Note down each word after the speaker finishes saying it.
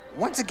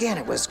Once again,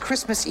 it was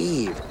Christmas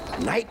Eve.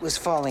 Night was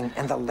falling,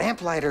 and the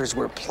lamplighters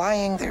were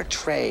plying their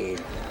trade.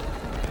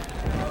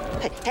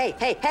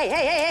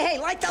 Hey,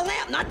 light the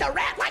lamp, not the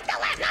rat, light the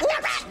lamp, not the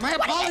rat! My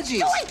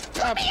apologies. What are you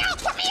doing? Put me out!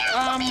 Put me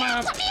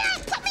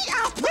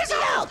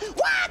out!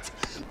 What?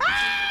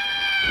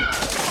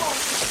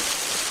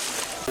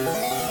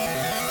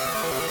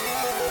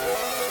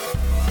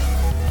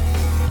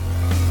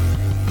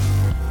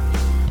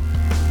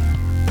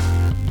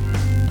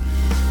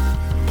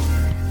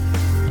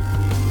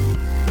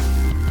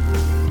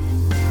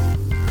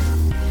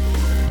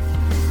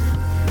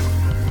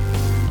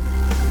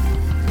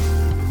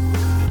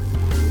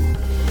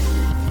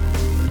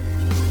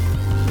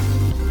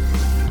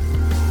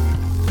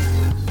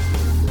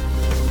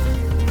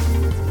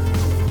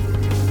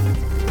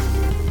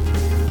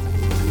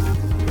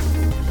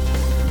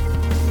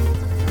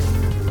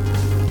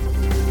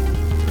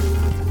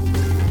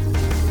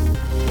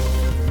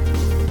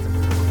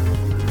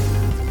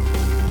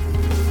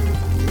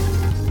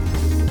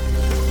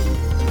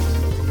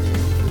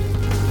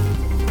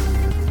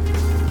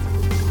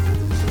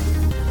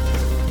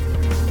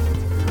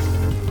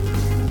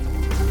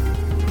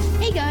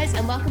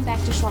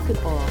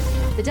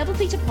 The double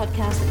feature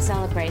podcast that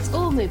celebrates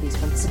all movies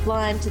from the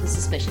sublime to the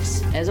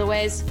suspicious. As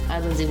always,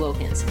 I'm Lindsay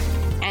Wilkins,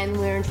 and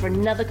we're in for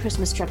another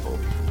Christmas triple.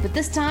 But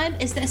this time,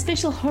 it's that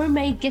special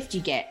homemade gift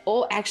you get,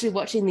 or actually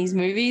watching these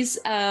movies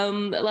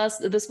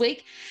this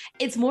week.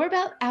 It's more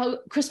about our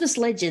Christmas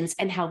legends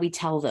and how we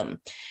tell them.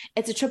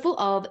 It's a triple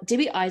of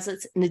Debbie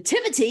Islett's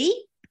Nativity,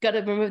 got to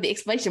remember the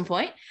exclamation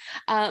point,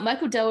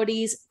 Michael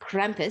Dougherty's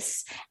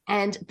Krampus,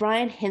 and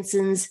Brian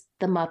Henson's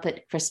The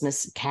Muppet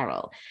Christmas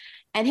Carol.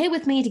 And here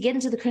with me to get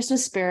into the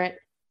Christmas spirit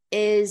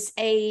is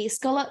a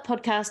scholar,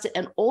 podcaster,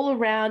 and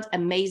all-around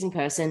amazing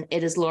person.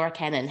 It is Laura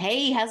Cannon.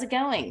 Hey, how's it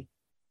going?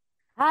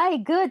 Hi,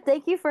 good.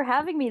 Thank you for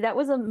having me. That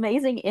was an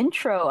amazing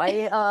intro.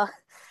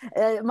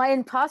 My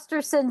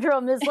imposter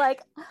syndrome is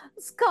like,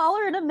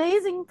 scholar, an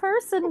amazing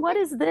person. What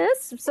is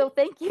this? So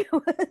thank you.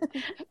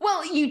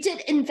 Well, you did,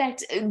 in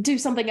fact, do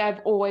something I've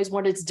always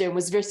wanted to do and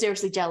was very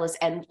seriously jealous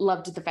and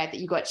loved the fact that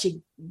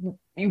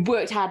you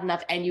worked hard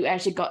enough and you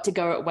actually got to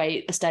go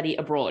away study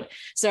abroad.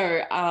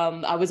 So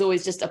I was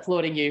always just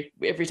applauding you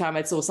every time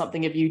I saw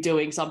something of you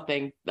doing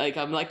something. Like,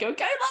 I'm like,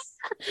 okay.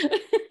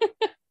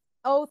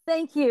 Oh,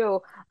 thank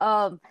you.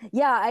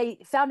 I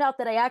found out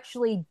that I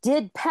actually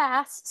did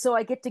pass, so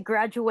I get to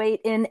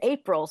graduate in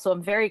April. So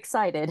I'm very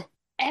excited.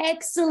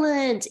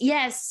 Excellent.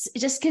 Yes,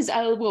 just because,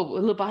 a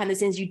little behind the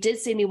scenes, you did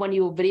send me one of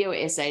your video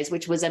essays,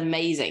 which was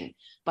amazing,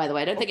 by the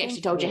way. I don't think I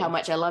actually told you how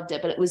much I loved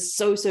it, but it was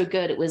so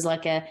good. It was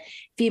like a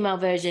female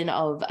version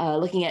of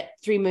looking at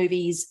 3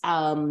 movies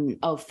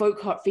of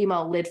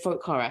female-led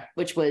folk horror,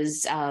 which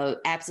was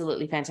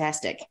absolutely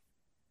fantastic.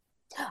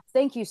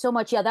 Thank you so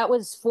much. Yeah, that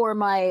was for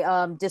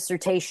my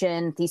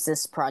dissertation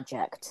thesis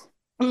project.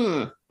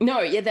 No,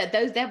 yeah,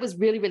 that was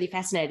really, really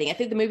fascinating. I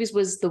think the movies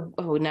was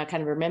now I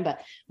can't remember.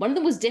 One of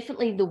them was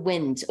definitely The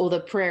Wind or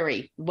The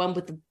Prairie, one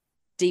with the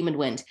demon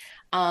wind,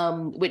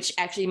 which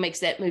actually makes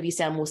that movie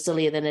sound more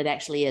sillier than it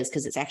actually is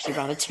because it's actually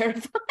rather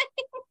terrifying.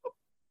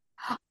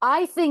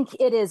 I think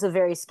it is a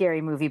very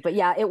scary movie, but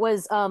yeah, it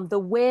was The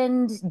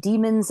Wind,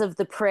 Demons of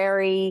the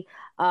Prairie,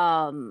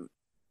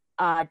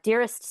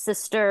 Dearest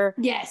Sister,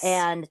 yes,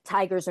 and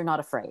Tigers Are Not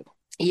Afraid.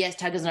 Yes,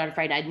 Tigers Are Not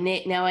Afraid.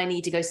 Now I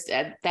need to go.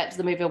 That's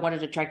the movie I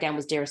wanted to track down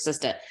was Dearest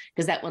Sister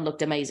because that one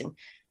looked amazing.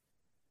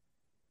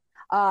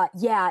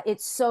 Yeah,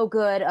 it's so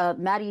good.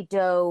 Maddie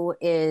Doe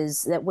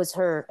was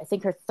her, I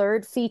think her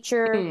third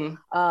feature.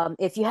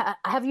 If you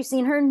have you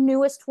seen her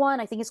newest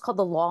one? I think it's called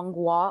The Long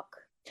Walk.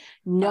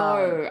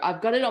 No,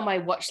 I've got it on my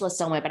watch list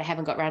somewhere, but I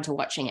haven't got around to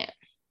watching it.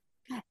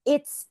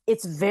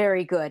 It's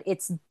very good.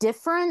 It's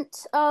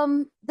different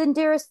than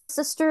Dearest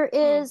Sister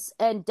is,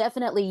 and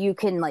definitely you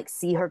can like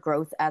see her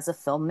growth as a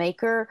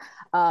filmmaker.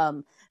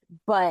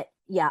 But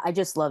yeah, I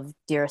just love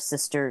Dearest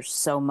Sister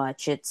so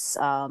much. It's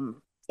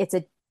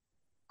a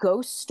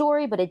ghost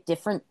story, but a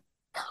different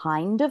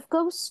kind of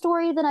ghost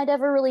story than I'd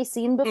ever really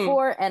seen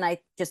before, and I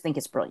just think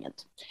it's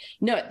brilliant.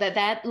 No,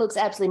 that looks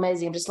absolutely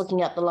amazing. I'm just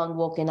looking at The Long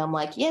Walk and I'm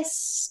like,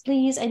 yes,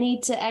 please, I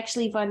need to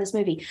actually find this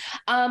movie.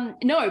 No,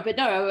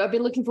 I've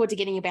been looking forward to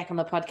getting you back on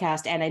the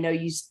podcast, and I know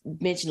you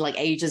mentioned like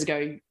ages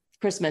ago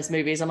Christmas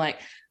movies. I'm like,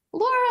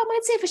 Laura, I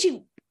might see if does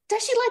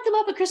she like the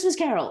Muppet Christmas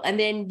Carol? And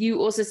then you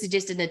also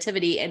suggested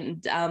Nativity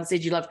and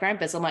said you love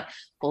Krampus. I'm like,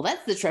 well,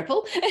 that's the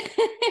triple.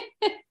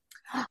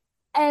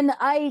 And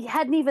I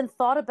hadn't even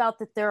thought about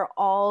that they're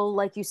all,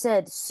 like you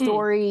said,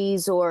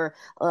 stories or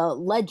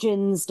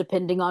legends,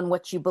 depending on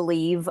what you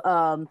believe.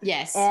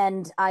 Yes.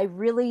 And I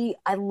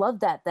love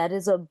that. That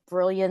is a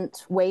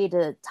brilliant way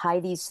to tie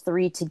these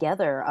 3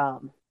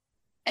 together.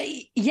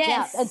 Yes.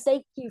 Yeah, and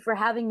thank you for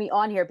having me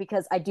on here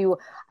because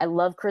I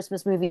love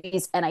Christmas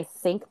movies, and I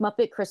think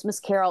Muppet Christmas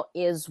Carol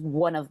is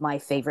one of my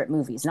favorite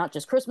movies. Not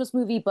just Christmas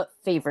movie, but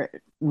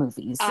favorite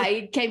movies.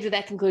 I came to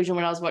that conclusion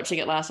when I was watching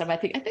it last time. I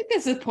think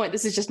that's the point.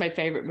 This is just my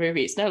favorite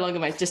movie. It's no longer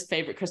my just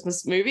favorite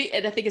Christmas movie,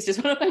 and I think it's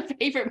just one of my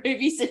favorite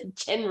movies in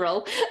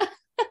general.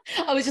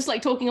 I was just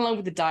like talking along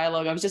with the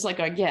dialogue. I was just like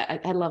going, yeah,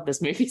 I love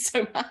this movie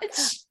so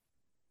much.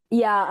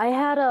 Yeah, I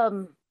had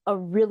a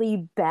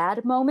really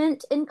bad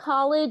moment in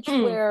college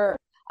where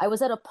I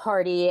was at a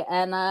party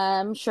and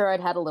I'm sure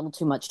I'd had a little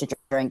too much to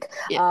drink.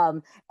 Yeah.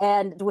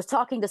 And was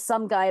talking to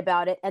some guy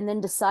about it and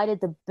then decided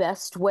the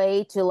best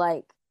way to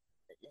like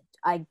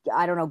I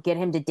don't know, get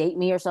him to date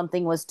me or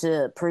something was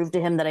to prove to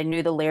him that I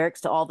knew the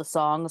lyrics to all the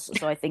songs.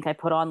 So I think I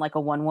put on like a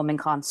one-woman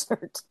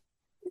concert.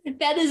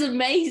 That is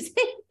amazing.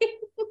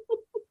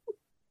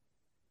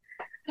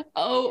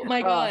 Oh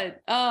my God.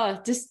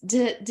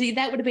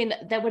 That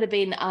would have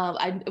been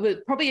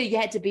probably you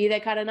had to be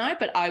there kind of night,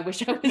 but I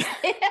wish I was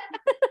there.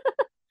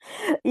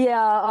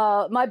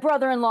 Yeah, my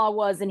brother-in-law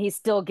was, and he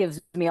still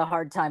gives me a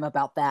hard time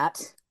about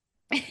that.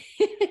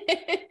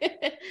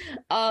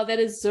 Oh, that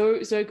is so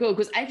cool.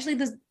 Because actually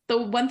the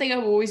one thing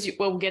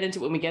we'll get into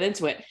when we get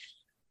into it,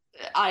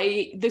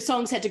 the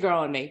songs had to grow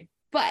on me.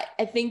 But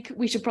I think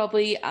we should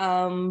probably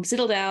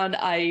settle down.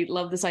 I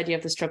love this idea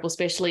of this triple,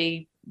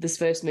 especially this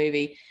first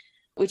movie,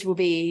 which will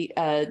be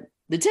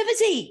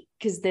Nativity,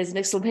 because there's an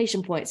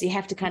exclamation point, so you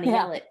have to kind of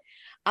yell it.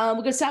 We're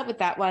going to start with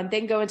that one,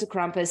 then go into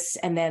Krampus,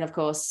 and then, of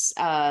course,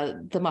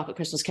 the Muppet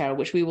Christmas Carol,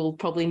 which we will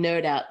probably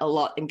nerd out a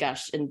lot and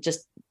gush and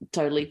just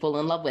totally fall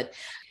in love with.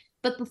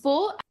 But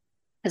before,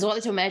 as I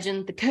like to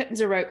imagine, the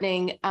curtains are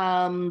opening.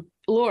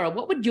 Laura,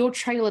 what would your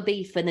trailer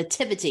be for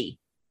Nativity?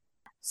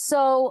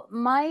 So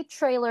my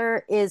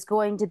trailer is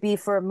going to be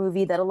for a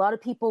movie that a lot of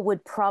people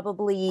would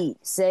probably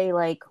say,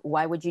 like,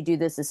 why would you do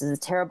this? This is a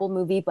terrible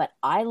movie, but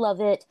I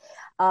love it.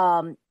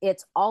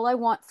 It's All I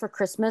Want for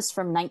Christmas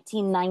from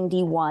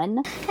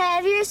 1991.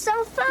 Have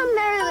yourself a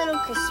merry little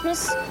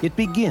Christmas. It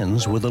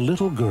begins with a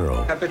little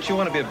girl. I bet you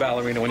want to be a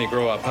ballerina when you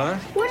grow up, huh?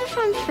 What if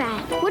I'm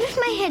fat? What if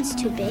my head's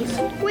too big?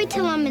 Wait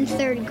till I'm in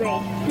 3rd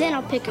grade. Then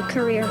I'll pick a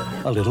career.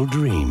 A little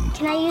dream.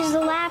 Can I use the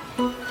lap?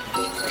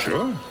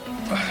 Sure.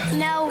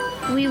 No,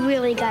 we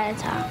really gotta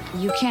talk.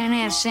 You can't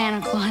ask Santa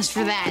Claus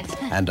for that.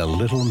 And a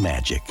little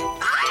magic.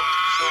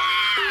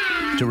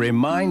 To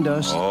remind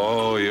us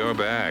Oh, you're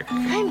back.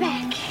 I'm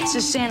back. It's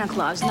a Santa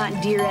Claus,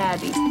 not Dear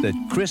Abby. that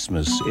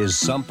Christmas is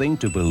something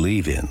to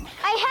believe in.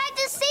 I had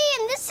to see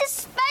him. This is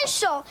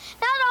special.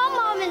 Not all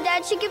mom and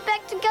dad should get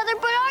back together,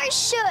 but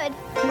ours should.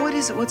 What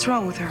is it? What's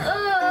wrong with her?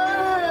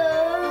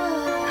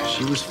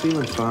 She was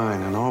feeling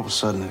fine, and all of a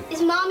sudden...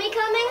 Is Mommy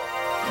coming?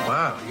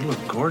 Wow, you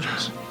look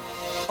gorgeous.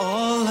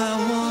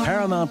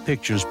 Paramount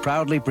Pictures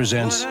proudly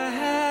presents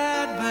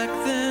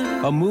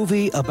a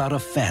movie about a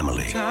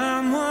family,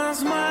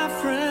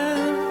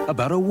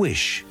 about a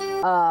wish.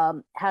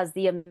 Has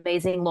the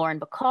amazing Lauren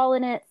Bacall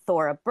in it,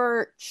 Thora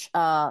Birch,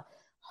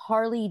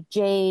 Harley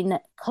Jane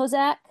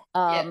Kozak,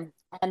 and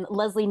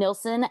Leslie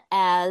Nielsen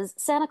as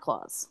Santa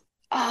Claus.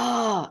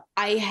 Oh,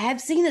 I have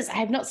seen this.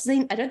 I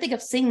don't think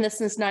I've seen this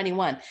since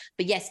 91,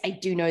 but yes, I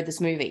do know this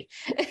movie.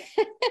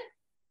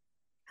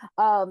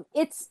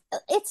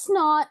 It's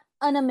not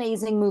an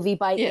amazing movie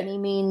by any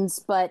means,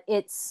 but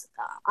it's,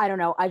 I don't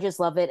know, I just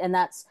love it. And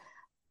that's,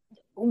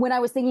 when I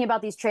was thinking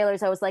about these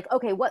trailers, I was like,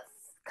 okay, what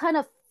kind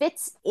of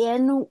fits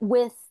in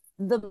with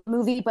the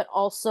movie, but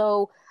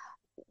also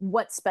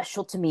what's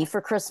special to me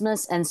for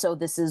Christmas? And so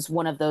this is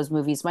one of those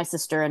movies. My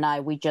sister and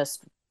I, we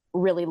just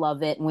really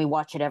love it, and we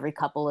watch it every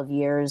couple of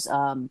years.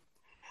 And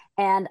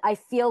I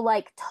feel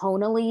like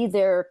tonally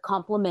they're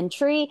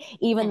complementary,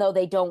 even though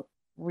they don't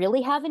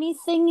really have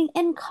anything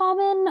in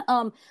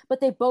common, but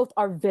they both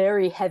are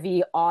very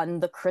heavy on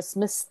the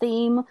Christmas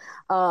theme,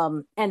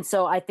 and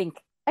so I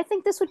think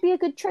this would be a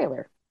good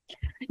trailer.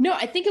 No,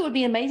 I think it would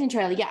be an amazing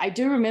trailer. Yeah, I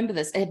do remember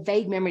this. I have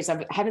vague memories.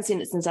 I haven't seen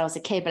it since I was a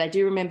kid, but I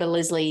do remember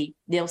Leslie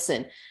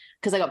Nielsen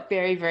because I got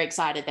very, very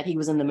excited that he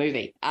was in the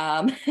movie.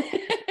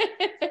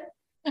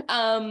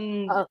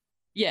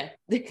 Yeah,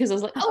 because I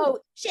was like, oh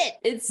shit,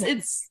 it's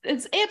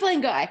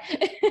Airplane Guy.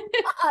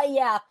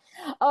 Yeah.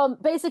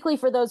 Basically,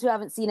 for those who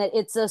haven't seen it,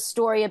 it's a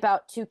story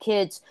about two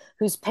kids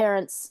whose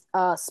parents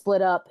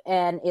split up,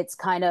 and it's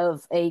kind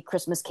of a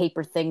Christmas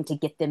caper thing to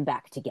get them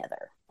back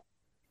together.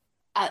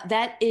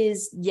 That's going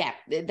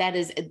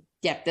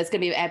to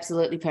be an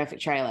absolutely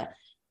perfect trailer.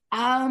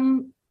 How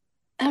am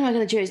I going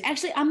to choose?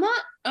 Actually, I'm not,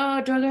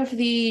 do I go for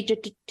the,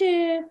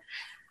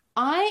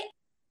 I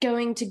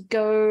going to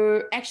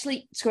go,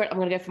 actually, screw it, I'm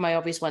going to go for my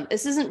obvious one.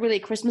 This isn't really a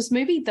Christmas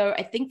movie, though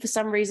I think for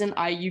some reason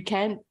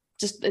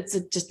it's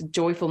just a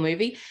joyful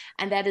movie,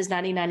 and that is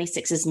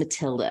 1996's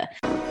Matilda.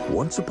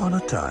 Once upon a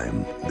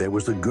time, there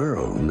was a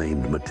girl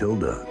named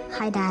Matilda.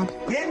 Hi, Dad.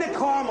 Get in the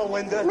car,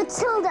 Melinda.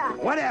 Matilda.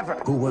 Whatever.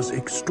 Who was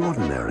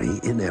extraordinary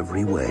in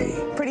every way.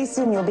 Pretty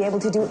soon you'll be able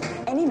to do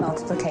any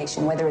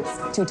multiplication, whether it's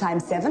 2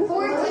 times 7,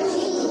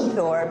 14,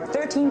 or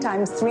 13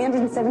 times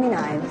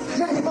 379.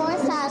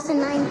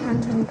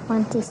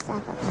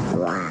 4,927.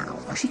 Wow.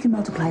 She can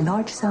multiply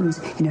large sums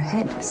in her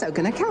head. So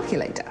can a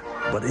calculator.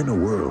 But in a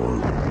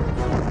world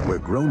where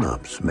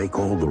grown-ups make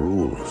all the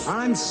rules.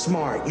 I'm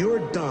smart. You're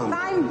dumb.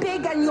 I'm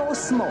big and you're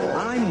small.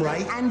 I'm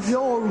right. And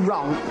you're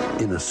wrong.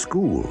 In a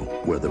school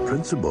where the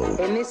principal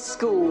In this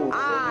school,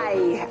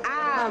 I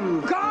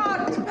am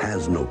God.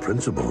 has no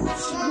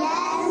principles.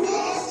 Yes,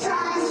 Miss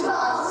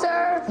Trunchbull.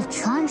 The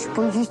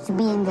Trunchbull used to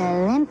be in the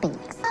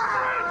Olympics.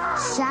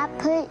 Shot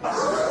put,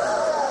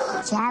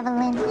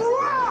 javelin,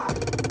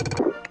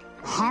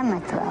 hammer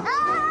throw.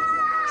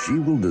 She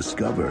will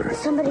discover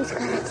Somebody's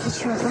gonna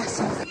teach her a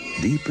lesson.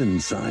 deep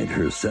inside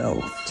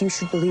herself You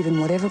should believe in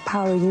whatever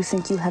power you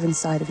think you have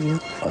inside of you.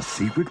 a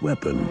secret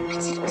weapon I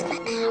said it was my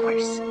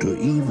powers. to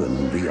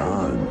even the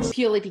odds.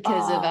 Purely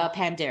because of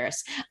Pam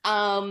Darris,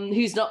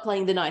 who's not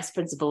playing the nice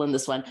principal in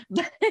this one.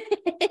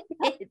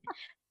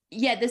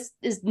 Yeah, this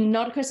is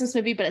not a Christmas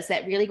movie, but it's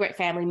that really great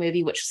family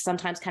movie, which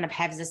sometimes kind of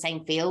has the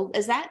same feel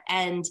as that.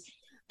 And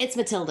it's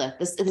Matilda.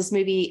 This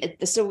movie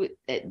is still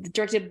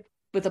directed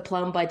with a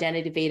plum by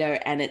Danny DeVito,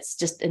 and it's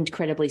just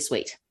incredibly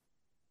sweet.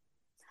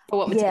 For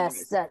what Matilda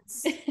is.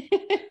 That's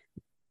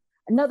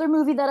another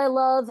movie that I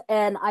love,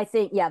 and I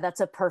think,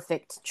 that's a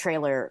perfect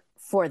trailer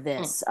for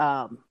this.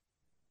 That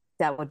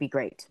would be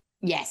great.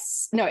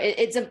 Yes. No,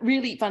 it's a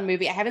really fun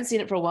movie. I haven't seen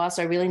it for a while,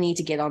 so I really need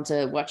to get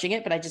onto watching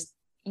it, but I just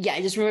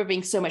remember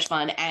being so much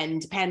fun.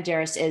 And Pam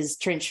Darris as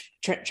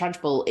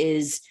Trunchbull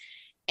is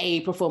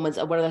one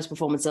of those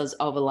performances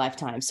of a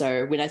lifetime.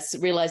 So when I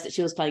realized that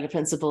she was playing a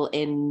principal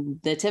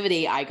in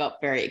Nativity, I got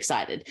very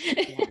excited.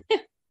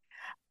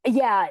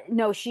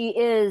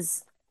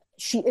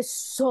 She is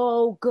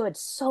so good,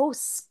 so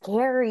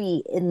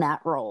scary in that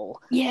role.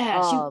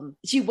 Yeah,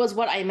 she was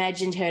what I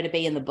imagined her to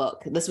be in the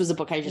book. This was a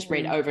book I just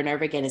read over and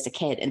over again as a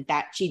kid, and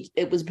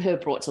it was her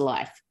brought to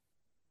life.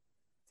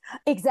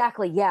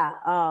 Exactly,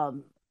 yeah.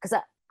 Because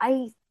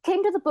I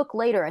came to the book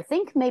later, I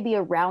think maybe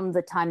around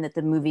the time that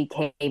the movie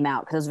came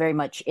out, because I was very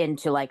much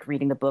into like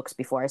reading the books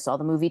before I saw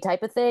the movie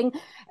type of thing.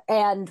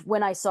 And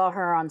when I saw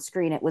her on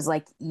screen, it was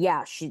like,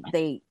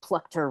 they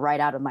plucked her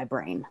right out of my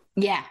brain.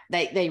 Yeah,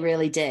 they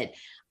really did.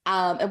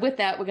 And with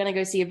that, we're going to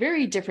go see a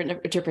very different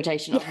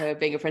interpretation of her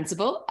being a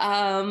principal.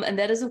 And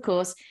that is, of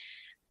course,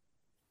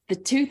 the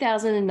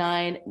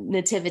 2009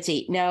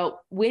 Nativity. Now,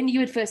 when you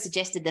had first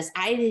suggested this,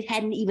 I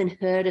hadn't even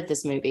heard of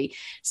this movie.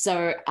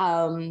 So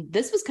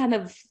this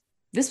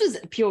was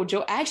pure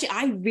joy. Actually,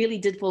 I really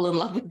did fall in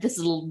love with this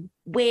little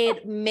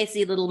weird,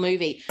 messy little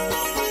movie. You're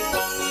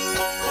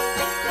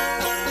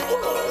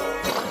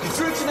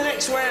through to the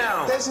next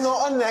round. There's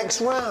not a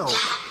next round.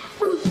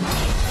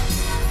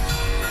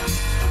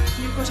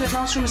 You've got a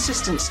classroom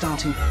assistant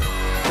starting.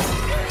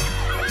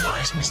 Why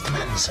is Mr.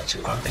 Madden such a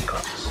grumpy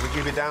grump? Will you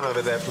keep it down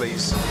over there,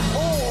 please?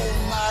 Oh,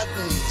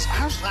 Maddens,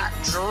 how's that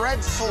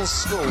dreadful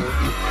school?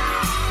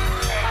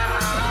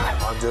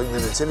 I'm doing the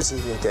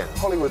Nativity again.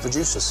 Hollywood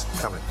producers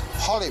coming.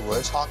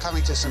 Hollywood are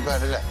coming to St.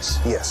 Bernadette's.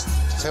 Yes.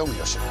 To film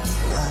your show.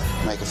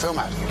 Make a film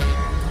out of you.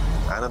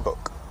 And a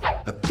book.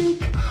 A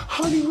big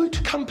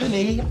Hollywood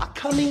company are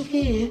coming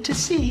here to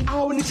see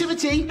our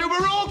Nativity. And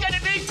we're all going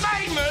to be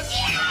famous!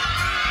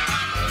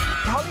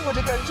 Hollywood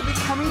are going to be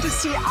coming to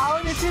see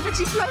our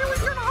Nativity play. We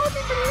can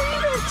hardly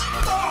believe it.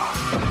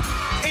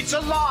 Oh, it's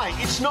a lie.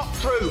 It's not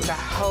true. The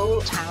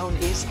whole town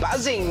is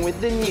buzzing with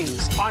the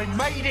news. I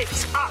made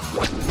it up.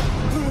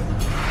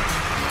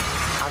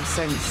 I'm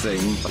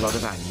sensing a lot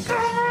of anger.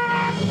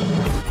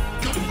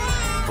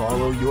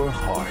 Follow your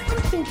heart.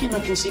 I'm thinking I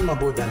can see my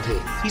boy down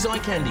here. He's eye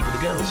candy for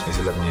the girls. He's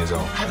 11 years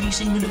old. Have you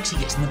seen the looks he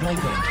gets in the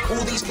playground?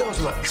 All these girls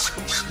are like...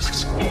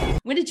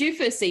 When did you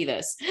first see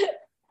this?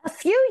 A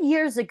few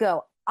years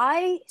ago.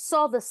 I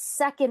saw the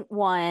second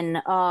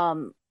one,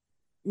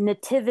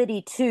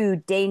 Nativity 2,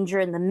 Danger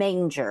in the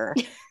Manger,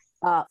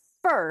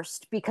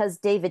 first because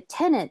David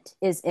Tennant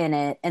is in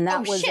it. And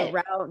that was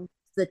around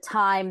the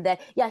time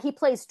that, he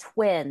plays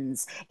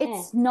twins.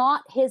 It's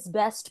not his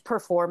best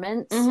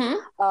performance.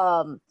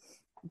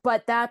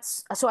 But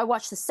so I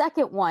watched the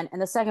second one,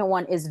 and the second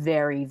one is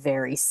very,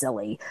 very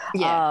silly.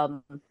 Yeah.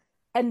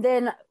 And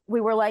then we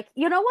were like,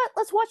 you know what?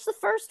 Let's watch the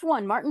first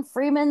one. Martin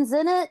Freeman's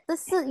in it.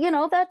 This is,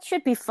 that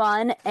should be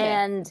fun. Yeah.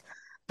 And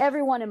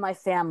everyone in my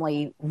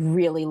family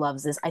really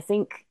loves this. I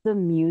think the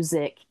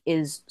music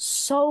is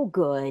so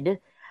good.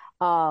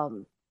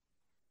 And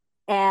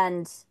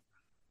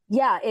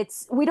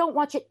we don't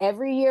watch it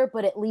every year,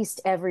 but at least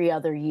every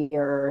other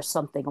year or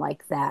something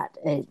like that.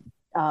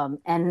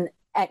 And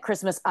at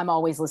Christmas, I'm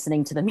always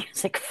listening to the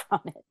music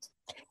from it.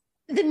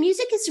 The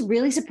music is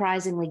really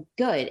surprisingly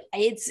good.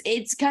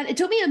 It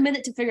took me a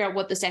minute to figure out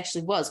what this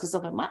actually was, because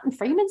I'm like, Martin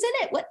Freeman's in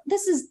it. What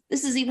this is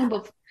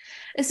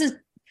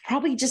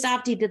probably just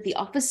after he did The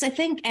Office, I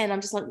think. And I'm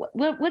just like,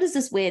 what is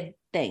this weird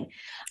thing?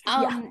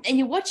 And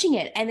you're watching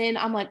it, and then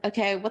I'm like,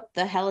 okay, what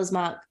the hell is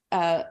Mark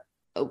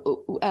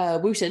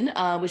Wooten,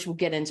 which we'll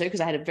get into,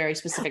 because I had a very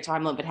specific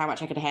time limit how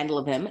much I could handle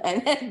of him.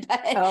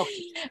 But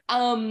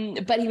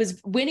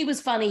when he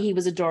was funny, he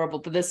was adorable.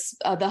 But this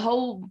the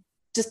whole,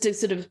 just to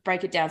sort of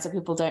break it down so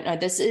people don't know,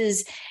 this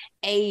is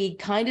a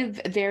kind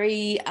of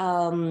very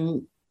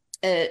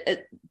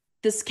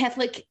this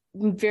Catholic,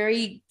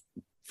 very,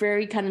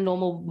 very kind of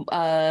normal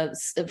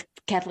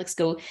Catholic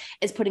school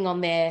is putting on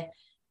their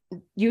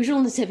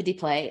usual nativity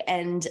play,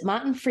 and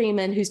Martin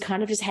Freeman, who's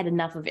kind of just had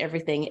enough of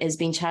everything, is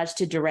being charged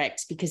to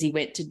direct because he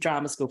went to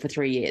drama school for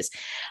 3 years.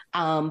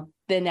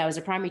 Then now as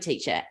a primary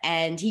teacher,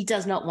 and he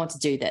does not want to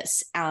do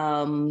this.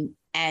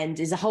 And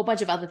there's a whole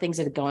bunch of other things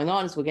that are going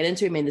on as we'll get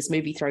into. I mean, this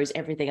movie throws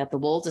everything at the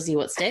wall to see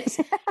what sticks.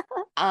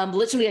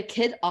 Literally a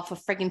kid off a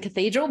friggin'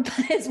 cathedral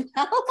as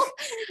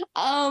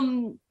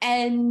well.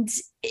 And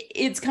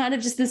it's kind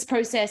of just this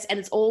process, and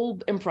it's all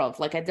improv.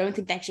 Like, I don't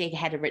think they actually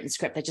had a written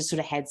script. They just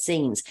sort of had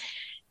scenes.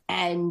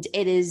 And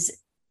it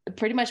is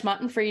pretty much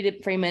Martin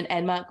Freeman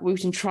and Mark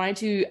Wooten trying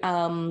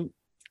to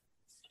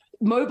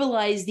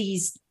mobilize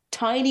these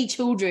tiny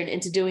children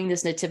into doing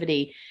this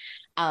nativity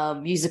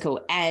musical,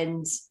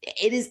 and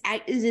it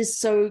is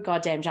so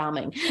goddamn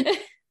charming.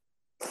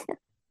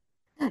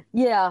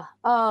 Yeah.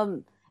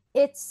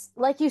 It's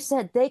like you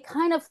said, they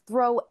kind of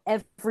throw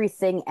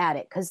everything at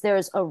it because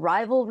there's a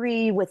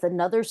rivalry with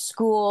another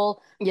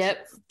school.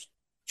 Yep.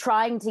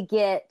 Trying to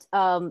get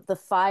the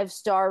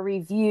 5-star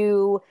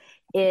review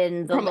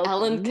in the from local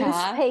Alan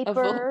newspaper.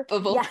 Carr,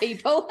 of all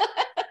people.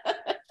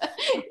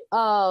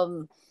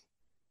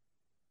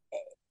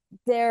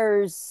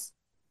 They're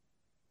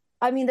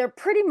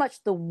pretty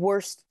much the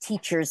worst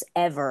teachers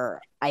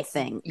ever, I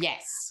think.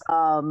 Yes.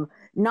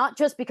 Not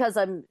just because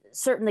I'm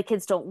certain the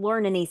kids don't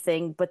learn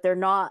anything, but they're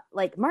not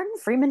like Martin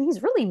Freeman.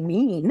 He's really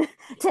mean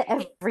to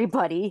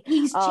everybody.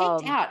 He's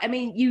checked out. I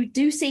mean, you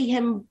do see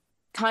him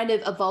kind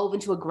of evolve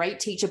into a great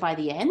teacher by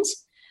the end,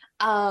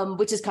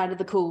 which is kind of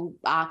the cool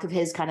arc of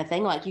his kind of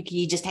thing. Like,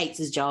 he just hates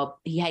his job.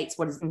 He hates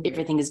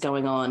everything is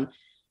going on.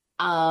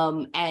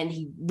 And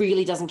he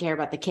really doesn't care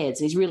about the kids.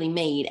 He's really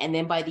mean. And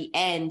then by the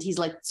end, he's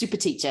like super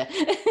teacher.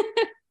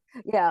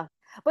 Yeah.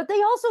 But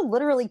they also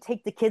literally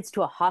take the kids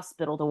to a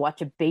hospital to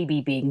watch a baby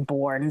being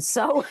born.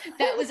 So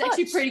that was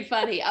actually pretty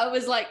funny. I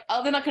was like,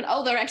 oh, they're not going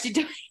to, they're actually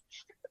doing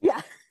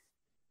Yeah.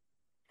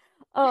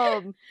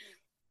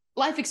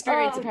 Life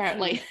experience,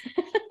 apparently.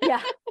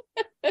 Yeah.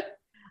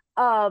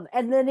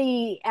 And then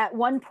he, at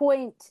one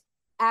point,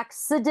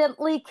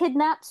 accidentally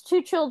kidnaps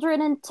 2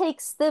 children and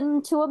takes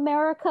them to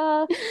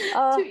America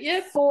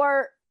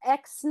for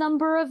X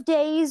number of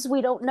days.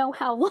 We don't know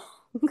how long.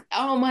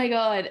 Oh my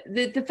God.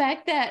 The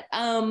fact that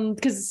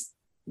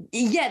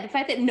the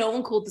fact that no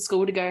one called the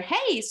school to go,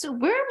 hey, so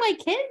where are my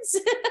kids?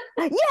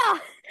 Yeah.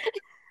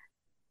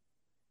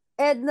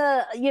 And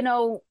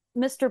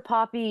Mr.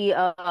 Poppy,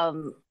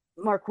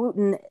 Mark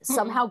Wooten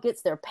somehow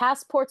gets their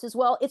passports as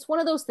well. It's one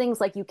of those things,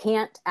 like, you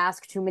can't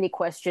ask too many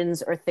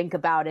questions or think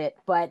about it,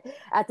 but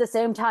at the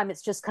same time,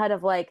 it's just kind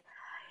of like,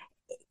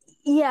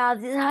 yeah,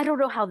 I don't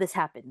know how this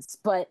happens,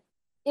 but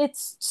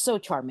it's so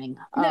charming.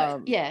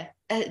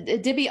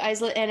 Debbie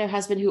Islett and her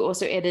husband, who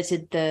also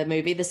edited the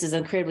movie, this is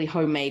an incredibly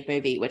homemade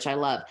movie, which I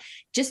love,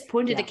 just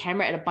pointed a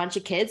camera at a bunch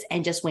of kids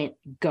and just went,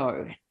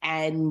 go.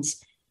 And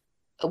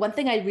one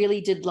thing I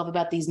really did love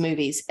about this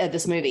movie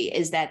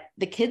is that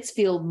the kids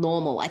feel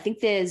normal. I think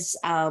there's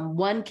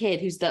one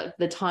kid who's the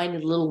tiny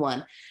little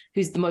one,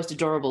 who's the most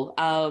adorable.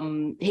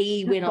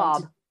 He went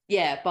Bob.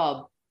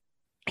 Bob.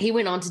 He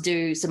went on to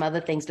do some other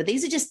things, but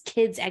these are just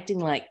kids acting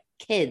like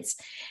kids.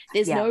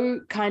 There's no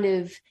kind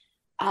of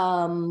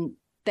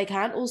they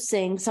can't all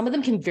sing. Some of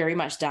them can very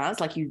much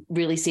dance, like you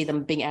really see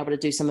them being able to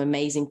do some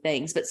amazing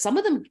things, but some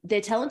of them, their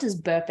talent is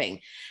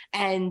burping,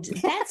 and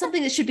that's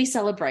something that should be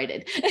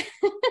celebrated.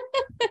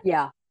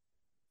 Yeah.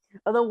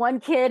 The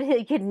one kid,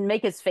 he can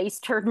make his face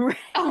turn red.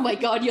 Oh my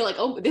God. They're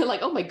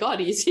like, oh my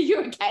God, is you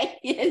okay?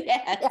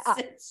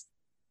 Yes.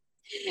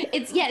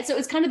 Yeah. So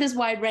it's kind of this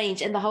wide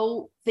range, and the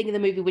whole thing in the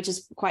movie, which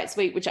is quite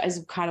sweet, which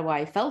is kind of why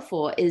I fell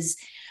for, is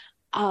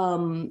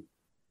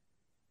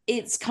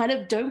it's kind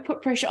of, don't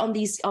put pressure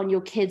on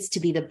your kids to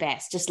be the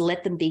best. Just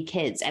let them be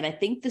kids. And I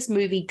think this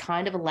movie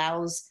kind of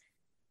allows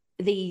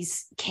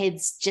these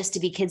kids just to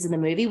be kids in the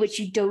movie, which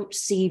you don't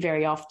see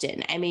very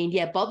often. I mean,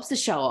 yeah, Bob's the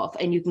show off,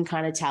 and you can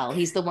kind of tell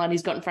he's the one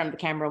who's got in front of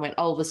the camera and went,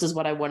 oh, this is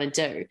what I want to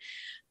do.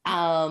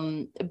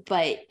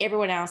 But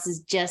everyone else is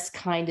just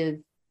kind of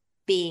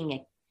being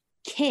a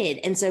kid.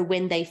 And so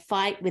when they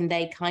fight, when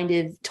they kind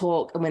of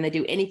talk, and when they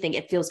do anything,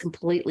 it feels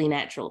completely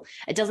natural.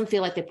 It doesn't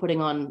feel like they're putting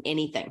on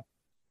anything.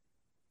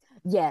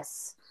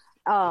 Yes.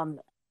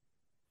 And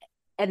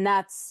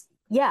that's,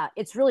 yeah,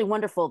 it's really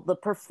wonderful. The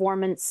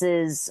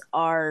performances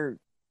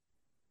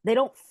they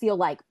don't feel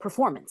like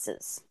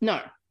performances.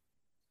 No.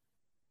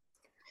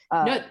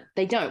 No,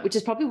 they don't, which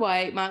is probably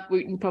why Mark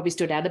Wooten probably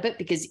stood out a bit,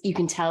 because you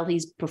can tell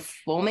he's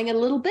performing a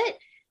little bit,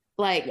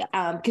 like,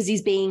 because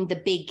he's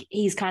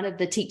kind of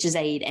the teacher's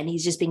aide, and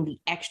he's just being the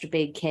extra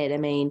big kid. I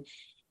mean,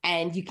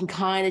 and you can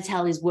kind of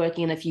tell he's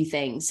working on a few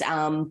things.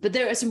 But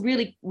there are some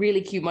really,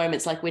 really cute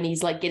moments, like when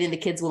he's like getting the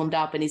kids warmed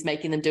up and he's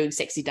making them doing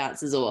sexy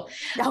dances, or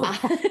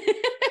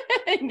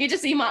you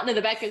just see Martin in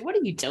the back going, what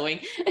are you doing?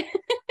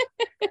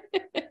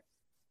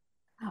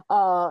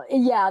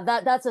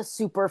 That's a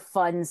super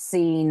fun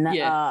scene.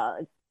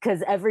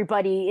 Because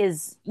everybody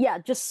is,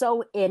 just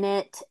so in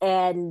it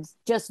and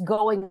just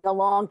going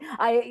along.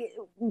 I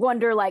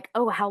wonder, like,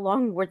 oh, how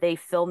long were they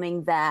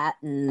filming that?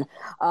 And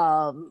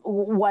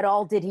what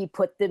all did he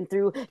put them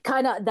through?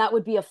 That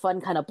would be a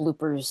fun kind of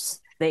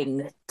bloopers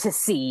thing to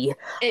see.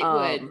 It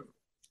would.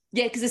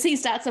 Yeah, because the scene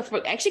starts off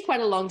for actually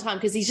quite a long time,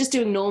 because he's just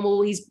doing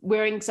normal. He's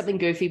wearing something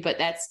goofy, but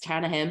that's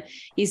kind of him.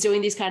 He's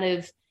doing these kind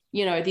of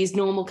these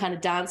normal kind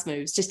of dance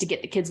moves just to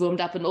get the kids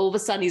warmed up, and all of a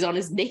sudden he's on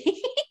his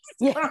knees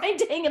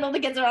grinding, and all the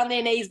kids are on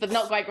their knees but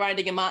not quite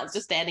grinding, and Martin's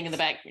just standing in the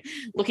back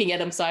looking at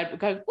him side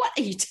going, what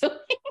are you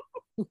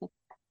doing?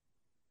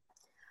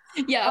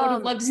 Yeah, I would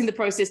have loved to see the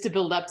process to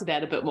build up to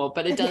that a bit more,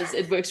 but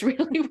it works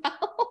really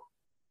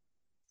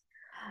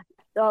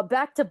well.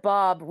 Back to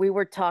Bob, we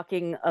were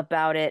talking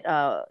about it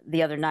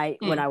the other night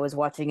when I was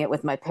watching it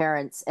with my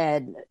parents,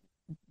 and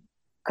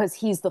because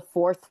he's the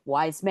fourth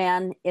wise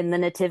man in the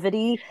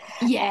Nativity.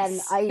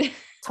 Yes. And I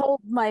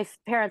told my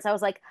parents, I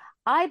was like,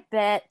 I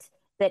bet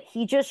that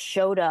he just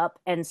showed up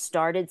and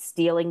started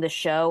stealing the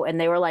show, and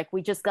they were like,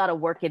 we just got to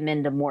work him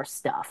into more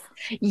stuff.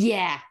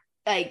 Yeah,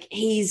 like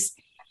he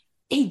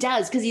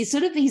does, because he's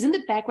in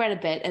the background a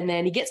bit, and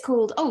then he gets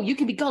called, oh, you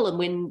can be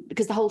Gollum,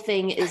 because the whole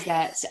thing is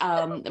that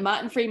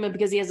Martin Freeman,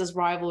 because he has this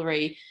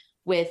rivalry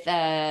with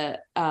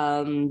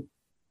Jason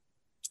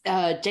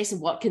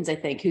Watkins, I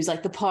think, who's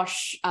like the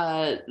posh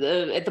at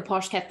the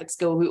posh Catholic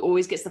school who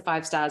always gets the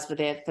 5 stars for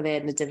their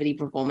nativity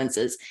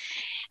performances.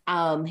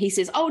 He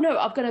says, oh no,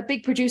 I've got a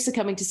big producer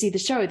coming to see the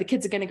show. The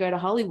kids are going to go to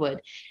Hollywood.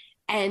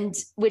 And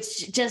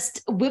which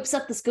just whips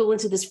up the school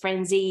into this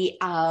frenzy.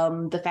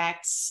 The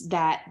fact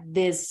that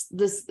there's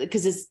this,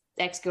 because his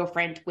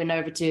ex-girlfriend went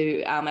over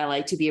to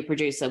LA to be a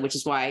producer, which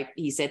is why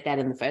he said that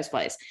in the first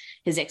place,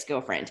 his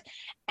ex-girlfriend.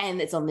 And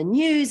it's on the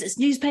news, it's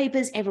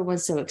newspapers,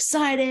 everyone's so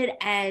excited.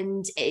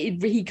 And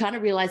he kind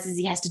of realizes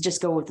he has to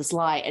just go with this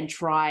lie and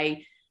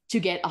try to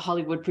get a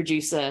Hollywood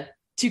producer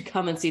to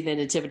come and see the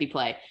nativity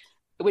play,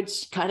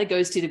 which kind of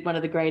goes to one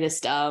of the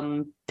greatest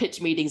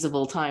pitch meetings of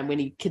all time, when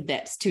he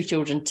kidnaps 2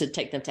 children to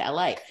take them to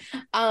LA.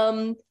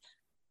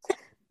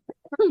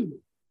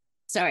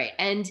 Sorry.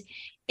 And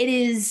it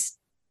is,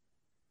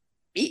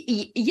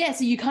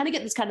 so you kind of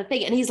get this kind of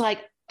thing. And he's like,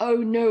 oh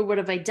no, what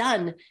have I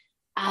done?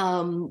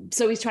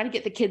 So he's trying to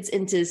get the kids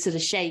into sort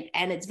of shape.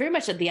 And it's very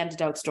much the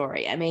underdog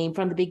story. I mean,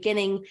 from the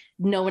beginning,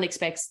 no one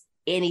expects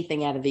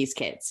anything out of these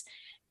kids.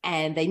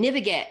 And they never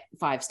get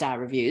 5-star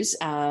reviews.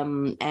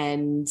 That's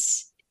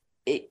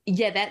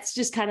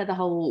just kind of the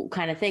whole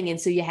kind of thing. And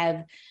so you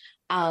have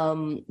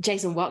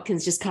Jason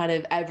Watkins just kind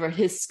of over at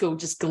his school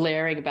just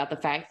glaring about the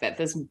fact that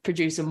this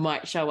producer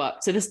might show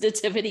up to this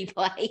nativity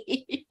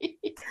play.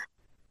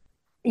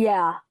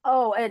 Yeah.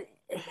 Oh, and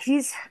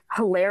he's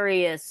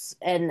hilarious.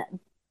 And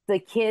the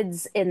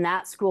kids in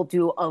that school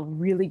do a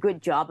really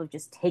good job of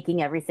just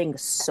taking everything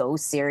so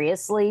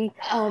seriously.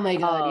 Oh my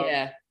God,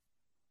 yeah.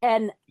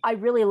 And I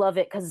really love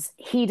it because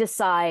he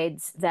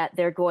decides that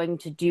they're going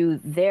to do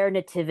their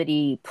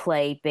nativity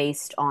play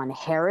based on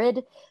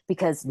Herod,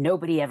 because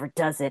nobody ever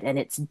does it, and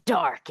it's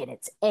dark and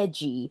it's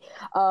edgy.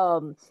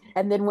 And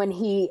then when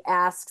he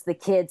asks the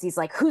kids, he's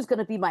like, who's going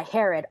to be my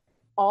Herod?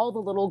 All the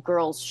little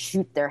girls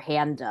shoot their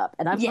hand up.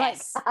 And I'm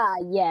like,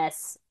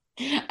 yes.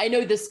 I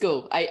know this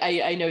school.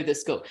 I know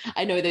this school.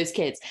 I know those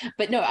kids.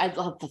 But no, I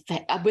love the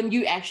fact when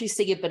you actually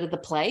see a bit of the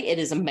play, it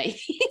is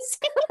amazing.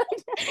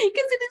 Because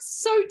it is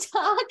so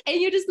dark,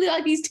 and you're just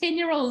like these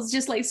 10-year-olds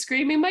just like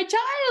screaming, my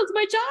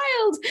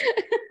child.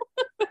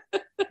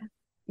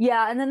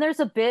 Yeah, and then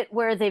there's a bit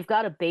where they've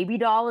got a baby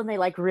doll and they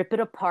like rip it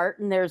apart,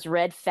 and there's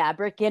red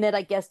fabric in it,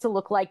 I guess, to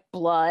look like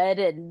blood.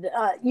 And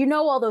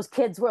all those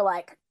kids were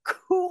like,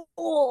 cool,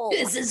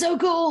 this is so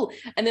cool.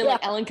 And then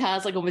like Alan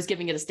Carr's like almost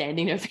giving it a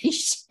standing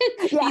ovation.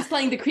 He's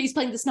playing the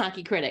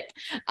snarky critic.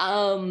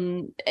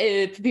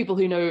 For people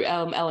who know,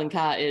 Alan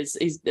Carr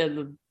he's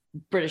a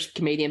British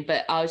comedian,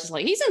 but I was just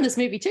like, he's in this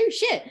movie too,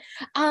 shit.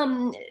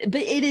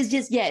 But it is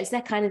just, it's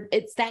that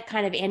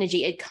kind of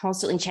energy. It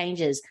constantly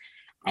changes.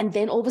 And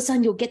then all of a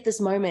sudden you'll get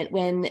this moment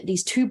when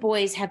these 2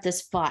 boys have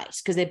this fight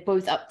because they're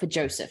both up for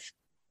Joseph.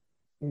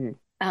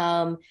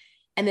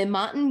 And then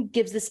Martin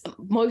gives this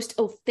most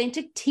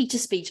authentic teacher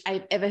speech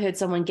I've ever heard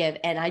someone give.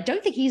 And I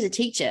don't think he's a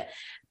teacher,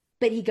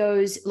 but he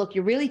goes, look,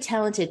 you're really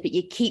talented, but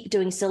you keep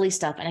doing silly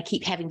stuff and I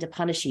keep having to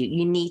punish you.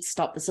 You need to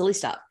stop the silly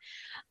stuff.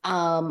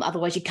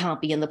 Otherwise you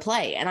can't be in the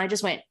play. And I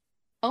just went,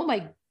 oh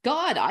my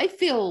God, I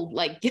feel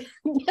like guilty.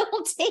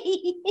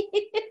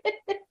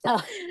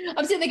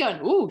 I'm sitting there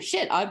going, oh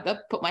shit, I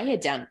put my head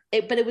down.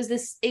 But it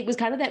was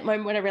kind of that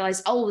moment when I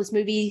realized, oh, this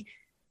movie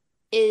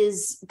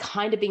is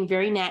kind of being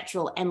very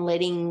natural and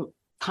letting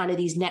kind of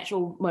these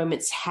natural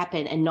moments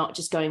happen and not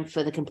just going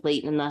for the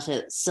complete and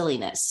utter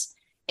silliness.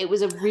 It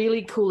was a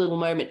really cool little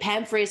moment.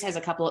 Pam Fries has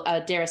a couple,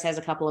 Darris has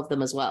a couple of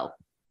them as well.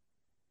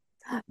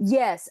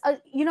 Yes.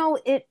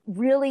 It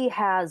really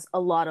has a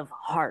lot of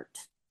heart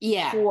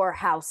for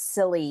how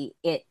silly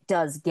it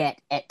does get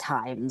at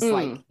times,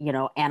 like,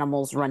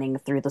 animals running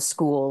through the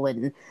school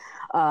and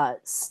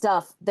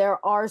stuff.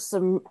 There are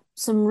some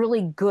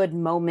really good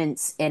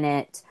moments in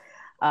it.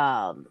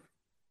 And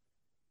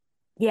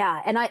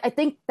I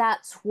think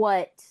that's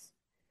what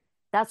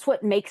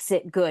makes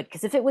it good.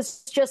 Because if it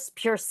was just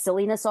pure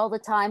silliness all the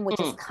time, which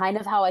is kind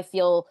of how I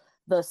feel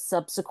the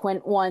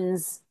subsequent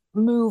ones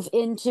move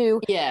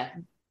into,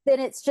 then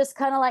it's just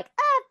kind of like,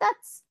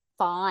 that's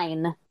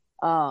fine.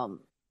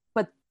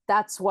 But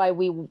that's why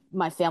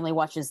my family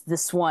watches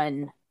this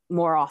one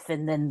more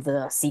often than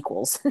the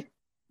sequels.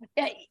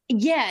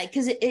 Yeah,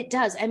 because it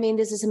does. I mean,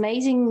 there's this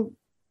amazing.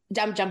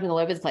 I'm jumping all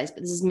over the place, but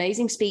there's this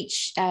amazing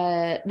speech.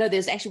 No,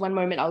 there's actually one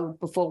moment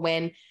before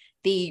when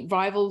the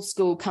rival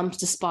school comes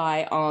to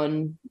spy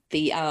on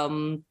the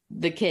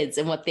kids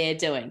and what they're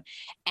doing,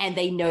 and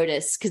they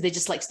notice because they're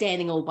just like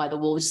standing all by the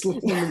wall, just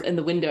looking in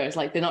the windows,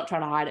 like they're not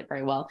trying to hide it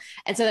very well.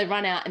 And so they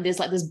run out, and there's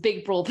like this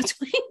big brawl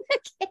between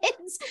the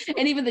kids,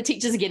 and even the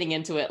teachers are getting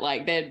into it.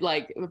 Like they're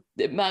like,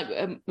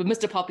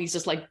 Mr. Poppy's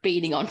just like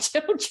beating on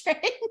children.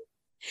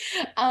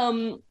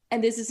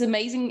 And there's this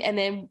amazing, and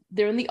then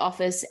they're in the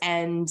office,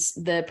 and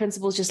the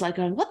principal's just like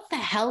going, "What the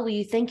hell were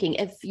you thinking?"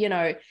 If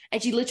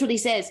and she literally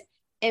says,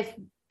 if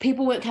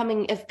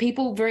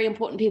very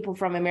important people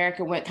from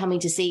America weren't coming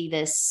to see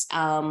this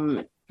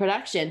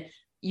production,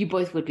 you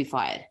both would be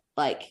fired.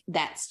 Like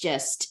that's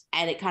just,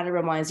 and it kind of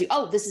reminds you,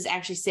 oh, this is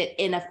actually set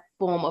in a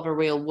form of a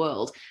real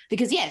world,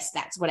 because yes,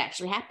 that's what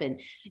actually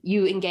happened.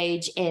 You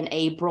engage in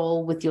a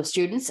brawl with your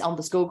students on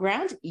the school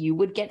ground, you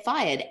would get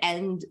fired.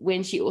 And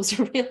when she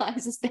also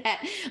realizes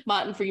that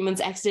Martin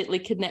Freeman's accidentally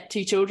kidnapped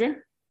 2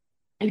 children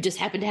who just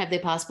happened to have their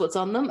passports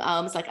on them,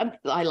 it's like,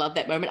 I love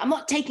that moment. I'm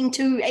not taking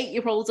 2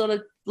 8-year-olds on a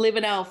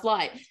 11-hour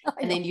flight.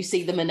 And then you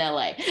see them in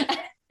LA.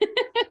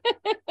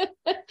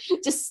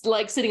 Just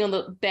like sitting on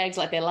the bags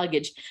like their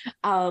luggage.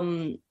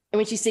 And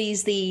when she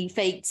sees the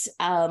faked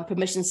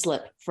permission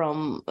slip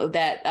from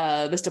that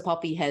Mr.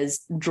 Poppy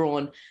has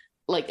drawn,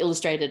 like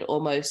illustrated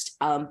almost,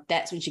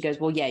 that's when she goes,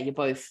 well, yeah, you're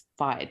both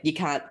fired. You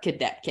can't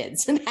kidnap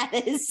kids. And that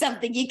is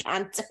something you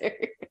can't do.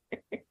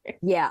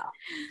 Yeah.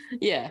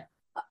 Yeah.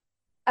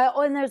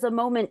 And there's a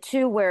moment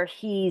too where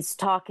he's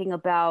talking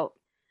about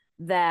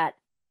that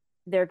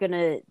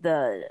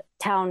the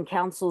town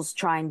council's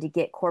trying to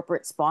get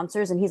corporate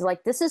sponsors, and he's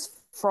like, this is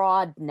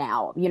fraud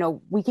now,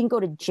 we can go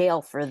to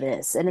jail for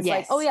this. And it's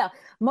like, oh yeah,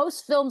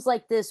 most films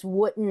like this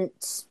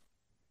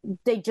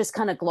they just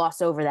kind of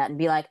gloss over that and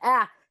be like,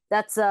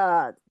 that's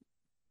a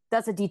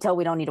detail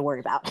we don't need to worry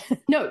about.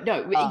 No,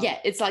 yeah,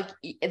 it's like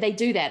they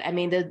do that. I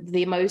mean,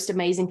 the most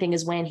amazing thing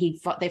is when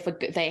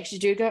they actually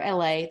do go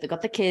LA, they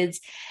got the kids,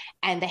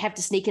 and they have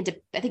to sneak into,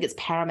 I think it's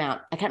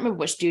Paramount, I can't remember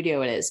which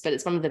studio it is, but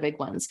it's one of the big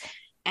ones.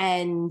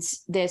 And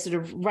they're sort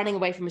of running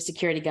away from a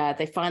security guard.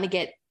 They finally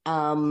get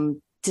to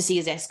see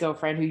his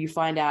ex-girlfriend, who you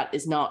find out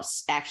is not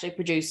actually a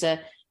producer.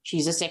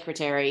 She's a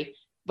secretary,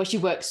 but she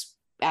works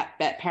at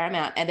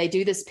Paramount. And they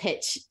do this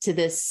pitch to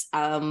this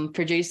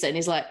producer, and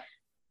he's like,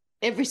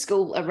 every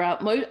school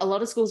around, a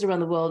lot of schools around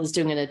the world is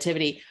doing a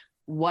nativity.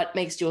 What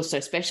makes yours so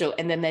special?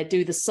 And then they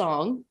do the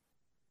song.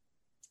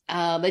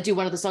 They do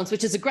one of the songs,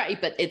 which is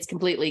great, but it's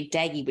completely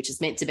daggy, which is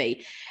meant to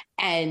be.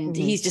 And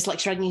he's just like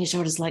shrugging his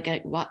shoulders, like,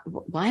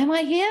 why am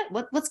I here?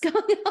 What's going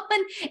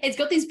on? It's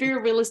got these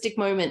very realistic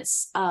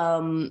moments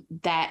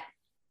that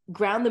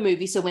ground the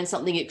movie. So when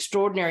something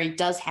extraordinary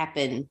does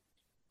happen,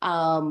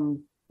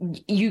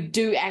 you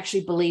do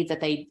actually believe that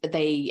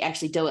they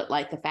actually do it.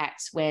 Like the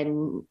facts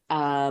when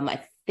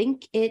I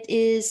think it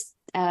is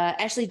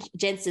Ashley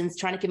Jensen's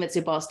trying to convince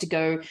her boss to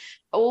go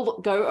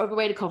over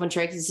way to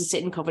Coventry, because this is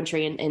set in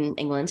Coventry in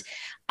England.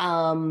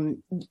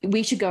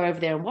 We should go over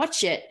there and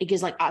watch it,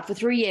 because like for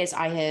 3 years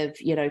I have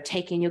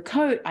taken your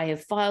coat, I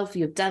have filed for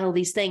you, I've done all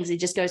these things.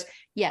 It just goes,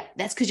 yeah,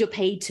 that's because you're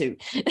paid to.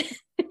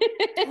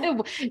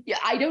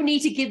 I don't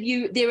need to give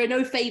you, there are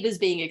no favors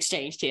being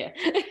exchanged here.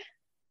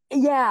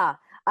 Yeah.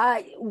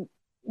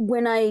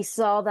 When I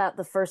saw that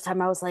the first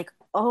time, I was like,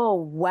 oh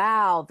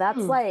wow,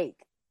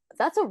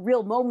 that's a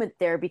real moment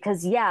there,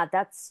 because yeah,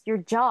 that's your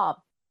job.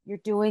 You're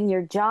doing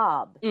your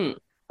job.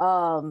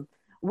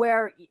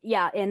 Where,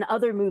 yeah, in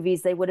other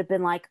movies, they would have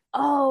been like,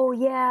 oh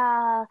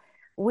yeah,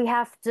 we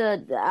have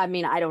to, I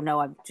mean, I don't know.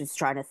 I'm just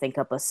trying to think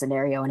up a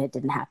scenario and it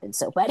didn't happen.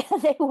 So, but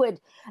they would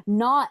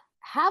not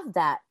have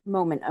that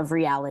moment of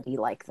reality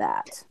like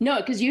that. No,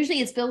 because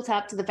usually it's built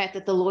up to the fact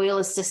that the loyal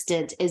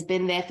assistant has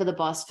been there for the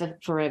boss for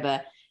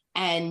forever.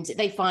 And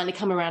they finally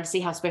come around to see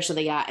how special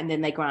they are, and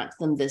then they grant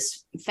them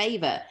this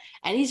favor.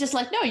 And he's just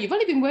like, no, you've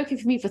only been working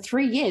for me for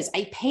 3 years.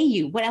 I pay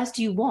you. What else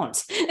do you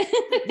want?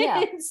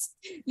 Yeah.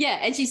 Yeah.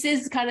 And she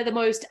says kind of the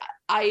most,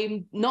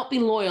 I'm not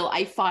being loyal.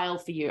 I file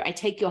for you. I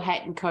take your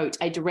hat and coat.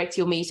 I direct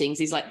your meetings.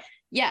 He's like,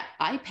 yeah,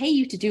 I pay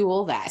you to do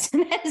all that.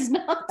 That's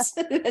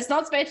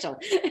not special.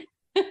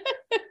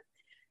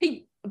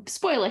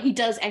 Spoiler, he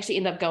does actually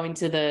end up going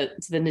to the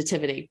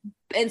nativity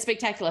in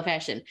spectacular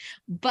fashion.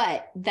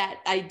 But that,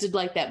 I did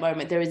like that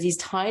moment. There is these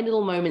tiny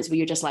little moments where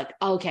you're just like,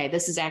 oh, okay,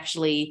 this is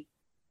actually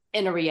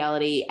in a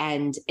reality,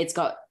 and it's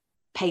got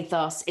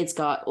pathos, it's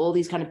got all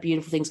these kind of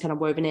beautiful things kind of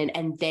woven in,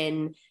 and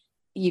then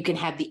you can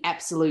have the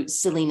absolute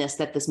silliness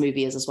that this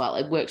movie is as well.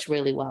 It works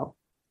really well.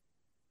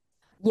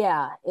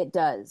 Yeah, it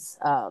does.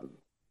 I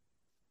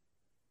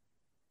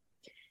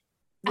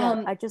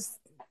just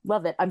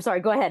love it. I'm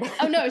sorry, go ahead.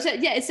 Oh no, so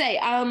yeah, say,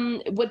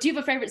 what do you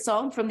have a favorite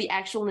song from the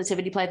actual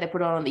nativity play they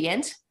put on the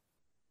end?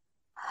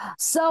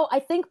 So I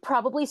think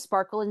probably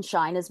Sparkle and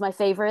Shine is my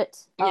favorite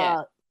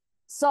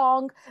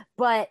song,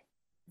 but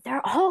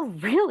they're all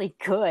really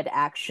good,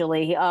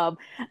 actually.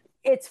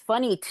 It's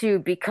funny too,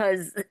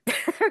 because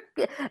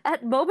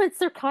at moments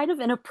they're kind of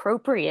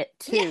inappropriate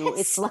too. Yes.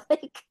 It's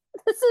like,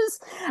 this is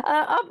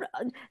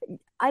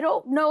I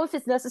don't know if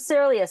it's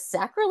necessarily a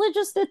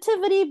sacrilegious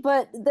nativity,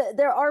 but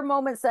there are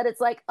moments that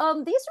it's like, these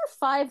are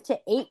 5 to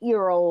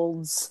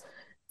 8-year-olds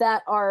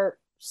that are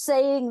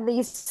saying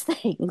these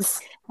things.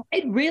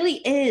 It really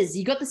is.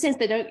 You got the sense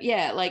they don't,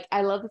 like,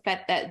 I love the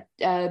fact that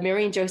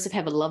Mary and Joseph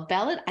have a love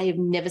ballad. I have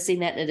never seen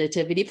that in a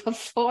nativity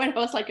before, and I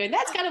was like,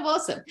 that's kind of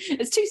awesome.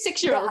 It's 2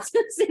 6-year-olds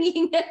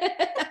singing.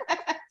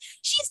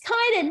 She's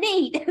kind of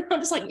neat. I'm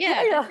just like,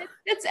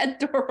 that's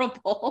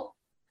adorable.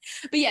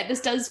 But yeah,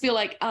 this does feel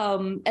like,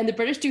 and the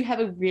British do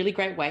have a really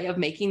great way of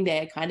making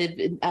their kind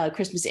of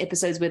Christmas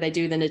episodes where they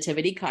do the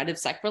nativity kind of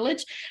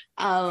sacrilege.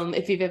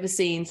 If you've ever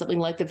seen something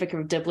like The Vicar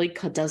of Dibley,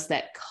 does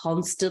that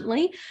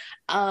constantly.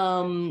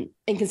 And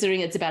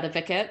considering it's about a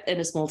vicar in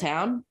a small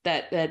town,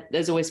 that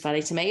is always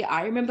funny to me.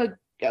 I remember,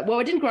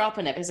 I didn't grow up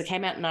in it because it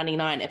came out in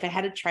 1999. If it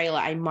had a trailer,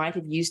 I might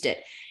have used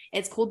it.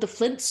 It's called The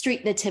Flint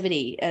Street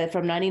Nativity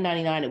from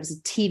 1999. It was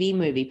a TV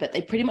movie, but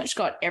they pretty much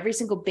got every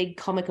single big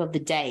comic of the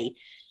day,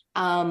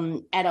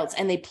 adults,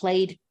 and they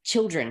played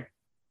children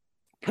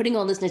putting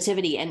on this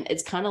nativity, and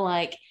it's kind of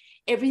like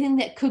everything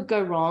that could go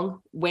wrong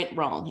went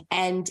wrong.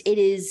 And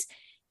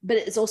but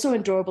it's also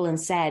adorable and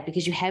sad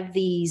because you have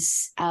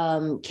these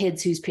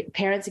kids whose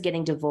parents are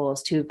getting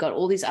divorced, who've got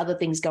all these other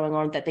things going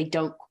on that they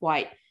don't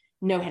quite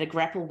know how to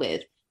grapple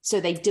with,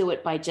 so they do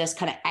it by just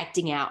kind of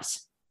acting out,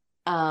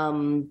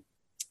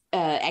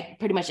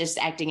 pretty much just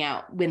acting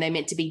out when they're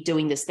meant to be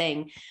doing this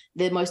thing.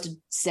 The most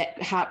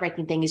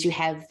heartbreaking thing is you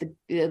have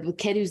the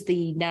kid who's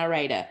the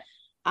narrator,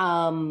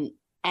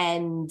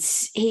 and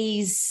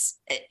his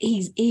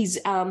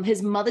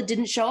mother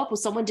didn't show up, or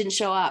someone didn't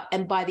show up,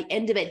 and by the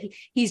end of it,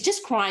 he's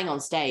just crying on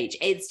stage.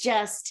 It's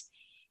just,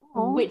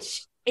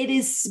 which it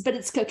is, but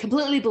it's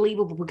completely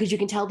believable because you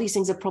can tell these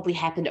things have probably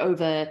happened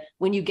over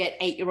when you get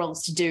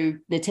 8-year-olds to do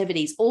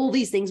nativities. All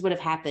these things would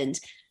have happened.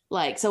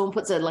 Like someone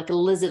puts a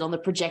lizard on the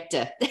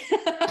projector.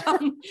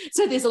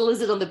 So there's a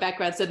lizard on the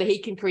background so that he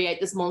can create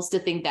this monster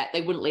thing that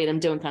they wouldn't let him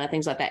do, and kind of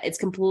things like that. It's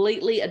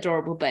completely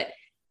adorable, but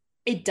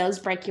it does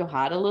break your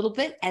heart a little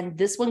bit. And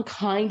this one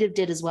kind of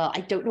did as well.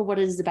 I don't know what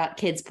it is about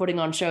kids putting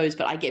on shows,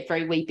 but I get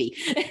very weepy.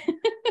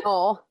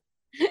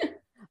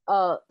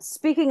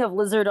 Speaking of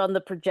lizard on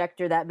the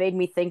projector, that made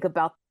me think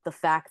about the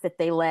fact that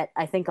they let,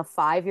 I think, a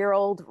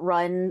 5-year-old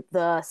run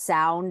the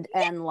sound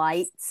and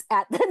lights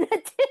at the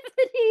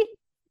nativity.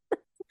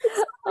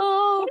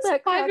 What is a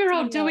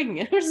 5-year-old doing?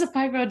 What is a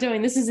 5-year-old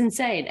doing? This is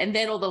insane. And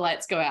then all the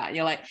lights go out and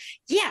you're like,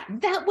 yeah,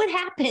 that would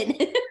happen.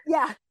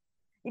 Yeah.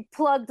 He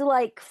plugged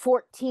like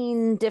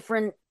 14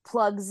 different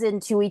plugs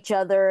into each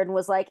other and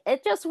was like,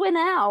 it just went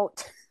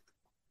out.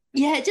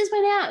 Yeah, it just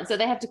went out. So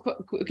they have to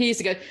he used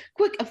to go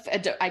quick.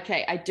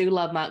 Okay, I do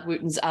love Mark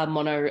Wooten's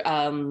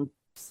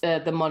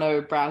the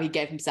mono brow he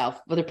gave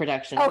himself for the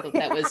production. I thought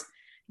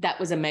that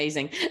was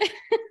amazing.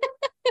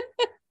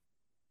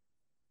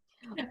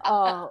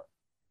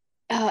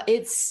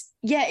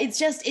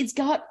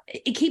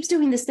 It keeps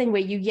doing this thing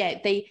where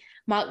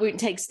Mark Wooten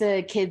takes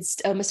the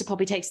kids, Mr.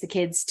 Poppy takes the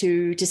kids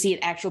to see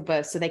an actual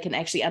birth so they can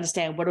actually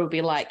understand what it would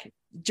be like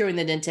during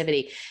the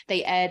nativity.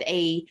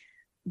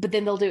 But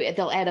then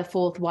they'll add a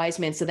fourth wise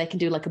man so they can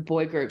do like a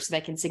boy group so they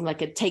can sing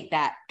like a Take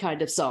That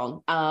kind of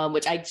song,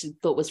 which I actually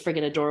thought was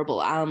friggin' adorable.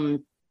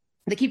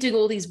 They keep doing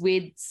all these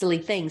weird, silly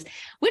things.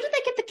 Where did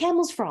they get the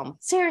camels from?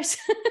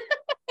 Seriously.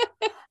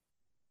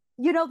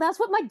 That's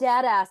what my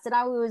dad asked. And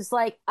I was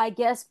like, I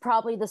guess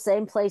probably the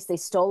same place they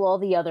stole all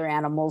the other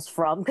animals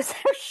from, because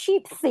they're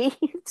sheep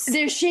thieves.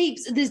 There's sheep,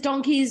 there's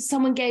donkeys.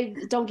 Someone gave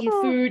the donkey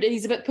food and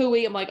he's a bit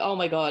pooey. I'm like, oh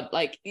my God.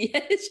 Like, yeah,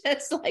 it's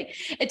just like,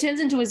 it turns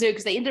into a zoo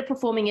because they ended up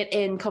performing it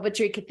in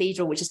Coventry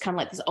Cathedral, which is kind of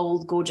like this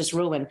old, gorgeous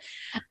ruin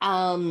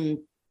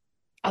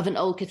of an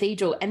old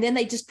cathedral. And then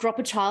they just drop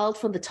a child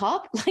from the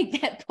top,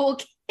 like that poor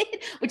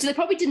kid, which they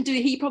probably didn't do.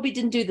 He probably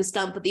didn't do the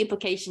stunt, but the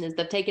implication is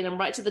they've taken him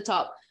right to the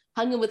top,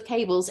 hung him with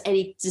cables, and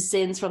he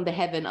descends from the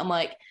heaven. I'm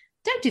like,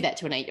 don't do that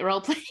to an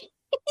 8-year-old, please.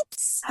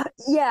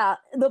 Yeah,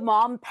 the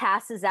mom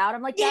passes out.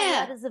 I'm like,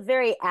 yeah, that is a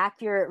very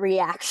accurate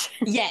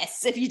reaction.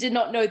 Yes, if you did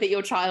not know that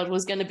your child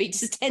was going to be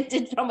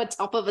descended from the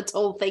top of a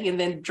tall thing and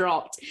then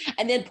dropped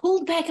and then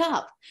pulled back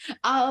up,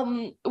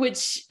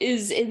 which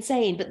is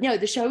insane. But no,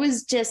 the show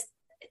is just,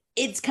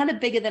 it's kind of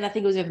bigger than I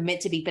think it was ever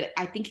meant to be, but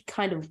I think it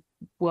kind of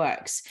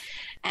works.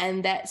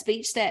 And that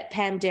speech that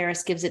Pam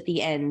Darris gives at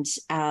the end,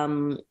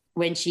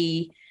 when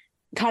she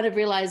kind of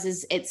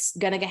realizes it's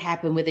going to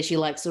happen whether she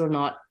likes it or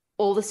not,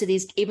 all the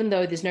cities, even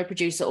though there's no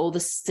producer, all the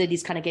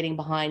cities kind of getting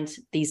behind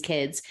these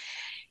kids.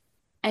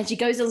 And she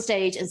goes on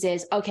stage and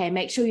says, okay,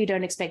 make sure you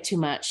don't expect too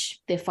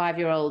much. They're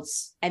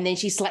 5-year-olds. And then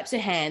she slaps her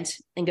hand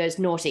and goes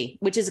naughty,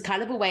 which is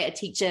kind of a way a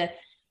teacher,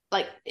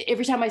 like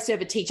every time I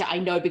serve a teacher, I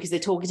know because they're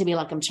talking to me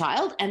like I'm a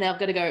child, and I've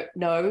got to go,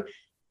 no,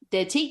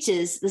 they're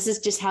teachers. This is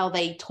just how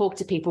they talk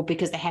to people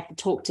because they have to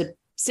talk to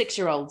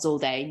 6-year-olds all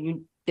day.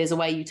 There's a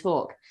way you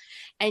talk.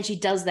 And she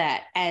does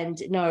that.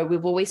 And no,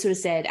 we've always sort of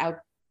said,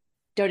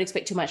 don't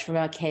expect too much from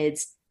our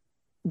kids,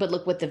 but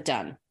look what they've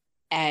done.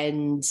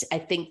 And I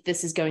think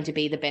this is going to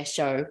be the best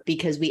show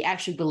because we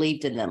actually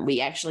believed in them.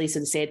 We actually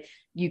sort of said,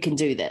 you can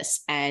do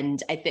this.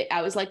 And I think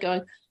I was like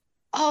going,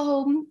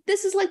 oh,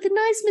 this is like the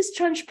nice Miss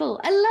Trunchbull.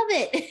 I love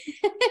it.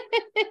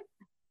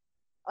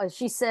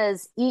 She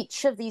says,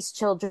 each of these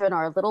children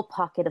are a little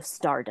pocket of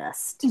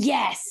stardust.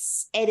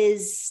 Yes, it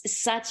is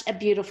such a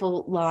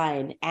beautiful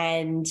line.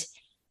 And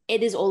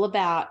it is all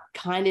about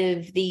kind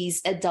of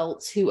these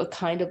adults who are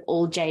kind of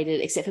all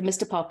jaded, except for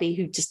Mr. Poppy,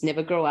 who just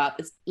never grew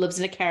up, lives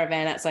in a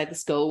caravan outside the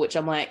school, which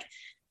I'm like,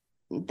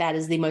 that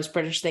is the most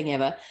British thing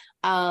ever.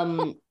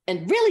 And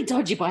really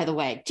dodgy, by the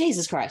way.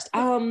 Jesus Christ.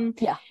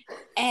 Yeah.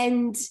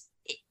 And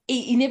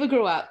he never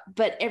grew up,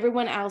 but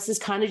everyone else is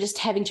kind of just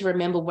having to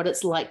remember what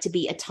it's like to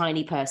be a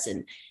tiny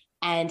person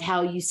and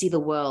how you see the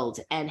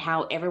world and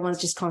how everyone's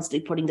just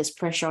constantly putting this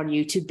pressure on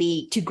you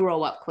to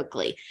grow up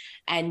quickly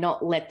and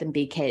not let them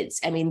be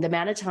kids. I mean, the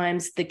amount of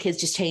times the kids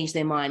just change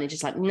their mind and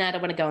just like, no, I don't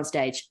want to go on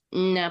stage.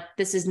 No,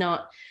 this is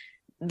not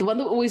the one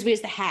that always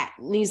wears the hat.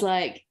 And he's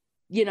like,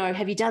 you know,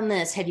 have you done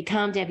this? Have you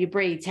calmed down? Have you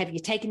breathed? Have you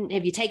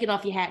taken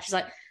off your hat? She's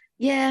like,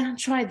 yeah, I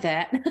tried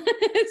that.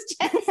 It's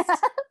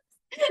just...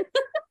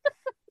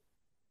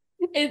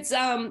 It's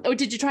or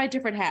did you try a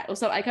different hat or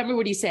something? I can't remember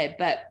what he said,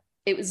 but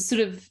it was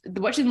sort of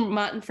watching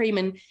Martin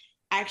Freeman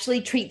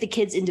actually treat the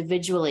kids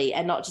individually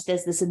and not just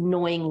as this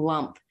annoying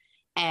lump,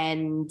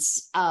 and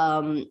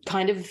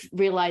kind of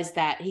realize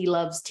that he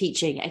loves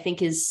teaching. I think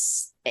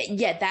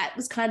that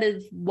was kind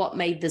of what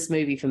made this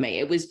movie for me.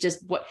 It was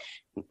just what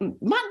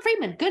Martin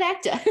Freeman, good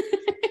actor.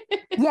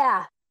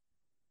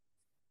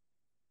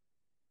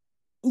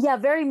 Yeah,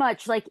 very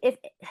much. Like if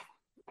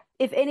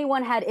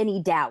anyone had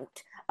any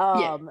doubt,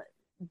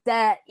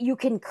 that you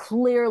can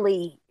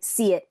clearly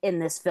see it in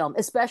this film,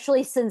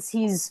 especially since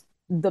he's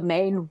the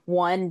main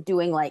one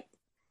doing, like,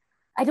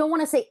 I don't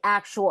want to say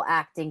actual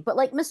acting, but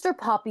like Mr.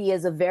 Poppy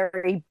is a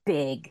very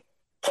big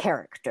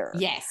character.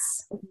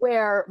 Yes.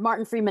 Where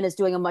Martin Freeman is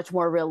doing a much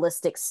more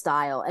realistic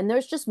style. And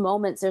there's just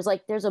moments,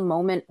 there's a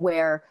moment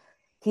where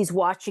he's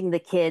watching the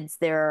kids,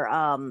 they're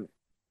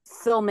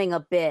filming a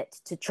bit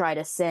to try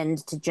to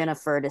send to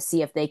Jennifer to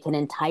see if they can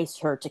entice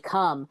her to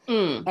come.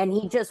 And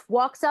he just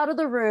walks out of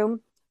the room.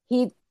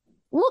 He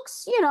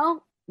looks,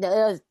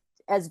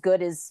 as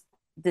good as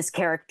this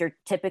character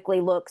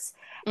typically looks.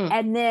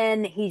 And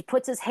then he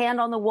puts his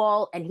hand on the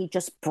wall and he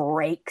just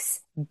breaks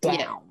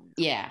down.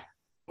 Yeah.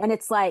 And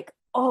it's like,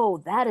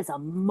 oh, that is a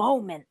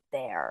moment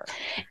there.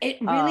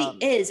 It really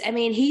is. I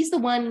mean, he's the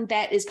one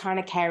that is kind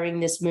of carrying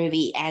this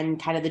movie and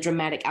kind of the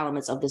dramatic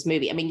elements of this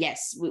movie. I mean,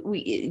 yes,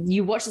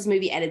 you watch this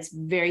movie and it's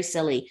very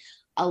silly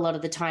a lot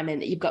of the time.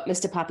 And you've got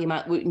Mr. Poppy,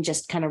 Mark Wooten,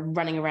 just kind of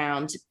running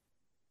around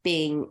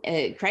being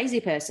a crazy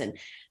person.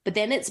 But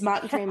then it's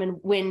Martin Freeman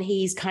when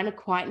he's kind of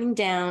quietening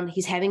down,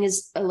 he's having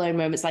his alone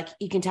moments. Like,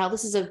 you can tell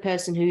this is a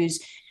person who's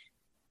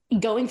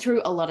going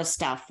through a lot of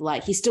stuff.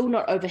 Like, he's still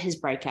not over his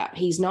breakup.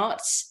 He's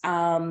not,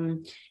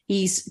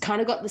 he's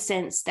kind of got the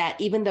sense that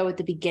even though at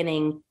the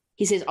beginning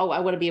he says, oh, I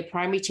want to be a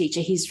primary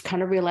teacher, he's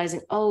kind of realizing,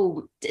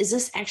 oh, is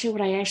this actually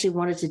what I actually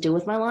wanted to do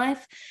with my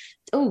life?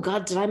 Oh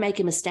God, did I make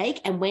a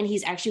mistake? And when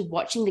he's actually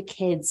watching the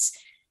kids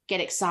get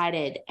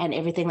excited and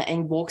everything,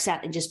 and walks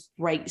out and just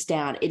breaks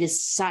down, it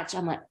is such,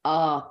 I'm like,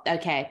 oh,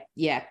 okay,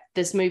 yeah,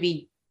 this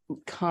movie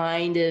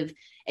kind of,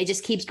 it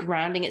just keeps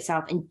grounding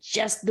itself in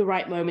just the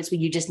right moments where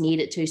you just need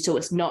it to, so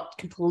it's not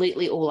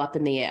completely all up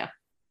in the air.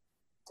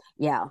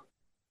 Yeah,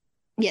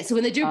 so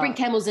when they do bring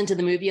camels into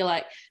the movie, you're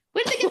like,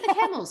 where did they get the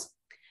camels?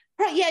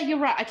 Right, yeah, you're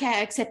right, okay,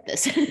 I accept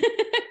this.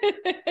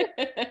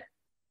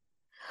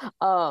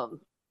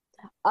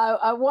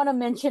 I want to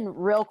mention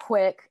real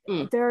quick,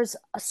 there's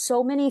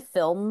so many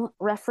film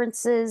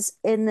references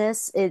in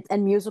this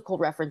and musical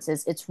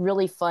references. It's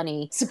really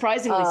funny.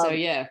 Surprisingly so,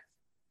 yeah.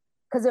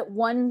 Because at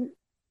one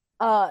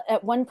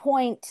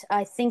point,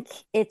 I think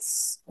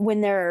it's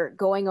when they're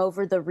going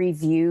over the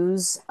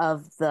reviews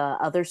of the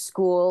other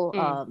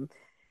school,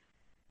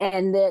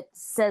 and it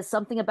says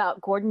something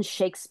about Gordon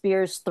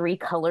Shakespeare's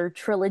Three-Color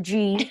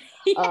Trilogy.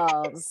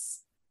 Yes.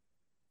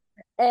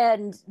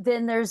 And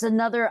then there's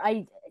another,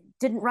 I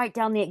didn't write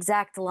down the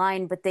exact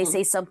line, but they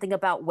say something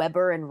about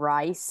Weber and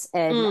Rice.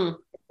 And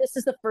this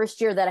is the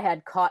first year that I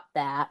had caught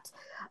that.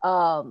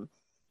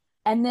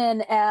 And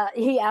then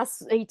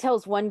he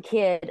tells one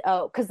kid,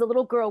 because the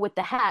little girl with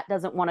the hat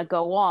doesn't want to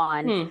go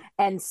on.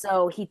 And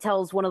so he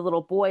tells one of the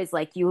little boys,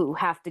 like, you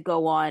have to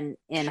go on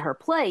in her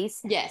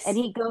place. Yes. And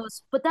he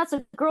goes, but that's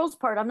a girl's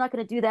part. I'm not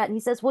going to do that. And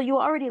he says, well, you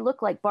already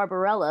look like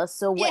Barbarella.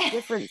 So what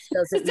difference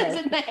does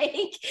it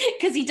make?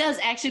 Because he does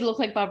actually look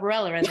like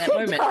Barbarella in that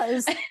moment. He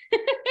does.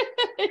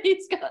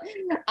 He's got,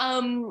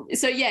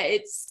 so yeah,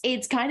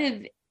 it's kind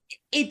of,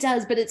 it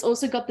does, but it's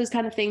also got those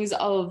kind of things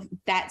of,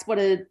 that's what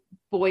a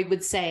boy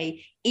would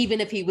say,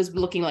 even if he was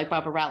looking like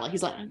Barbarella.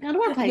 He's like, I don't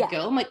want to play a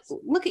girl. I'm like,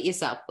 look at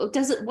yourself. What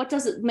does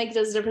it make a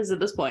difference at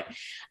this point?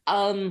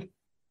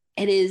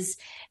 it is.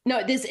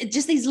 No, there's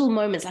just these little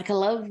moments. Like I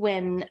love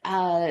when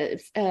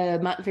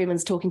Martin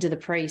Freeman's talking to the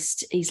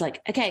priest. He's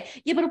like, okay,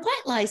 yeah, but a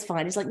white lie is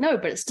fine. He's like, no,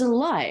 but it's still a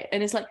lie.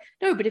 And it's like,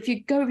 no, but if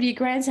you go over to your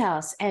grand's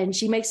house and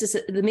she makes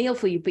the meal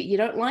for you, but you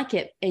don't like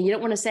it and you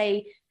don't want to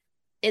say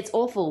it's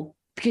awful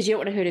because you don't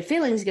want to hurt her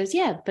feelings. He goes,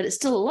 yeah, but it's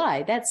still a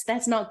lie.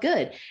 That's not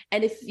good.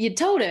 And if you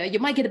told her, you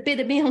might get a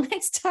better meal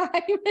next time.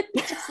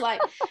 It's just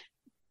like...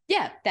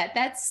 Yeah,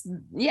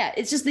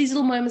 it's just these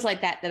little moments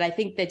like that I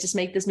think that just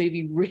make this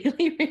movie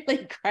really,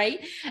 really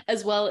great,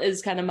 as well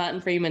as kind of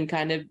Martin Freeman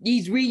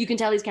you can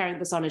tell he's carrying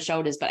this on his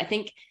shoulders. But I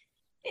think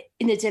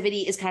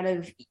Nativity is kind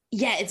of,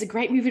 it's a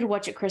great movie to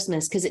watch at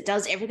Christmas because it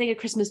does everything a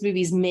Christmas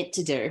movie is meant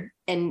to do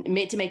and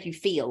meant to make you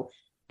feel.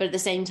 But at the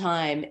same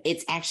time,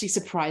 it's actually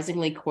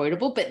surprisingly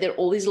quotable. But there are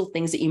all these little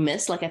things that you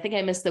miss. Like I think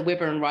I missed the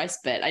Weber and Rice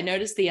bit. I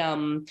noticed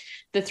the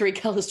Three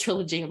Colors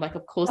trilogy. I'm like,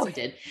 of course I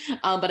did.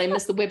 But I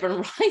missed the Weber and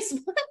Rice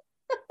one.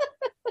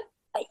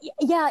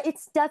 Yeah,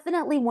 it's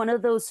definitely one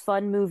of those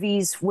fun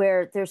movies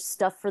where there's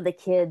stuff for the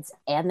kids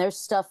and there's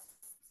stuff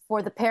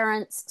for the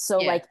parents. So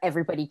like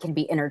everybody can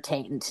be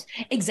entertained.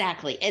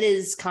 Exactly. It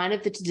is kind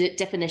of the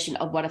definition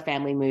of what a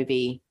family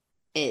movie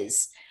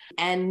is.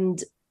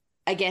 And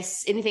I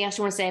guess anything else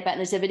you want to say about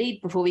Nativity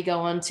before we go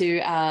on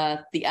to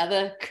the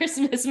other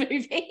Christmas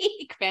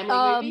movie,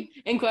 family movie,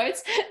 in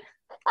quotes?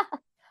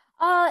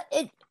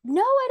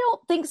 No, I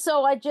don't think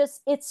so.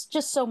 It's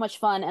just so much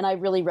fun, and I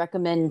really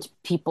recommend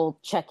people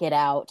check it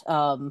out.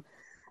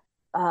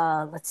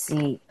 Let's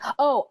see.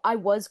 Oh, I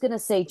was going to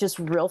say just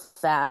real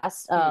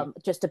fast,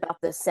 just about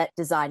the set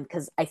design,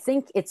 because I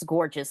think it's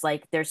gorgeous.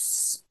 Like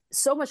there's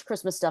so much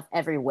Christmas stuff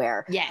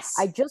everywhere. Yes.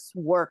 I just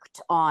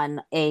worked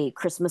on a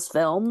Christmas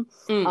film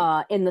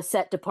in the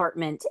set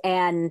department,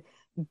 and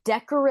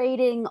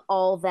decorating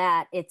all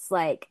that, it's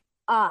like,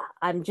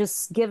 I'm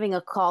just giving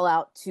a call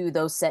out to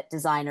those set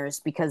designers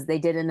because they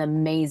did an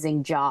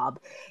amazing job.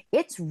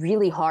 It's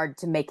really hard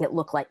to make it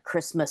look like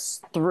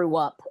Christmas threw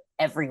up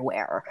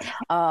everywhere.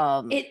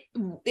 It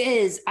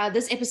is.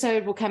 This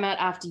episode will come out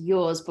after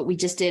yours, but we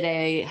just did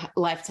a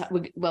Lifetime.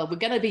 We're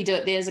going to be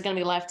doing. There's going to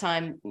be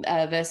Lifetime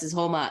versus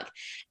Hallmark,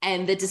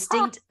 and the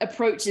distinct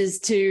approaches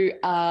to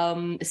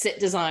set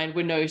design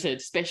were noted,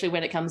 especially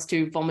when it comes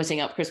to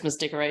vomiting up Christmas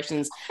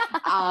decorations,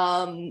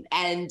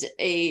 and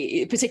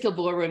a particular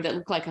ballroom that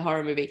looked like a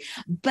horror movie.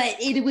 But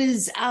it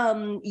was,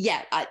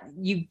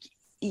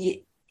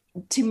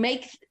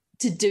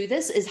 to do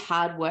this is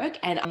hard work,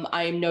 and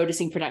I'm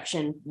noticing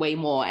production way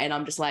more, and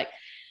I'm just like,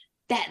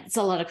 that's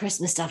a lot of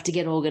Christmas stuff to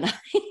get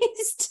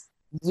organized.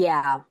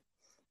 Yeah.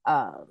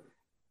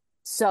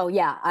 So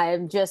yeah,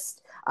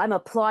 I'm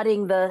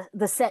applauding the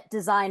set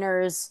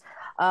designers.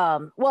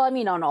 Well, I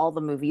mean, on all the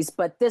movies,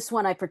 but this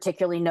one I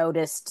particularly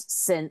noticed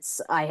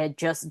since I had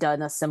just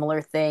done a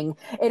similar thing,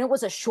 and it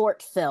was a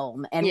short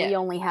film, and we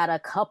only had a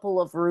couple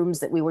of rooms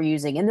that we were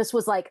using, and this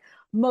was like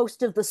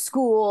most of the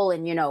school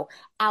and,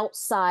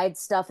 outside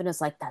stuff. And it's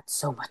like, that's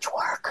so much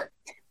work.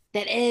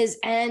 That is.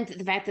 And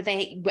the fact that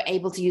they were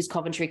able to use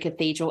Coventry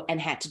Cathedral and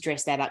had to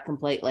dress that up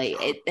completely.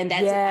 And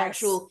that's an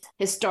actual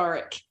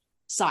historic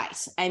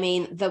site. I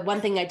mean, the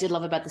one thing I did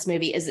love about this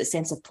movie is the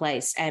sense of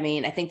place. I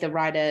mean, I think the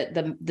writer,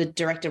 the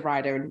director,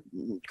 writer,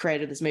 and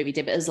creator of this movie,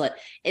 Deborah Islett,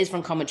 is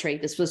from Coventry.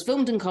 This was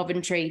filmed in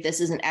Coventry. This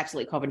is an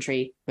absolute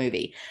Coventry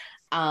movie.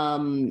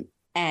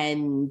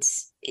 And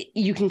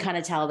you can kind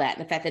of tell that,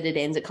 and the fact that it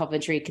ends at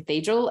Coventry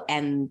Cathedral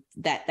and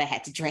that they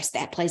had to dress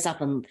that place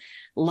up and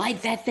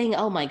light that thing.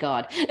 Oh my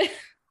God.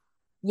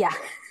 Yeah.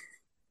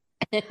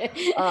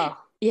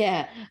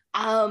 Yeah.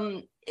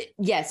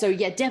 So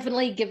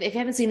definitely if you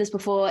haven't seen this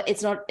before,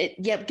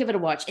 give it a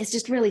watch. It's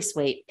just really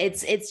sweet.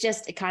 It's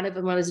just kind of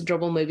one of those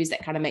adorable movies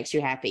that kind of makes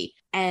you happy.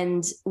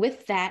 And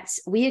with that,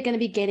 we are going to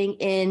be getting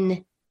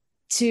in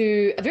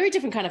to a very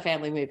different kind of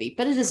family movie,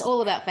 but it is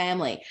all about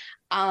family.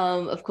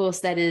 Of course,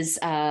 that is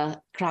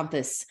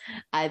Krampus.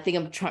 I think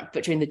I'm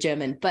butchering the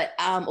German, but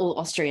or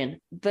Austrian.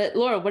 But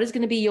Laura, what is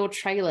going to be your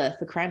trailer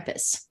for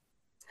Krampus?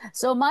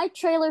 So my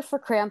trailer for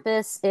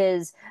Krampus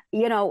is,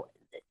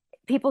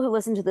 people who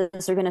listen to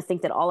this are going to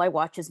think that all I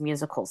watch is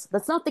musicals.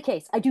 That's not the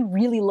case. I do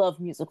really love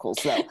musicals,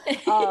 though.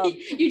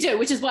 You do,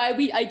 which is why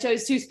I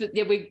chose two.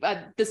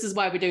 This is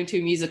why we're doing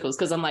two musicals,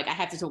 because I'm like, I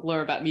have to talk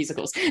Laura about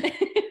musicals.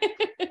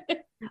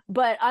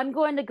 But I'm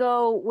going to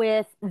go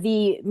with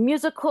the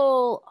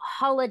musical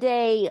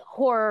holiday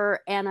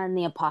horror Anna and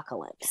the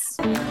Apocalypse.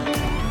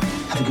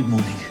 Have a good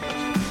morning.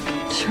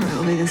 Sure,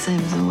 it'll be the same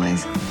as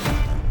always.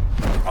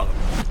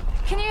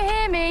 Can you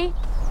hear me?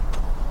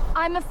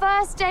 I'm a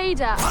first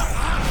aider.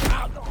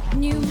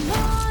 New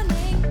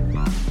morning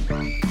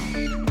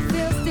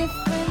feels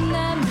different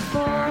than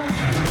before.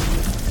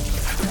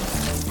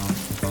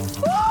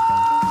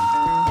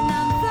 And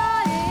I'm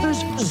flying.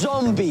 There's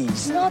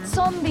zombies. Not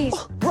zombies.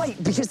 Oh, right,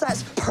 because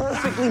that's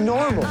perfectly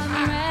normal.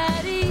 I'm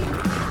ready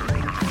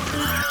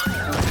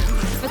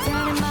for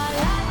turning my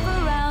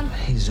life around.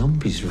 Hey,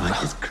 zombies,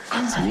 right? It's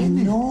crazy. I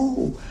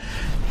know.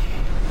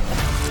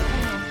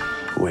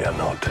 We are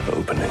not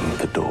opening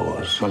the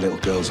doors. My little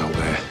girl's out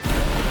there.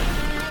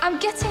 I'm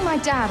getting my my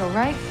dad, all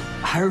right?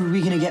 How are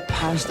we gonna get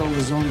past all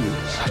the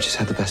zombies? I just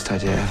had the best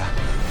idea ever.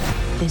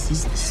 This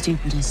is the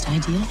stupidest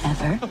idea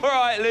ever. All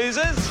right,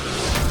 losers.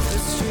 The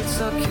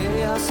streets are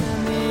chaos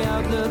and the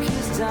outlook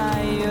is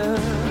dire.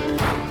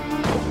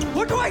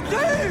 What do I do?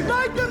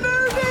 Make the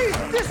movie!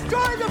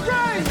 Destroy the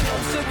brain!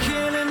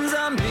 Killing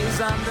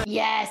zombies.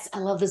 Yes, I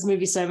love this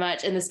movie so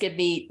much, and this give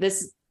me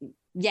this.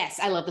 Yes,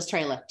 I love this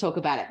trailer. Talk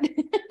about it.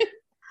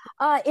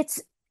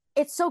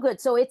 It's so good.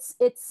 So it's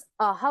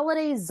a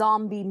holiday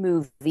zombie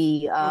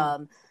movie.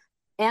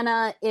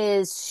 Anna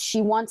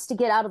she wants to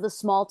get out of the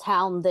small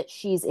town that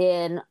she's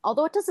in,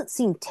 although it doesn't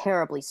seem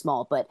terribly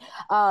small, but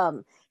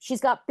she's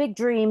got big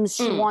dreams.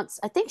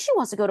 I think she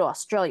wants to go to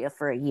Australia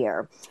for a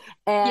year.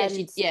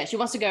 And she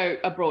wants to go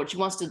abroad. She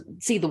wants to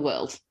see the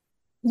world.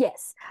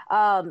 Yes.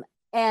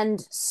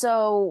 And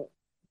so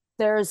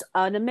there's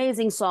an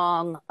amazing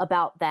song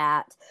about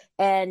that.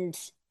 And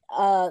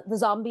the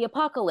zombie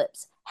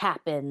apocalypse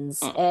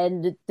happens,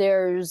 and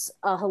there's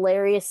a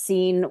hilarious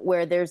scene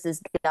where there's this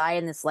guy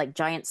in this like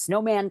giant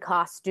snowman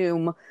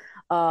costume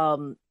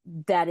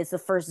that is the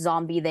first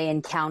zombie they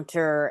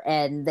encounter,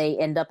 and they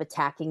end up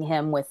attacking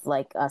him with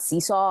like a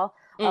seesaw.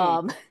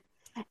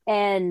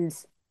 And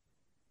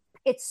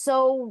it's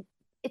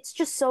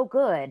just so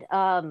good.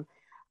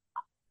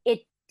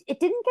 It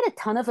didn't get a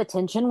ton of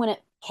attention when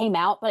it came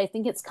out, but I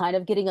think it's kind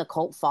of getting a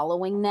cult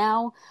following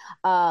now.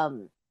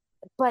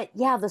 But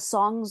yeah, the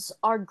songs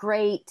are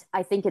great.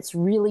 I think it's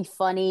really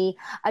funny.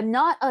 I'm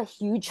not a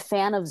huge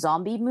fan of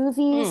zombie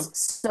movies,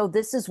 so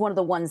this is one of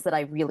the ones that I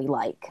really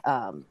like.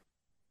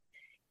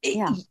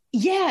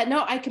 Yeah,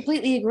 no, I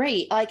completely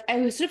agree. Like,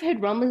 I sort of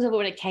heard rumblings of it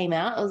when it came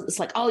out. It's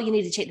like, oh, you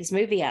need to check this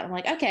movie out. I'm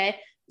like, okay,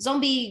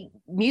 zombie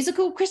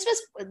musical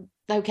Christmas,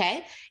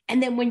 okay.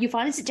 And then when you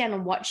finally sit down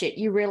and watch it,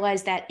 you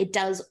realize that it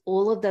does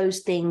all of those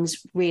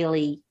things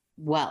really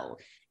well.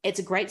 It's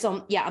a great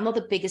zombie. Yeah, I'm not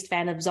the biggest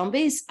fan of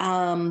zombies,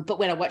 but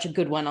when I watch a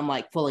good one, I'm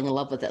like falling in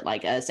love with it.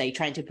 Like, say,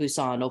 Train to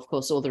Busan, of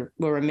course, all the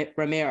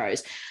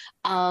Romeros.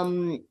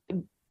 So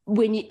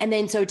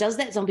it does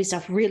that zombie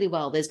stuff really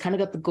well. There's kind of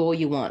got the gore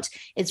you want.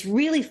 It's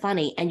really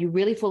funny, and you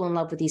really fall in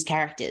love with these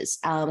characters,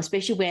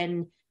 especially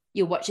when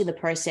you're watching the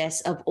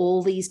process of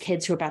all these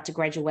kids who are about to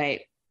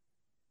graduate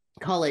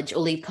college or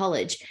leave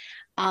college.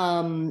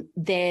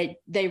 They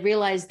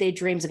realize their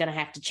dreams are going to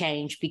have to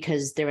change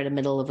because they're in the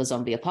middle of a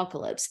zombie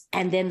apocalypse.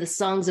 And then the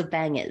songs are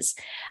bangers.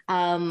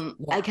 I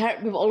can't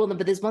remember all of them,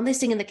 but there's one they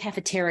sing in the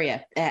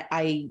cafeteria.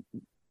 After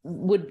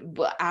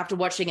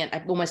watching it,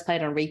 I almost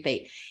played on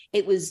repeat.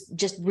 It was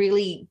just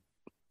really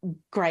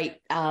great.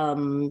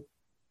 Just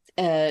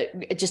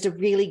a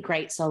really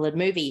great, solid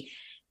movie.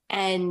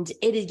 And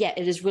it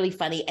is really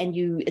funny. And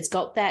it's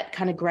got that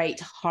kind of great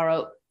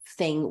horror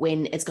thing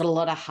when it's got a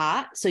lot of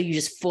heart, so you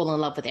just fall in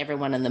love with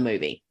everyone in the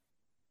movie.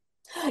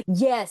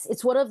 Yes,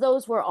 it's one of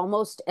those where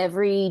almost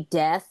every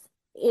death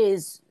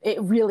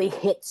it really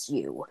hits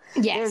you.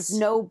 Yes. There's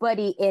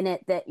nobody in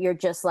it that you're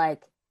just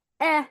like,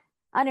 I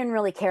didn't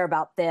really care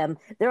about them.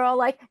 They're all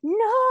like,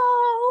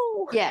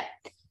 no. Yeah,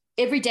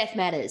 every death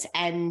matters.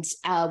 And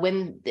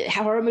when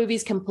horror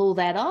movies can pull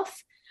that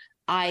off,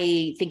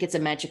 I think it's a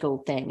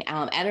magical thing.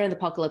 Anna and the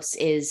Apocalypse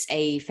is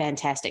a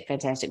fantastic,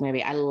 fantastic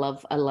movie. I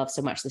love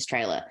so much this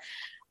trailer.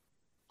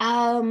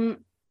 So,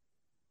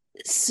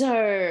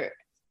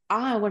 what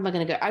am I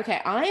going to go?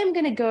 Okay, I am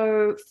going to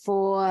go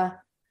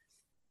for.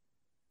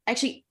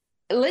 Actually,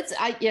 I'm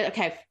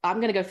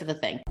going to go for The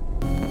Thing.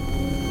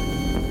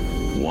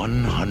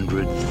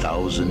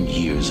 100,000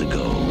 years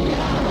ago,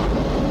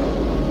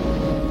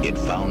 it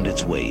found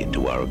its way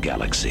into our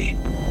galaxy.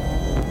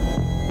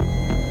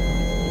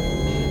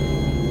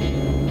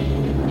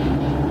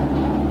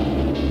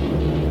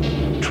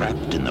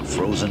 Trapped in the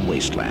frozen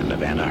wasteland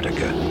of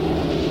Antarctica,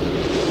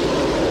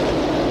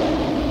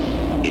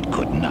 it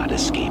could not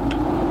escape.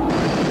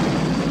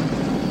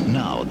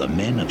 Now the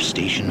men of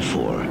Station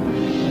 4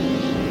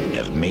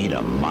 have made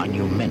a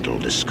monumental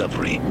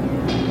discovery.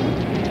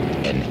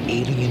 An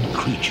alien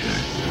creature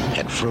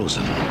had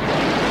frozen,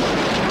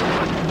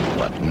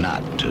 but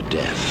not to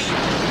death.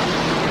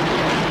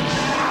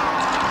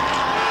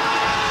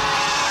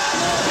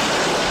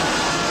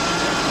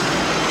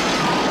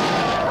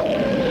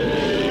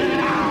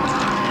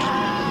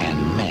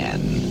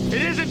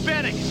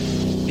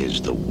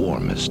 Is the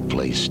warmest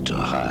place to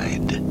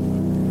hide.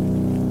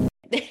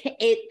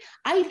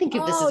 I think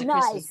of this as a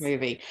nice. Christmas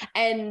movie,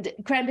 and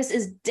Krampus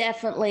is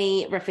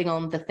definitely riffing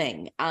on The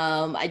Thing.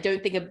 I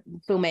don't think a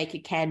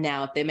filmmaker can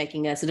now, if they're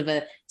making a sort of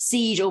a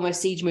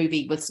almost siege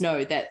movie with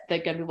snow, that they're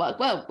going to be like,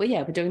 well,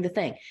 we're doing The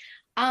Thing.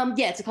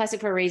 It's a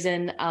classic for a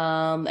reason.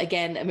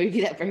 Again, a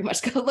movie that very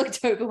much got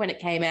looked over when it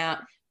came out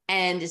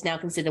and is now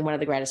considered one of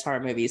the greatest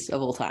horror movies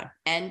of all time.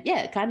 And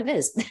yeah, it kind of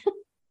is.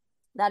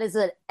 That is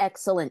an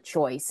excellent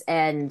choice.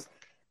 And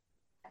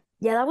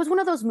yeah, that was one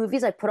of those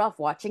movies I put off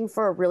watching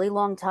for a really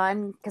long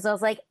time because I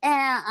was like,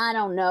 I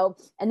don't know.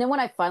 And then when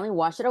I finally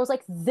watched it, I was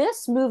like,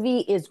 this movie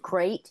is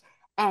great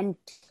and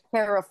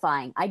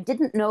terrifying. I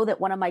didn't know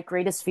that one of my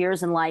greatest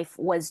fears in life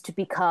was to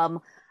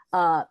become,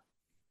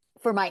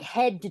 for my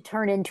head to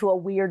turn into a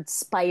weird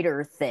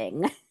spider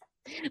thing.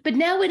 But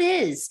now it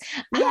is.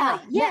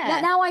 Now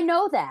I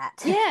know that.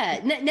 Yeah.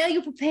 Now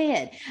you're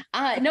prepared.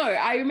 No,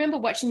 I remember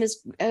watching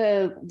this.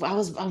 I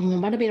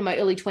might have been in my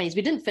early 20s.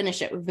 We didn't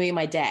finish it with me and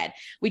my dad.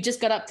 We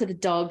just got up to the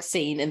dog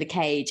scene in the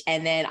cage,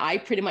 and then I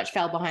pretty much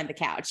fell behind the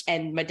couch.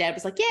 And my dad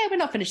was like, "Yeah, we're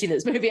not finishing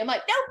this movie." I'm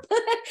like, "Nope."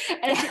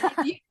 And it took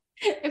me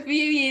a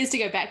few years to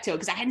go back to it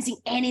because I hadn't seen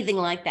anything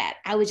like that.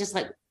 I was just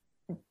like,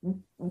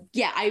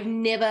 yeah, I've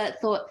never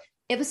thought.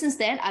 Ever since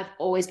then, I've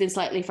always been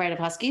slightly afraid of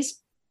huskies.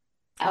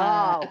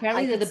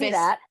 Apparently they're the best.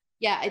 That.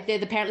 Yeah,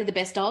 they're apparently the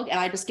best dog, and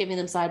I just giving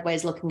them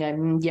sideways look and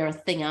go, "You're a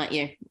thing, aren't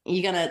you?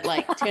 You're gonna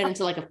like turn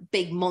into like a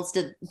big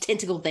monster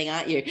tentacle thing,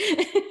 aren't you?"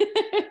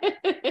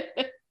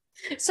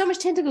 So much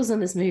tentacles in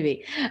this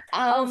movie.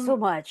 So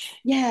much.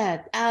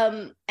 Yeah.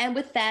 And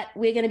with that,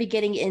 we're going to be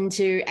getting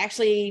into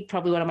actually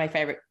probably one of my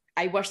favorite.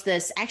 I watch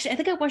this. Actually, I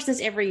think I watch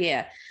this every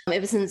year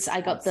ever since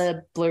I got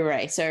the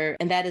Blu-ray. So,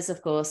 and that is,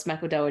 of course,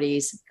 Michael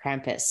Dougherty's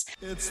Krampus.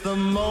 It's the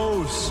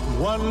most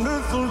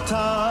wonderful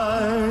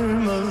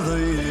time of the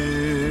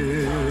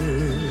year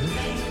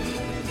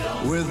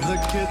with the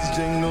kids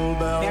jingle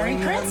bells. Merry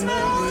Christmas!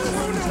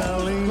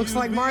 Looks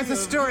like Martha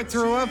Stewart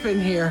threw up in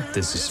here.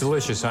 This is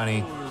delicious,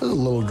 honey. It's a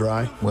little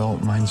dry. Well,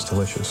 mine's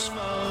delicious.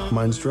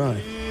 Mine's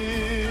dry.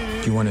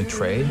 Do you want to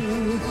trade?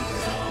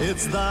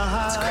 It's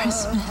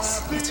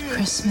Christmas. It's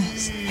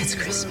Christmas. It's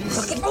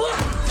Christmas.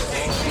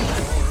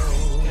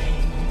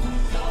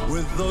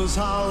 With those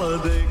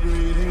holiday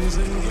greetings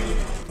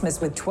and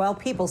with 12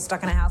 people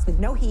stuck in a house with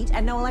no heat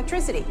and no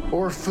electricity.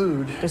 Or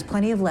food. There's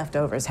plenty of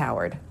leftovers,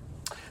 Howard.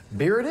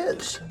 Beer it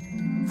is.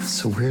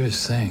 It's the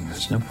weirdest thing.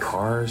 There's no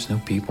cars, no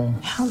people.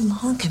 How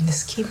long can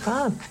this keep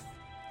up?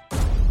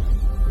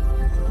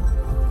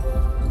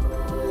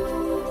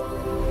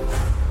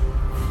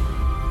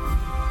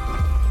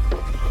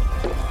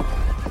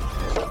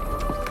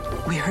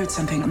 We heard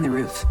something on the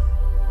roof.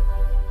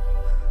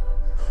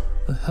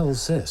 The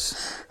hell's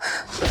this?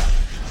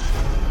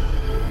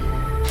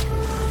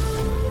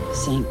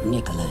 St.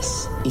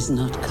 Nicholas is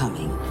not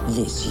coming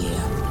this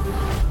year.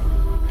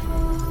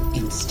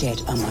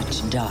 Instead, a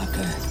much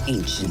darker,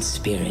 ancient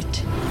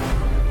spirit.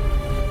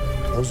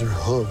 Those are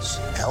hooves.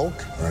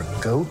 Elk or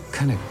a goat? What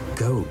kind of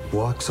goat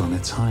walks on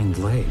its hind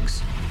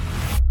legs?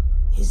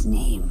 His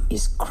name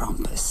is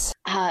Krampus.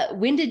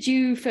 When did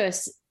you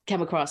first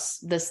come across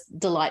this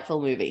delightful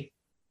movie?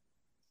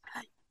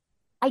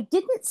 I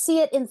didn't see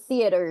it in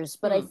theaters,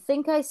 but I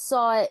think I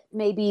saw it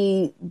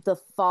maybe the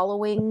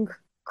following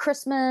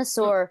Christmas,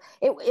 or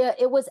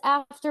it was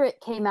after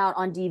it came out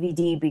on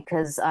DVD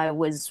because I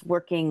was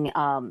working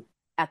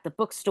at the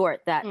bookstore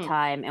at that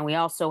time, and we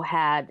also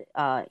had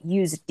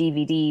used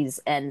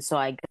DVDs, and so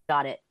I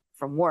got it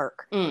from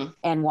work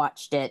and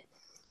watched it.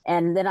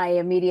 And then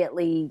I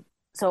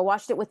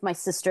watched it with my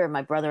sister and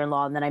my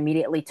brother-in-law, and then I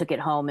immediately took it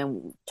home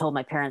and told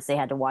my parents they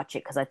had to watch it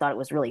because I thought it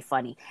was really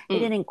funny. They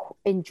didn't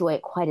enjoy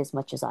it quite as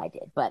much as I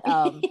did, but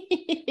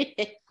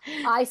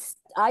I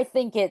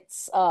think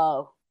it's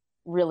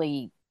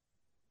really,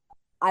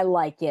 I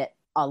like it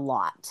a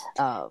lot.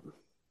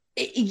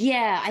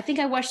 Yeah, I think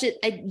I watched it.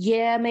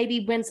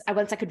 Maybe once I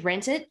could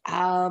rent it,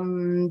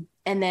 and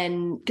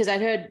then because I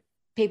heard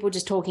people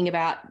just talking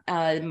about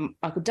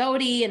Michael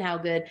Dougherty and how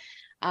good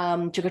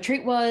Trick or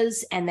Treat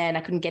was, and then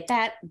I couldn't get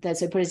that.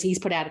 So he's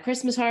put out a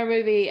Christmas horror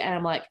movie, and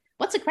I'm like,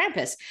 what's a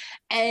Krampus?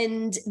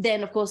 And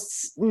then, of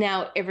course,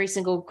 now every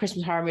single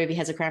Christmas horror movie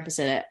has a Krampus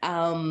in it.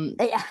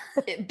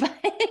 But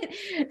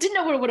didn't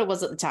know what it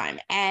was at the time,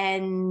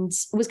 and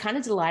was kind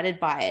of delighted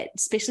by it,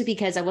 especially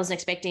because I wasn't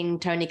expecting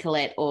Toni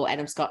Collette or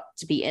Adam Scott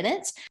to be in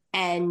it,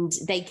 and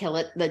they kill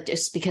it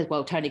just because,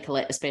 well, Toni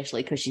Collette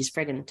especially because she's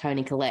friggin'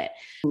 Toni Collette.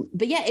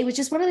 But yeah, it was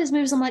just one of those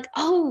movies I'm like,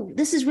 oh,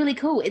 this is really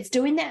cool. It's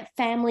doing that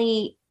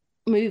family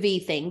movie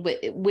thing,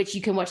 which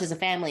you can watch as a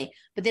family,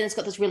 but then it's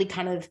got this really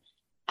kind of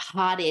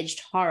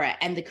hard-edged horror,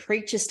 and the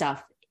creature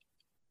stuff.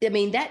 I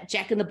mean, that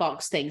Jack in the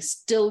Box thing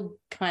still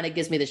kind of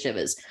gives me the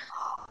shivers.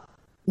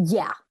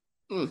 Yeah.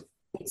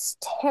 It's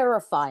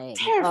terrifying.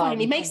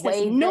 He makes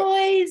this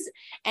noise,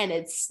 and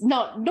it's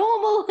not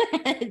normal.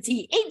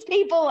 He eats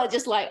people. I'm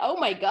just like, oh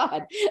my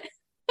God.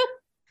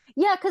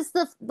 Yeah, because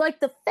the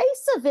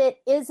face of it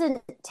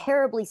isn't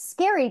terribly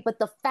scary, but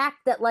the fact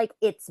that like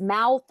its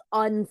mouth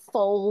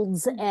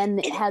unfolds and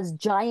it has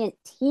giant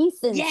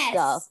teeth and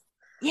stuff.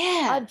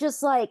 Yeah. I'm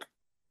just like,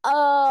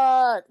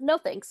 no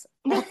thanks.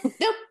 Nope.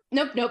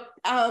 Yeah,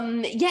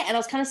 and I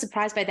was kind of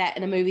surprised by that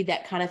in a movie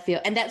that kind of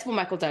and that's what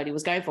Michael Dougherty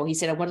was going for. He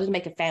said, I wanted to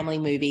make a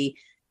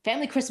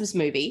family Christmas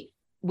movie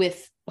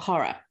with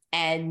horror.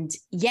 And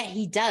yeah,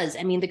 he does.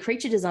 I mean, the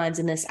creature designs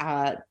in this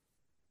are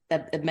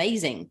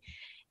amazing.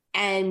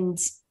 And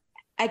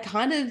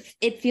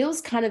it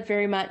feels kind of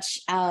very much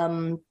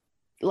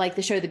like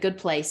the show The Good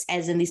Place,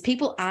 as in these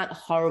people aren't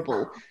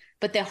horrible,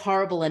 but they're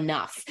horrible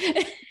enough.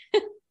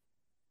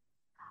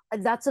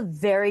 That's a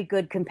very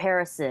good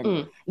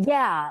comparison.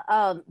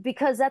 Yeah,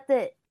 because at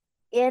the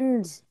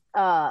end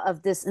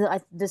of this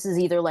is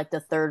either like the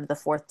third or the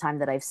fourth time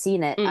that I've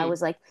seen it. I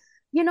was like,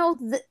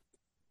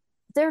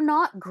 they're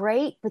not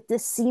great, but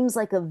this seems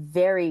like a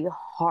very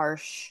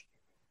harsh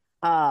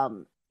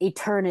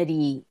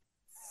eternity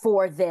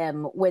for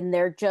them when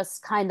they're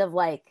just kind of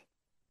like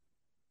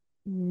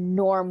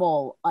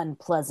normal,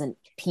 unpleasant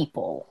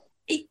people.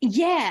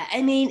 Yeah,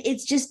 I mean,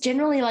 it's just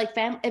generally like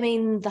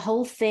the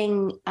whole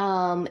thing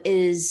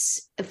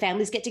is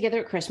families get together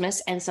at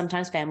Christmas, and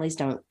sometimes families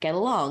don't get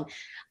along.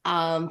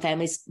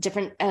 Families,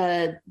 different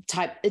wings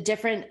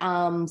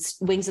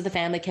of the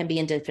family can be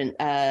in different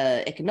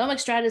economic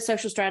stratas,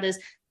 social stratas,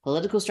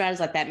 political stratas.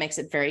 Like that makes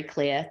it very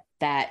clear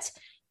that.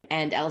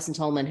 And Alison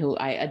Tolman, who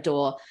I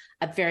adore,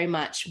 are very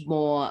much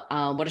more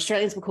what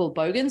Australians would call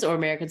bogans or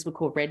Americans would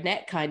call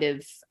redneck, kind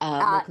of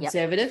more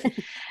conservative. Yep.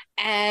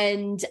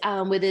 And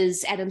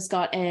whereas Adam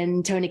Scott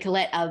and Toni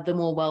Collette are the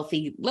more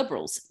wealthy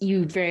liberals.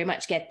 You very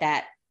much get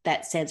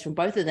that sense from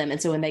both of them. And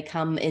so when they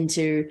come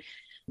into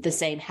the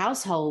same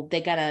household,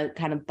 they're going to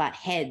kind of butt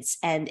heads.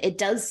 And it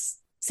does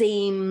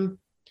seem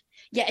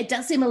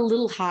a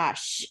little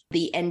harsh,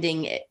 the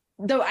ending,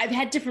 though I've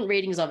had different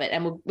readings of it.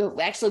 And we'll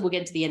get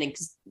into the ending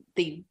because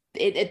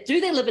do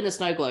they live in a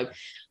snow globe?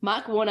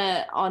 Mark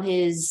Warner on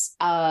his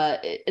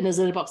in his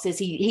letterbox says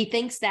he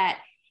thinks that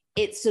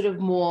it's sort of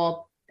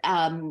more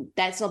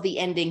that's not the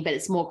ending, but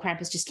it's more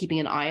Krampus just keeping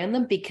an eye on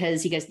them,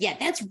 because he goes, yeah,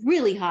 that's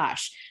really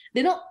harsh.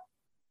 They're not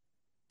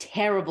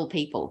terrible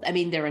people. I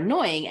mean, they're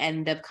annoying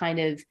and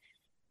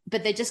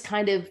but they're just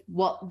kind of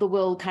what the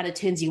world kind of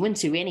turns you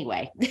into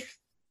anyway.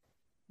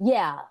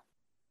 Yeah.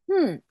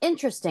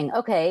 Interesting.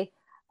 Okay.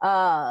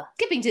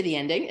 Skipping to the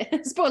ending.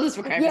 Spoilers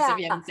for Krampus if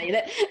you haven't seen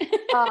it.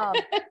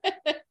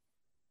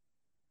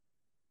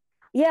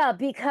 Yeah,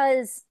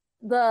 because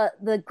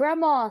the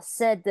grandma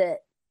said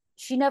that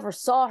she never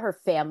saw her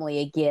family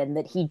again,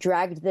 that he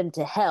dragged them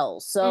to hell.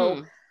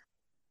 So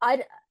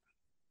I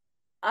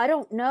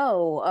don't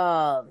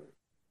know.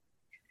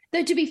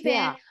 Though to be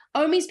fair,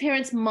 Omi's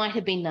parents might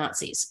have been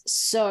Nazis.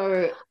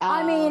 So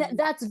I mean,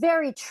 that's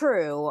very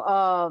true.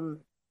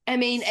 I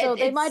mean, so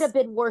they might have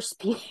been worse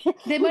people.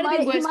 They might have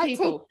been worse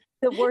people.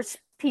 The worst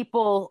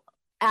people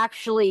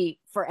actually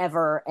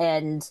forever.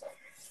 And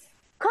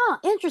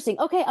interesting.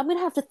 Okay, I'm gonna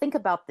have to think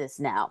about this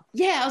now.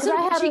 Yeah, I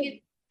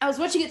was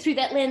watching it through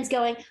that lens,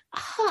 going,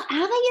 are they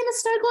in a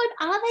snow globe?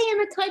 Are they in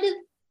a kind of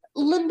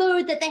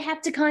limbo that they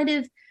have to kind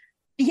of?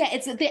 Yeah,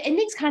 the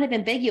ending's kind of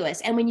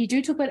ambiguous. And when you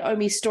do talk about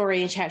Omi's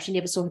story and how she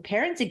never saw her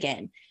parents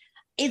again,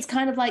 it's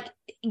kind of like,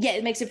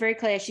 it makes it very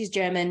clear she's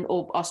German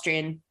or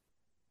Austrian,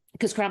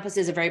 because Krampus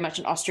is very much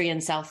an Austrian,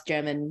 South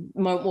German,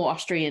 more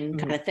Austrian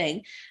kind of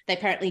thing. They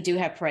apparently do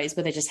have parades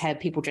where they just have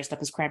people dressed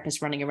up as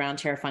Krampus running around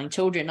terrifying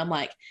children. I'm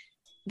like,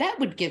 that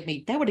would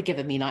have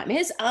given me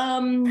nightmares.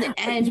 And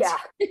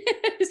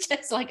it's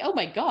just like, oh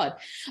my God.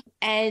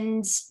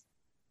 And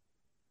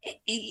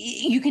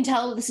you can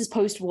tell this is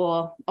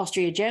post-war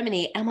Austria,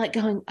 Germany. I'm like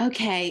going,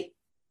 okay,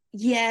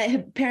 yeah, her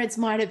parents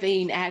might have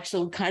been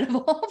actual kind of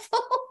awful.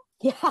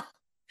 Yeah.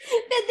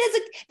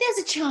 There's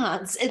a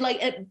chance,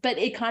 but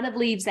it kind of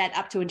leaves that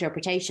up to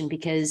interpretation,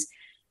 because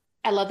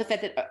I love the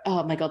fact that,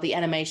 oh my God, the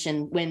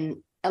animation,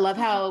 I love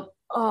how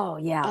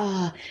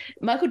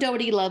Michael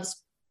Dougherty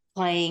loves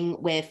playing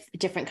with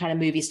different kind of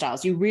movie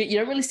styles. You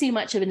don't really see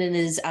much of it in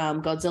his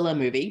Godzilla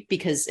movie,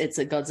 because it's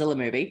a Godzilla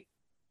movie,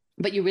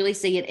 but you really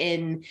see it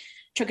in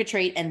Trick or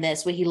Treat and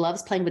this, where he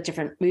loves playing with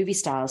different movie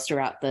styles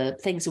throughout the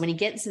thing. So when he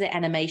gets to the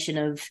animation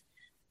of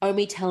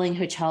Omi telling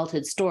her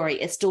childhood story,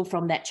 it's still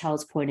from that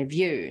child's point of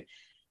view.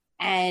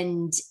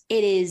 And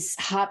it is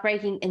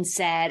heartbreaking and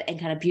sad and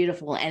kind of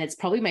beautiful. And it's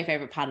probably my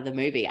favorite part of the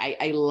movie.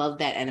 I love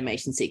that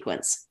animation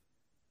sequence.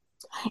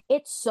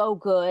 It's so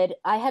good.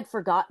 I had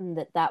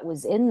forgotten that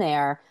was in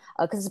there,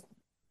 because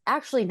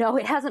actually, no,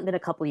 it hasn't been a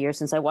couple years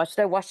since I watched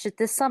it. I watched it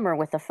this summer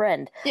with a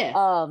friend.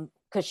 Yeah.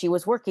 Because she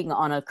was working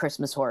on a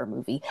Christmas horror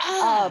movie.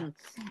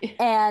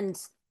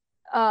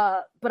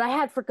 But I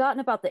had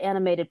forgotten about the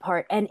animated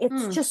part, and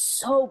it's just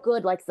so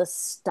good, like the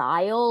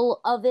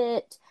style of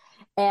it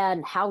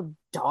and how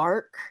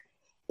dark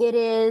it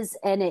is,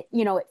 and it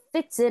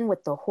fits in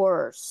with the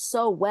horror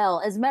so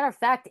well. As a matter of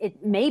fact,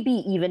 it may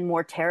be even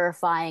more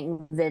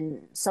terrifying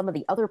than some of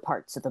the other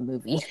parts of the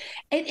movie.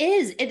 It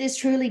is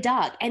truly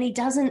dark, and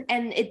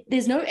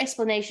there's no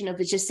explanation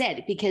of it, just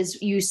said,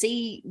 because you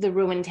see the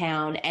ruined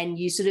town, and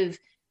you sort of,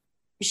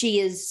 she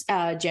is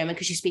German,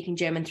 because she's speaking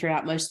German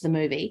throughout most of the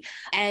movie.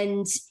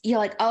 And you're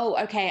like,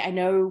 oh, okay, I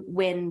know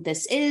when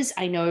this is.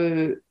 I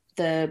know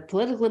the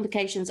political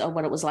implications of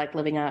what it was like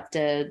living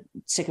after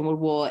Second World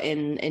War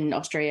in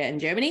Austria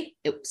and Germany.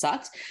 It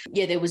sucked.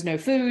 Yeah, there was no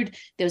food.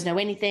 There was no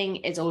anything.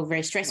 It's all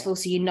very stressful.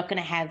 So you're not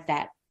going to have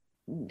that.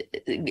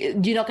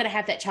 You're not going to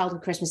have that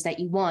childhood Christmas that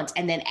you want,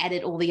 and then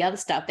added all the other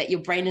stuff that your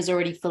brain is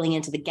already filling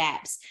into the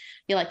gaps.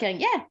 You're like going,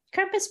 yeah,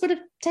 Krampus would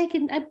have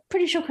taken, I'm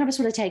pretty sure Krampus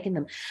would have taken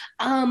them.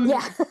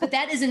 But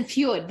that isn't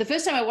cured. The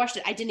first time I watched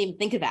it, I didn't even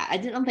think of that. I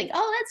didn't think,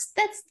 oh,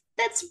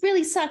 that's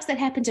really sucks that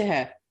happened to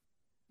her.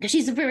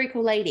 She's a very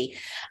cool lady.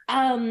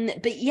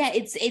 But yeah,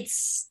 it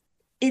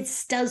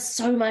does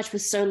so much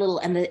with so little,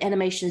 and the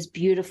animation is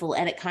beautiful,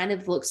 and it kind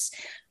of looks,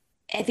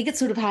 I think it's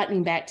sort of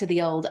harkening back to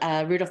the old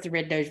Rudolph the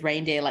Red-Nosed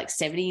Reindeer, like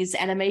 70s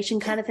animation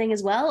kind of thing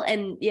as well.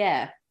 And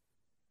yeah.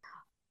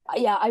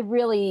 Yeah, I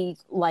really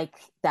like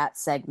that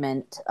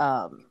segment.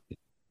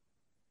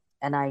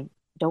 And I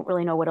don't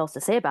really know what else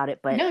to say about it,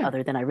 but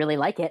other than I really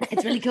like it.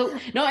 It's really cool.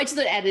 No, I just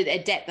thought it added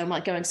a depth. I'm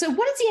like going, so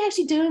what is he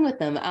actually doing with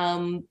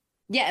them?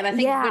 Yeah, and I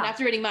think when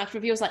after reading Mark's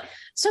review, I was like,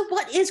 so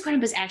what is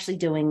Krampus actually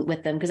doing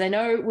with them? Because I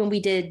know when I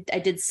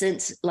did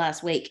Sint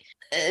last week,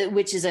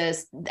 which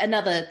is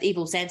another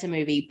evil Santa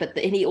movie,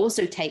 and he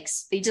also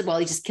he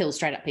just kills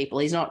straight up people.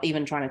 He's not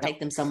even trying to take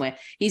them somewhere.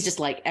 He's just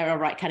like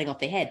outright cutting off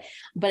their head.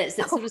 But it's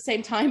that sort of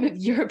same time of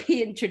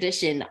European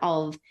tradition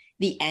of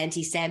the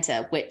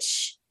anti-Santa,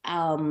 which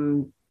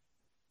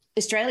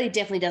Australia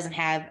definitely doesn't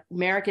have.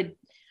 America,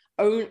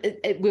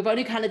 we've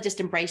only kind of just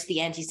embraced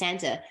the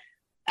anti-Santa.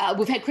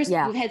 We've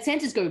had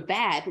Santas go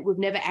bad, but we've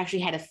never actually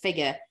had a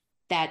figure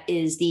that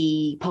is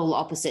the polar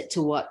opposite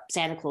to what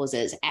Santa Claus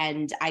is.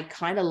 And I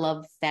kind of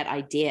love that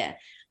idea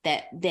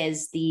that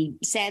there's the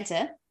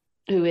Santa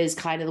who is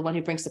kind of the one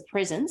who brings the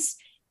presents,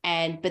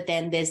 but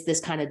then there's this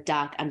kind of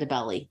dark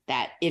underbelly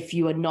that if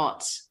you are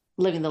not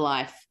living the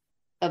life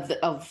of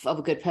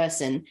a good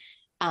person,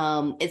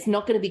 it's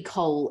not going to be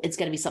coal. It's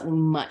going to be something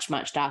much,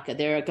 much darker.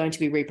 There are going to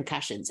be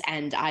repercussions.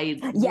 And I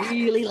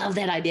really love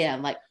that idea.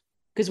 I'm like,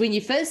 because when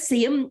you first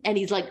see him and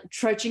he's like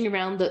trudging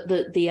around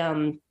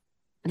the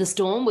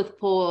storm with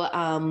poor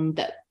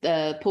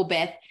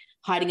Beth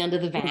hiding under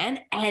the van,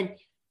 and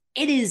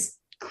it is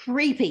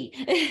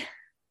creepy.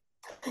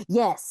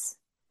 Yes.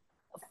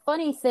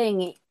 Funny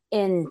thing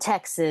in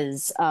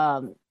Texas,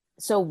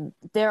 so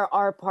there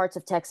are parts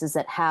of Texas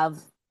that have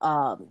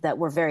that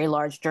were very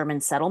large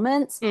German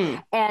settlements,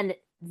 and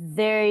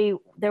there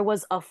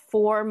was a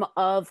form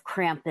of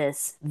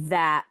Krampus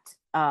that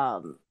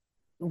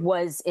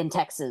was in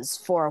Texas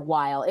for a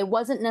while. It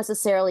wasn't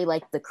necessarily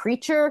like the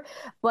creature,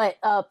 but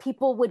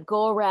people would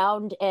go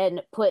around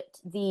and put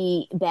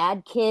the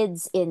bad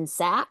kids in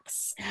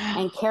sacks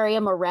and carry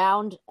them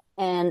around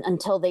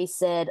until they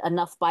said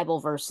enough Bible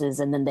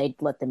verses, and then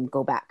they'd let them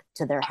go back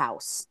to their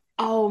house.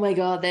 Oh my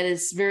God, that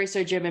is very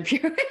so German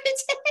Puritan.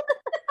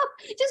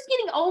 Just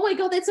getting, oh my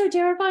God, that's so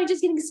terrifying,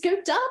 just getting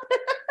scooped up.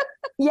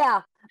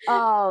 Yeah.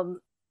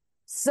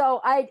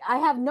 So I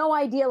have no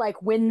idea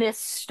like when this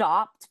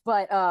stopped,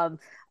 but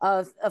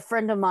a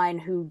friend of mine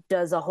who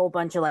does a whole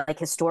bunch of like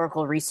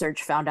historical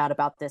research found out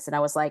about this, and I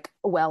was like,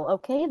 well,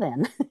 okay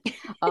then.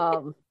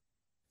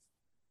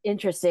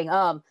 Interesting.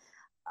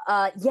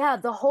 Yeah,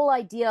 the whole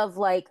idea of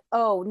like,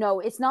 oh no,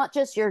 it's not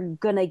just you're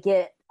gonna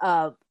get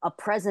a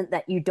present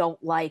that you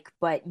don't like,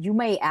 but you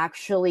may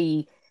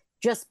actually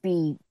just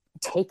be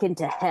taken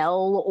to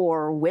hell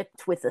or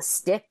whipped with a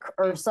stick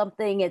or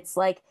something. It's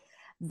like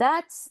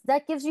that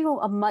gives you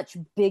a much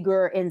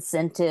bigger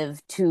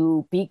incentive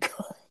to be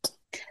good.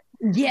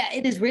 Yeah,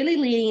 it is really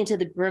leading into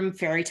the grim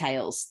fairy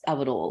tales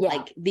of it all. Yeah.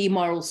 Like the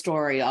moral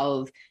story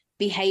of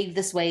behave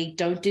this way,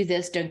 don't do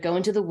this, don't go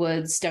into the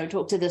woods, don't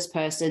talk to this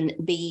person,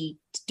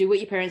 do what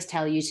your parents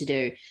tell you to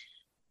do,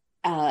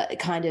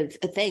 kind of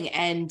a thing.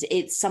 And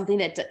it's something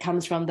that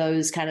comes from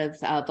those kind of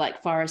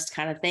Black Forest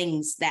kind of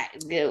things that,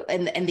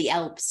 and the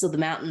Alps or the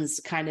mountains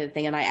kind of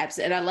thing. And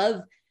I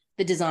love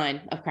the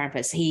design of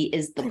Krampus. He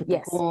is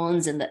the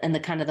horns and the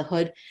kind of the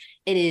hood.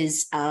 It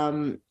is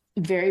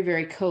very,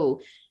 very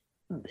cool.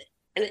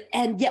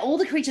 And yeah, all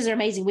the creatures are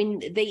amazing. When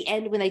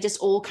they just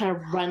all kind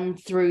of run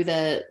through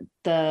the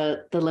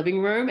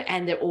living room,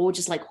 and they're all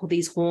just like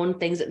these horn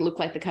things that look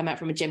like they come out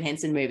from a Jim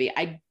Henson movie.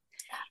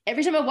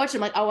 Every time I watch it,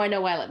 I'm like, oh, I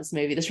know why I like this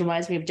movie. This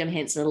reminds me of Jim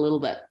Henson a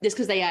little bit, just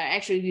because they are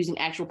actually using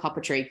actual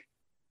puppetry.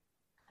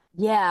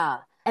 Yeah,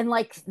 and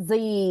like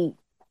the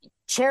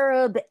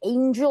cherub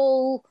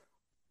angel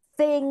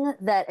thing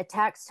that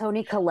attacks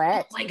Toni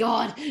Collette. Oh my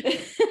God.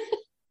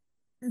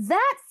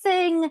 That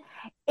thing,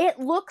 it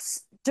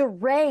looks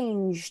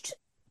deranged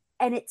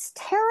and it's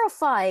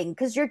terrifying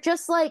because you're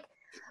just like,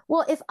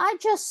 well, if I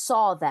just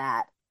saw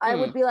that, I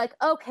would be like,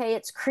 okay,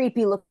 it's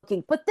creepy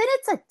looking, but then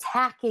it's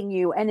attacking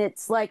you and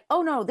it's like,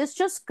 oh no, this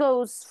just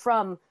goes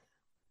from,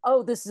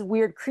 oh, this is a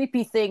weird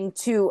creepy thing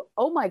to,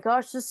 oh my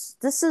gosh,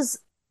 this is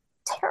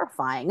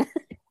terrifying.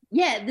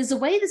 Yeah, there's a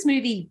way this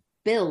movie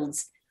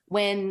builds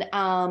when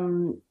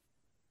the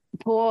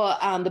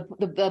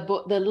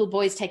little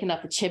boy's taken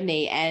up the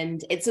chimney,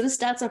 and it sort of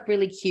starts off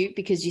really cute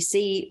because you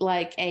see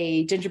like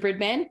a gingerbread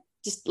man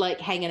just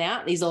like hanging out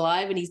and he's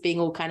alive and he's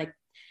being all kind of,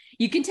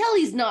 you can tell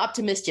he's not up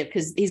to mischief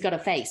because he's got a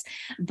face,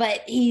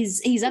 but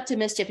he's up to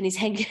mischief and he's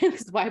hanging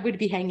because why would he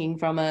be hanging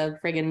from a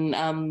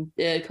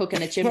friggin' cook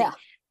in a chimney? Yeah.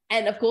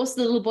 And of course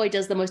the little boy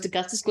does the most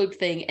Augustus Gloop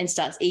thing and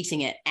starts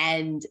eating it,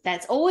 and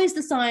that's always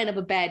the sign of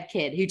a bad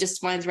kid who just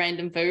finds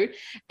random food.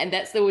 And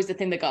that's always the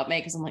thing that got me,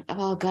 because I'm like,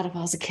 oh God, if I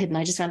was a kid and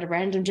I just found a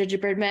random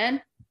gingerbread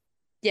man,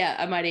 yeah,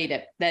 I might eat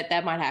it.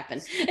 That might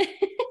happen.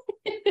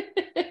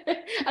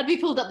 I'd be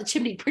pulled up the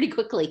chimney pretty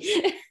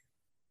quickly.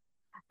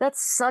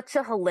 That's such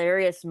a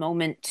hilarious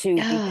moment too,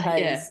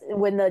 because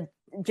when the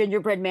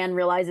gingerbread man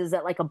realizes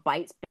that like a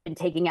bite's been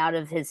taken out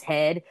of his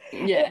head.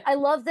 Yeah. I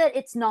love that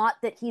it's not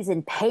that he's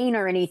in pain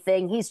or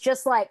anything. He's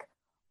just like,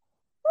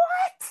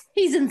 what?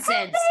 He's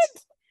incensed.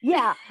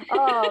 Yeah.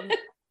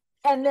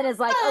 And then it's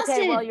like,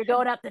 okay, well, you're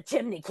going up the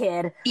chimney,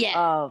 kid.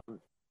 Yeah.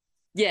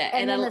 Yeah.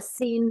 And then the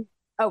scene.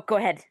 Oh, go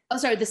ahead. Oh,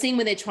 sorry. The scene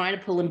where they're trying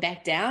to pull him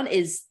back down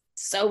is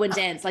so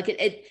intense. Like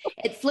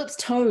it flips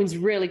tones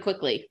really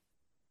quickly.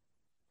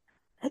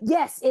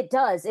 Yes, it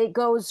does. It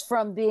goes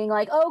from being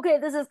like, okay,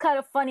 this is kind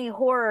of funny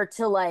horror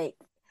to like,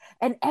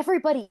 and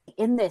everybody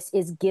in this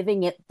is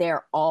giving it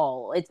their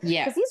all. It's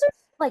because these are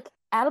like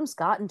Adam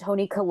Scott and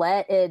Toni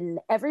Collette and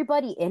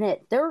everybody in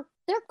it. They're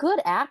good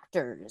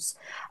actors.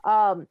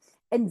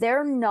 And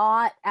they're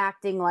not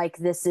acting like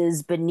this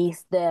is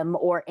beneath them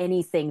or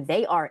anything.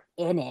 They are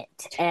in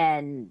it.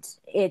 And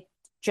it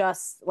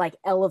just like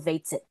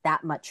elevates it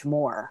that much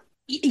more.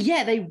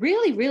 Yeah, they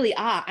really, really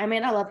are. I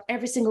mean, I love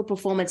every single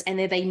performance, and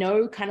they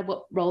know kind of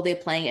what role they're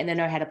playing, and they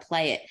know how to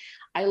play it.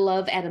 I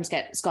love Adam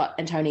Scott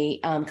and Toni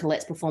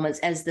Collette's performance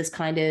as this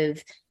kind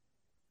of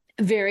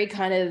very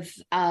kind of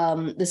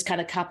this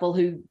kind of couple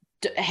who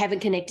haven't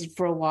connected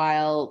for a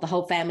while. The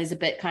whole family's a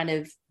bit kind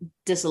of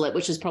desolate,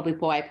 which is probably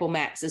why poor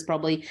Max is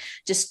probably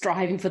just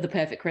striving for the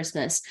perfect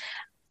Christmas.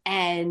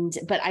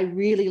 But I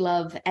really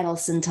love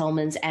Alison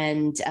Tolman's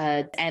and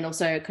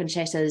also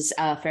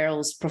Conchetta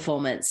Ferrell's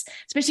performance,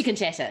 especially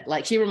Conchetta.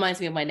 Like, she reminds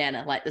me of my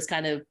nana, like this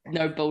kind of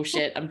no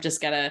bullshit, I'm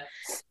just gonna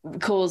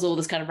cause all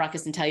this kind of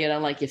ruckus and tell you I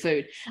don't like your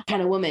food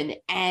kind of woman.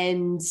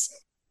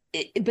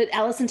 But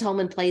Alison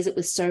Tolman plays it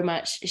with so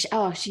much.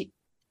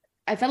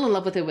 I fell in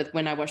love with her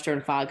when I watched her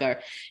in Fargo.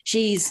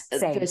 She's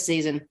first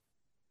season.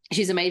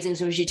 She's amazing.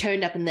 So she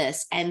turned up in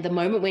this, and the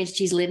moment when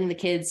she's letting the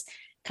kids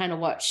kind of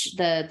watch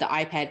the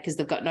iPad because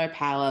they've got no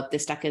power, they're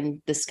stuck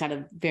in this kind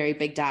of very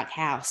big dark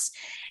house,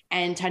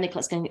 and Toni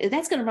Collette's going,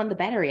 that's going to run the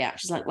battery out.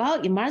 She's like,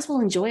 well, you might as well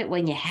enjoy it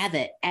when you have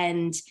it.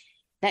 And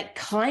that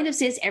kind of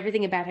says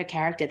everything about her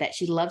character, that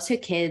she loves her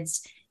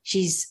kids,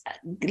 she's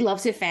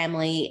loves her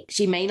family.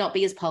 She may not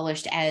be as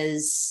polished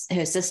as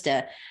her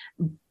sister,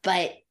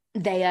 but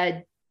they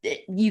are,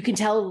 you can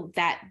tell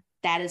that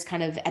is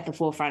kind of at the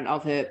forefront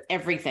of her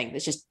everything.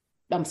 It's just,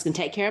 I'm just going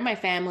to take care of my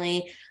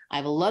family. I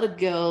have a lot of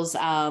girls,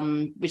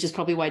 which is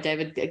probably why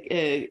David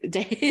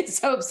is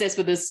so obsessed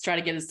with this, trying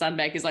to get his son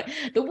back. He's like,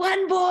 the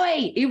one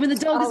boy, even the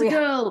dog is a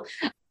girl,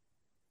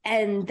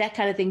 and that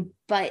kind of thing.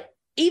 But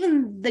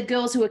even the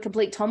girls who are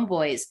complete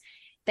tomboys,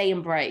 they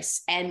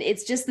embrace. And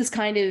it's just this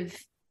kind of,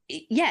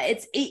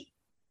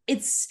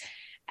 it's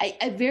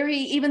a very,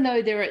 even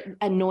though they're an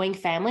annoying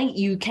family,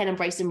 you can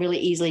embrace them really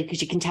easily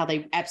because you can tell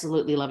they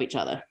absolutely love each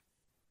other.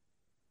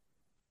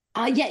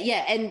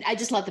 And I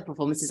just love the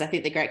performances. I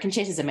think they're great.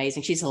 Conchetta's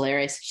amazing. She's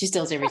hilarious. She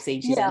steals every scene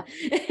she's in.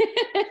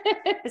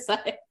 It's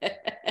like,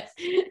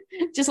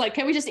 just like,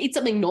 can we just eat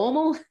something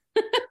normal?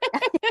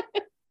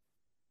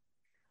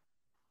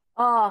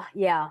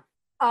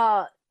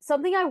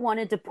 Something I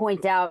wanted to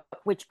point out,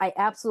 which I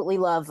absolutely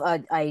love,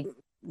 I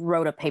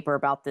wrote a paper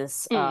about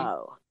this,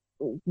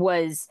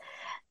 was,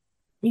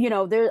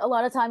 there a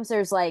lot of times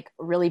there's like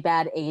really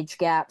bad age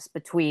gaps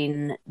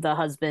between the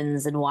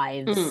husbands and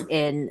wives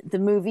in the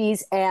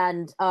movies,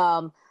 and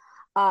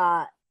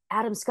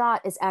Adam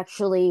Scott is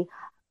actually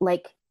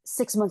like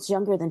 6 months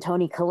younger than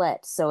Toni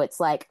Collette, so it's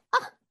like,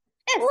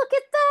 look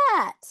at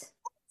that.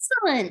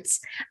 Excellent.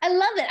 I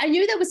love it. I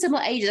knew there were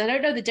similar ages. I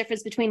don't know the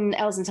difference between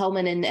Alison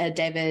Tolman and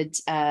David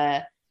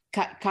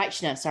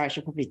Keichner. Sorry, I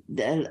should probably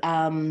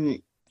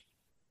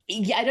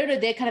I don't know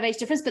their kind of age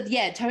difference, but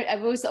I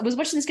was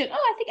watching this going,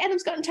 I think Adam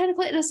Scott and Toni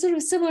Collette are sort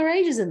of similar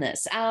ages in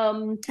this. I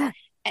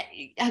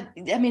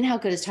mean, how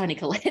good is Toni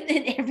Collette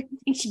in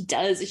everything she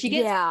does? She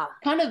gets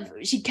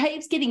she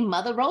keeps getting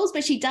mother roles,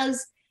 but she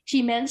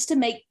manages to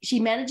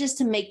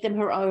make them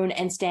her own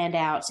and stand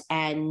out,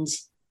 and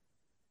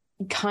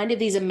kind of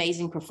these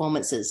amazing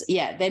performances.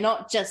 Yeah, they're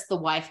not just the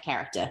wife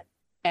character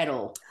at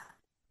all.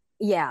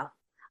 Yeah.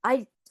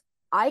 I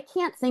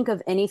can't think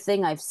of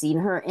anything I've seen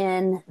her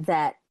in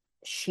that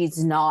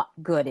she's not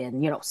good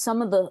in.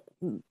 Some of the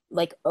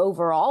like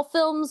overall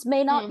films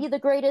may not be the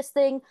greatest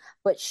thing,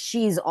 but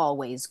she's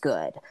always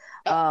good.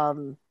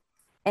 I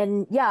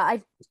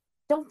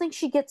don't think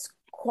she gets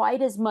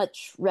quite as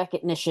much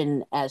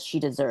recognition as she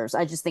deserves.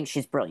 I just think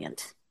she's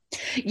brilliant.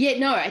 Yeah,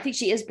 no, I think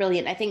she is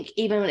brilliant. I think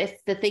even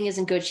if the thing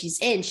isn't good, she's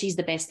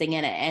the best thing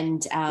in it.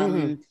 And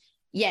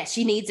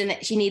she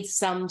needs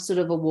some sort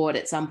of award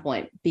at some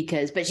point,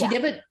 but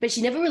she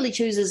never really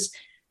chooses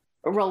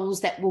roles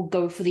that will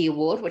go for the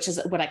award, which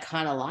is what I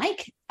kind of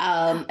like.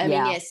 I mean,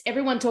 yes,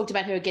 everyone talked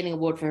about her getting an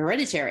award for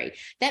Hereditary.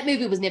 That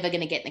movie was never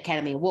going to get an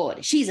Academy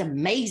Award. She's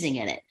amazing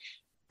in it.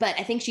 But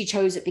I think she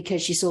chose it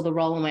because she saw the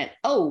role and went,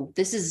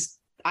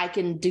 I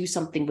can do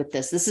something with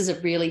this. This is a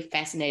really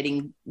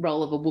fascinating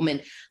role of a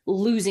woman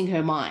losing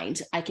her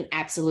mind. I can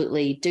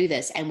absolutely do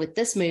this. And with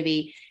this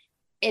movie,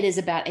 it is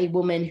about a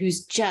woman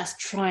who's just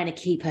trying to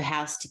keep her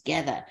house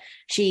together.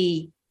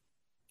 She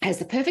has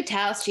the perfect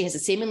house. She has a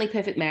seemingly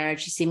perfect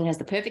marriage. She seemingly has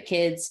the perfect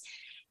kids.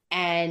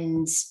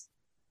 And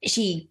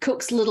she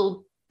cooks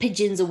little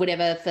pigeons or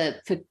whatever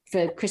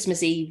for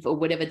Christmas Eve or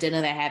whatever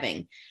dinner they're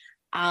having.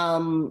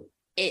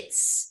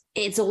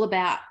 It's all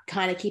about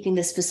kind of keeping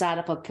this facade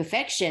up of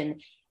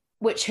perfection.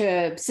 which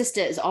her sister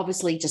is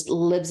obviously just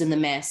lives in the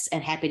mess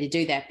and happy to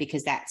do that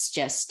because that's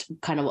just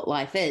kind of what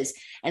life is.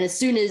 And as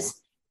soon as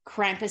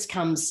Krampus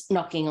comes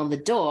knocking on the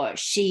door,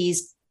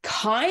 she's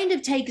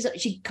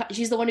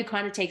the one who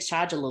kind of takes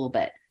charge a little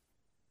bit.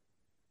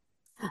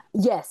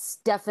 Yes,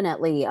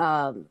 definitely.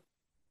 I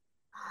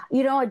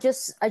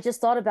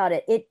just thought about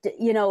it.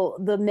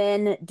 The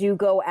men do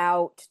go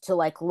out to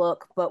like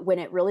look, but when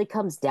it really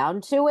comes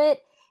down to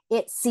it,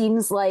 it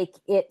seems like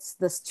it's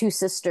the two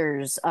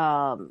sisters,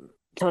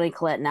 Toni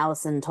Collette and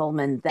Allison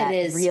Tolman,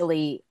 that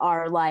really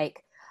are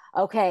like,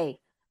 okay,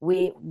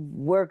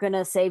 we're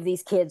gonna save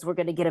these kids, we're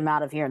gonna get them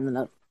out of here, and then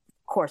of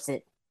course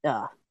it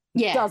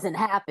doesn't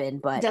happen,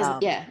 but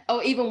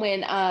even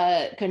when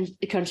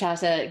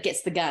Conchata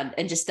gets the gun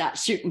and just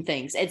starts shooting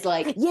things, it's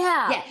like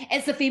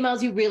it's the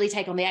females who really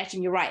take on the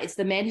action. You're right, it's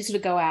the men who sort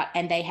of go out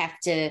and they have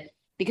to,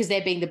 because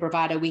they're being the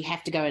bravado, we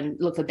have to go and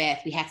look for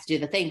Beth, we have to do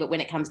the thing. But when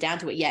it comes down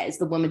to it, it's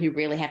the women who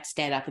really have to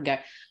stand up and go,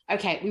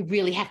 okay, we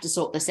really have to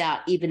sort this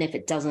out, even if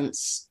it doesn't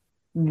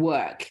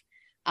work.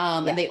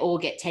 And they all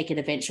get taken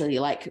eventually.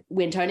 Like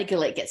when Toni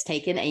Collette gets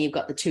taken and you've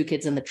got the two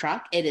kids in the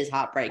truck, it is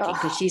heartbreaking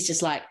because she's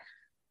just like,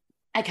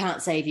 I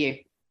can't save you.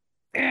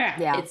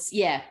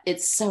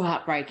 It's so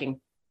heartbreaking.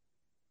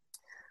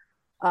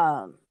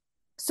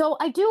 So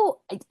I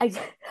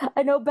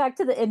know, back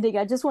to the ending,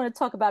 I just want to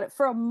talk about it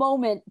for a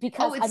moment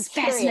because it's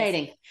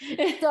fascinating.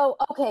 So,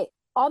 okay,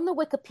 on the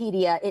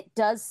Wikipedia, it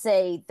does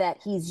say that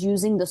he's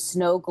using the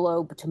snow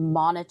globe to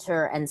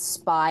monitor and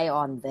spy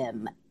on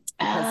them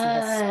because he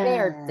has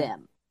spared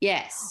them.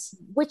 Yes.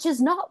 Which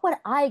is not what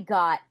I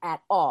got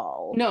at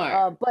all.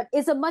 No. But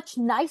is a much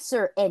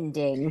nicer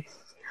ending.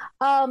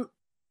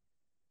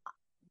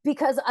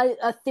 Because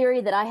a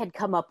theory that I had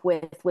come up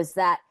with was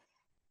that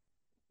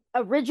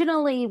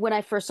originally, when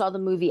I first saw the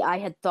movie, I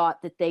had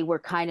thought that they were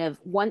kind of,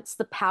 once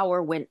the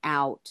power went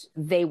out,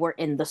 they were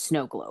in the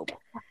snow globe.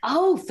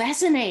 Oh,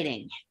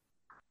 fascinating.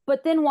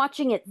 But then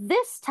watching it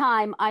this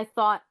time, I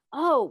thought,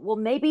 oh, well,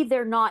 maybe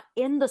they're not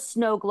in the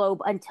snow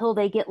globe until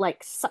they get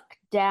like sucked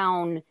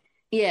down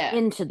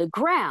into the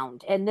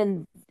ground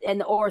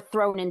or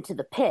thrown into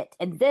the pit.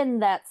 And then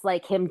that's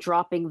like him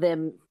dropping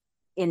them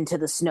into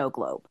the snow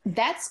globe.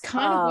 That's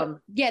kind of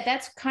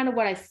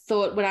what I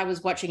thought when I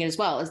was watching it as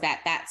well, is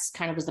that's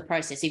kind of was the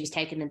process. He was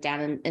taking them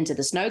down into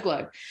the snow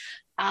globe.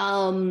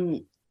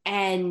 And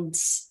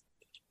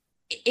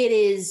it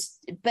is,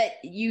 but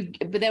then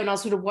when I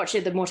sort of watch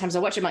it, the more times I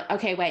watch it, I'm like,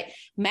 okay, wait,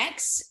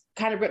 Max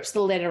kind of rips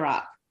the letter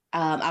up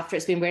after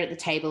it's been read at the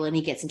table and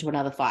he gets into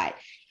another fight.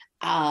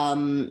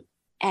 And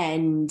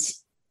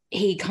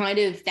he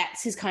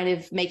that's his kind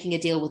of making a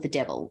deal with the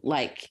devil.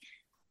 Like,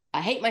 I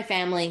hate my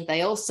family.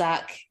 They all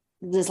suck.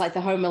 There's like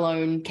the Home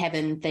Alone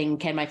Kevin thing.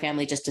 Can my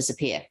family just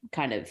disappear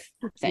kind of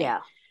thing?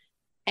 Yeah.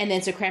 And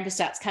then so Krampus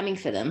starts coming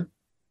for them.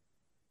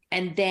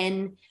 And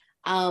then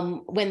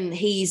when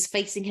he's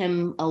facing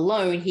him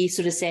alone, he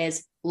sort of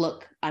says,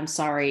 look, I'm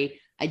sorry.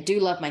 I do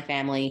love my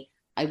family.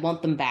 I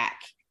want them back.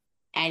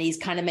 And he's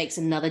kind of makes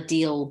another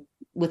deal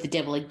with the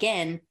devil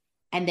again.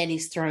 And then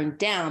he's thrown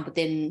down. But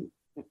then,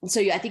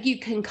 so I think you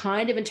can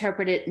kind of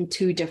interpret it in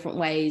two different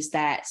ways,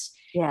 that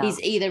he's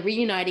either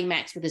reuniting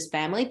Max with his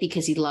family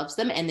because he loves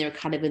them and they're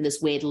kind of in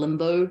this weird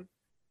limbo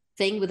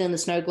thing within the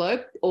snow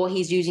globe, or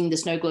he's using the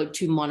snow globe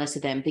to monitor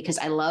them, because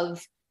I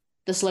love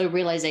the slow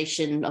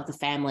realization of the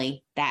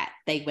family that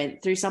they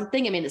went through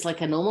something. I mean, it's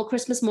like a normal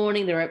Christmas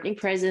morning. They're opening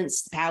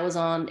presents, the power's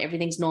on,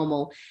 everything's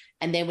normal.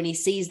 And then when he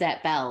sees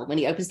that bell, when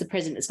he opens the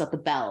present, it's got the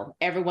bell.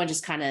 Everyone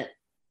just kind of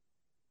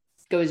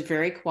goes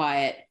very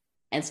quiet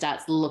and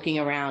starts looking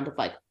around of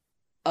like,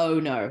 oh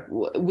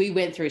no, we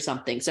went through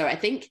something. So I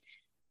think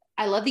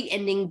I love the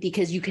ending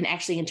because you can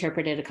actually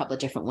interpret it a couple of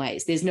different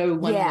ways. There's no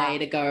one way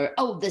to go,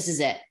 oh, this is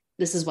it.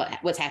 This is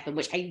what's happened,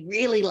 which I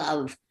really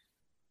love.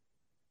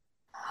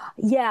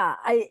 Yeah,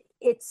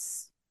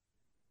 it's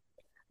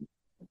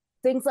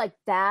things like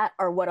that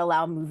are what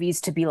allow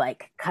movies to be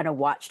like kind of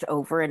watched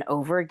over and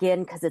over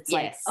again, because it's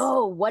like,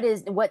 oh,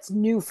 what's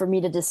new for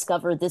me to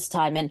discover this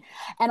time? And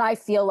I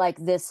feel like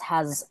this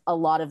has a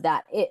lot of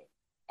that.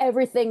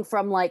 Everything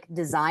from like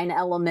design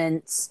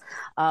elements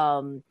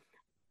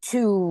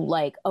to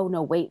like, oh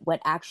no, wait, what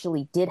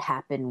actually did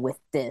happen with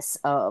this?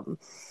 I'll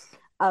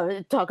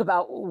talk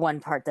about one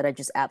part that I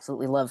just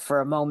absolutely love for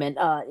a moment,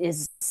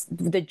 is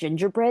the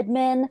gingerbread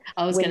men.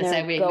 I was going to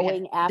say,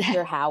 going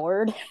after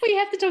Howard. We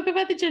have to talk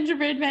about the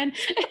gingerbread men.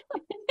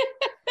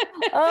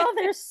 Oh,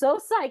 they're so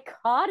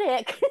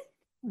psychotic.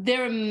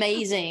 They're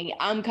amazing.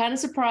 I'm kind of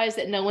surprised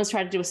that no one's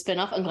tried to do a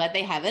spin-off. I'm glad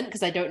they haven't,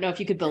 because I don't know if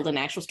you could build an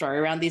actual story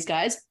around these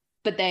guys,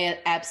 but they are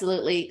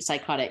absolutely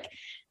psychotic.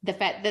 The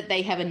fact that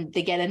they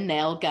get a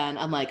nail gun,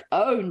 I'm like,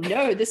 oh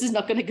no, this is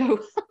not going to go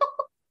well.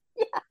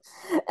 Yeah.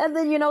 And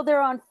then,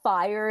 they're on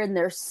fire and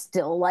they're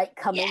still like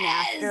coming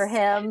after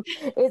him.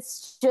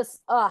 It's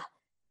just,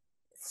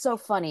 so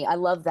funny. I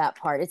love that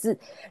part. It's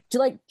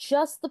like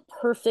just the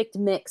perfect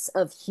mix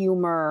of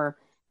humor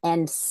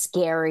and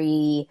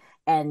scary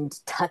and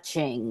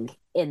touching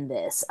in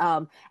this.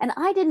 And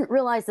I didn't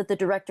realize that the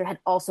director had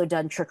also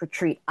done Trick or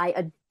Treat. I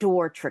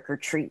adore Trick or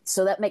Treat,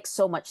 so that makes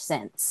so much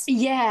sense.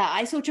 Yeah,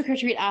 I saw Trick or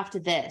Treat after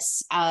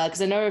this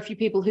because I know a few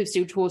people who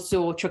still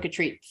saw Trick or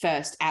Treat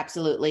first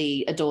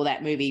absolutely adore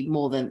that movie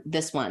more than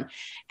this one.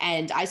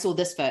 And I saw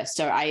this first,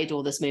 so I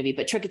adore this movie.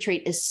 But Trick or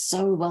Treat is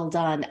so well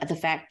done. The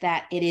fact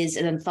that it is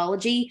an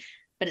anthology,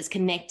 but it's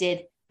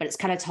connected, but it's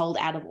kind of told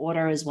out of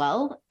order as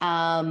well.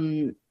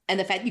 And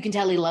the fact you can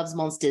tell he loves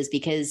monsters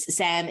because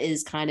Sam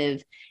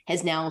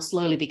has now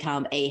slowly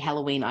become a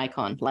Halloween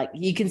icon. Like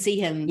you can see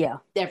him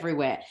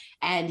everywhere,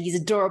 and he's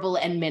adorable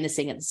and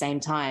menacing at the same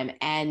time.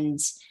 And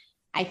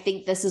I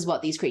think this is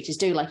what these creatures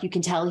do. Like you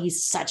can tell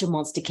he's such a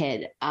monster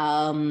kid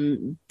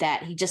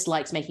that he just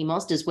likes making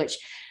monsters, which,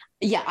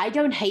 yeah, I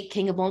don't hate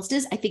King of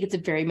Monsters. I think it's a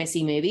very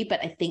messy movie,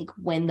 but I think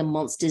when the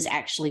monsters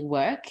actually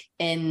work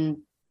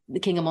in the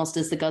King of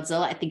Monsters, the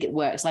Godzilla, I think it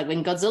works. Like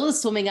when Godzilla's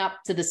swimming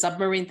up to the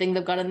submarine thing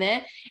they've got in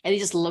there and he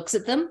just looks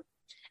at them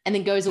and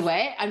then goes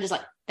away, I'm just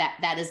like,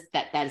 that is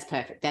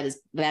perfect. That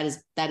is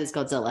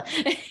Godzilla.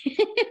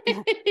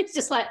 It's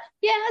just like,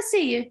 yeah, I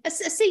see you. I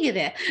see you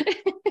there.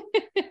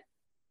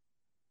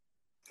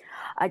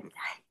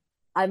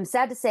 I'm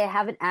sad to say I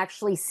haven't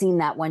actually seen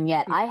that one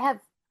yet. I have,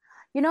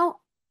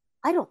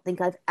 I don't think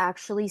I've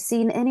actually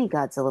seen any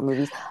Godzilla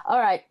movies. All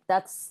right,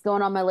 that's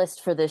going on my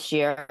list for this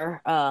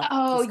year.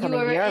 This coming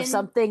year of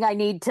something I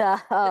need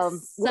to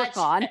work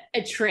on.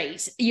 A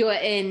trait. You are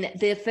in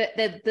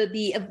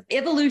the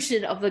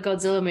evolution of the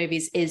Godzilla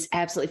movies is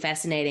absolutely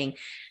fascinating.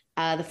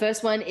 The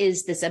first one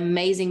is this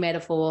amazing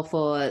metaphor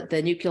for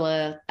the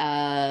nuclear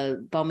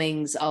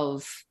bombings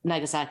of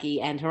Nagasaki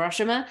and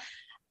Hiroshima.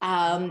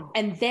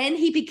 And then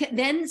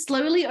then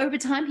slowly over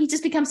time, he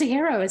just becomes a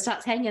hero and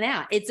starts hanging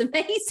out. It's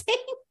amazing.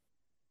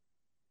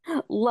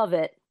 Love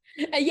it.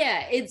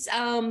 Yeah, it's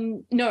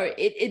the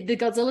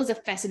Godzillas are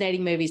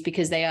fascinating movies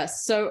because they are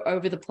so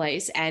over the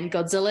place, and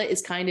Godzilla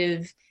is kind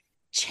of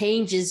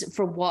changes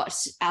for what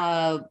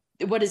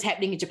is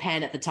happening in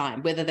Japan at the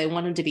time, whether they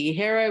want him to be a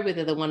hero,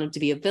 whether they want him to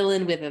be a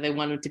villain, whether they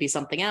want him to be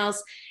something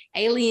else.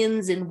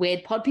 Aliens and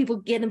weird pod people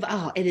get him.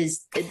 Oh,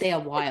 they are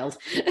wild.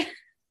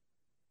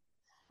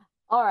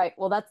 All right.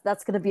 Well,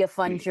 that's going to be a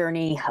fun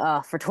journey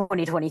for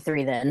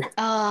 2023 then.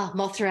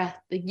 Mothra.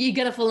 You're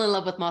going to fall in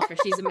love with Mothra.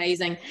 She's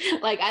amazing.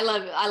 Like I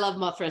love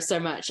Mothra so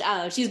much.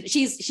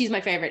 She's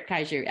my favorite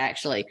kaiju,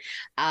 actually.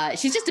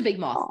 She's just a big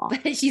moth,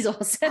 but she's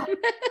awesome.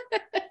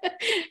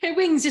 Her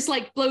wings just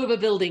like blow over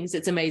buildings.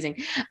 It's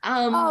amazing.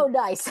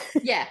 Nice.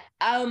 Yeah.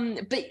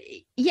 But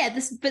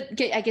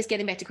I guess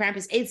getting back to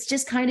Krampus, it's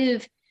just kind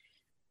of,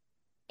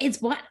 it's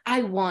what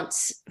I want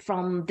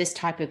from this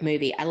type of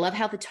movie. I love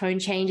how the tone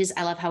changes.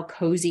 I love how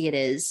cozy it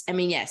is. I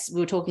mean, yes, we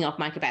were talking off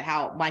mic about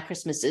how my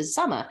Christmas is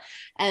summer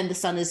and the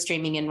sun is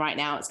streaming in right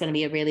now. It's going to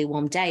be a really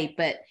warm day,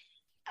 but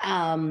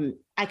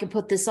I can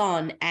put this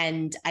on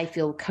and I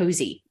feel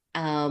cozy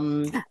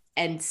and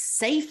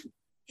safe.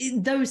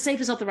 Though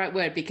safe is not the right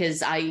word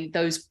because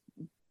those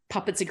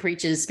puppets and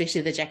creatures,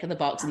 especially the Jack in the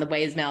Box and the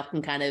way his mouth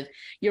can kind of,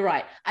 you're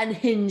right,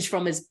 unhinge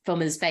from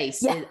his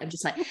face. Yeah. I'm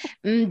just like,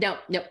 no,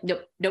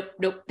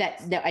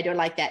 I don't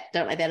like that.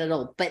 Don't like that at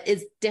all. But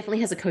it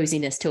definitely has a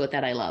coziness to it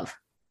that I love.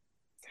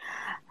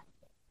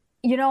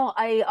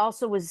 I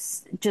also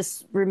was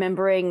just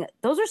remembering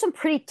those are some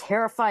pretty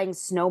terrifying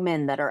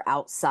snowmen that are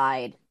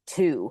outside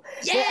too.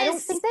 Yes! I don't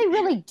think they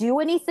really do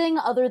anything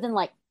other than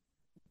like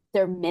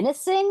they're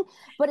menacing,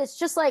 but it's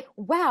just like,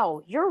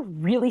 wow, you're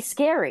really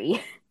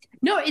scary.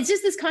 No, it's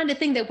just this kind of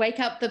thing that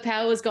wake up, the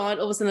power's gone,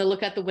 all of a sudden they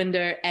look out the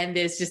window and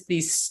there's just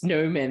these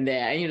snowmen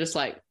there. And you're just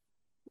like,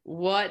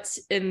 what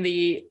in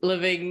the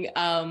living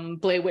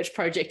Blair Witch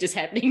Project is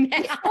happening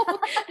now?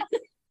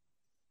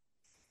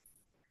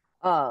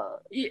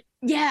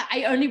 Yeah,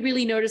 I only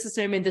really noticed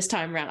the snowmen this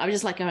time around. I was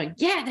just like going,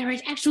 yeah, there are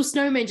actual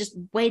snowmen just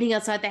waiting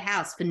outside the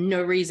house for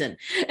no reason.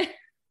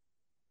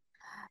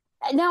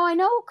 Now, I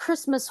know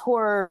Christmas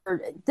horror,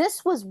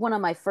 this was one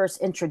of my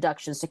first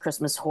introductions to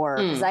Christmas horror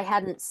because I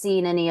hadn't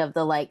seen any of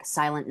the like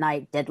Silent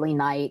Night, Deadly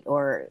Night,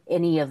 or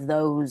any of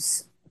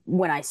those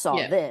when I saw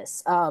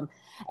this.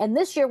 And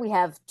this year we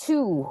have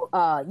two.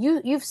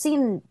 You've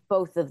seen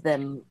both of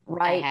them,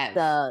 right?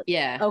 I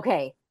have.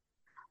 Okay.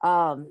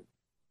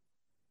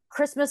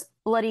 Christmas,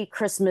 Bloody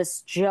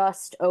Christmas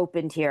just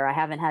opened here. I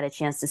haven't had a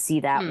chance to see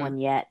that one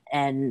yet.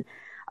 And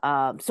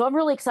so I'm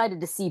really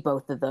excited to see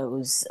both of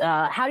those.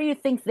 How do you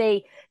think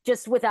they,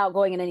 just without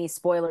going into any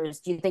spoilers,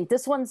 do you think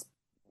this one's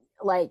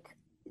like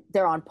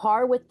they're on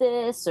par with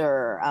this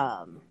or?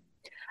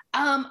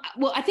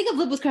 Well, I think I've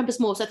lived with Krampus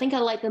more, so I think I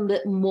like them a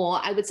bit more.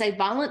 I would say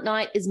Violent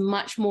Night is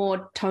much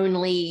more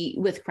tonally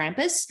with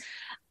Krampus,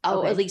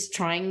 or at least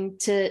trying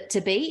to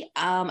be.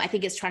 I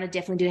think it's trying to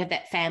definitely have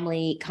that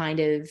family kind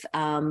of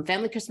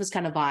family Christmas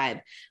kind of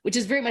vibe, which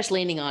is very much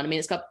leaning on. I mean,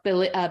 it's got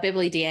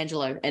Beverly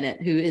D'Angelo in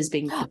it, who is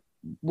being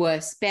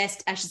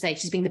best, I should say,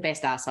 she's being the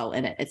best asshole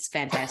in it. It's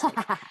fantastic.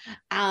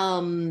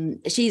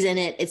 She's in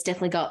it. It's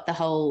definitely got the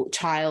whole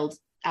child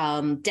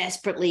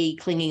desperately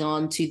clinging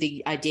on to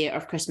the idea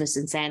of Christmas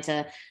and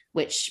Santa,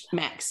 which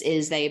Max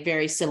is. They're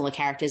very similar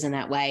characters in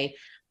that way.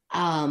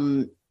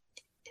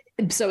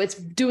 So it's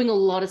doing a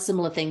lot of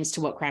similar things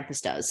to what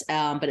Krampus does,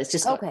 but it's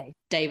just got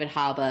David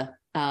Harbour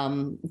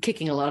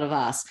kicking a lot of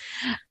ass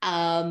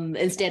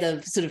instead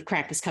of sort of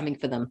Krampus coming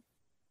for them.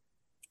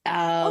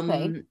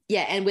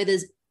 Yeah, and where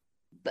there's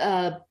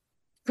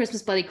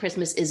Christmas Bloody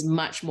Christmas is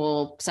much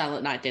more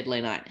Silent Night,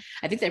 Deadly Night.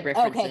 I think they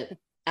referenced it.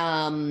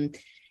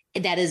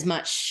 That is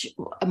much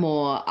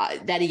more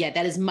that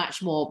is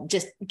much more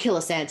just Killer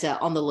Santa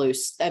on the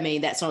loose. I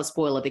mean, that's not a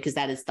spoiler because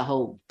that is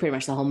pretty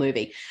much the whole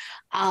movie.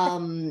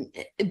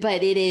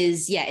 But it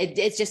is,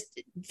 it's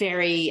just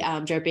very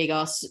Joe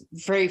Bigos,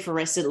 very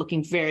fluorescent,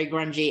 looking very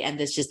grungy, and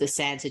there's just the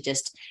Santa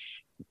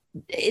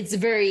it's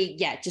very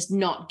just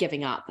not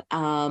giving up.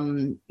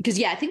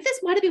 Because I think this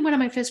might have been one of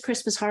my first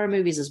Christmas horror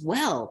movies as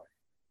well,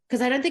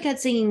 because I don't think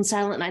I'd seen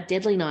Silent Night,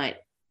 Deadly Night.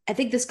 I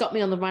think this got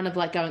me on the run of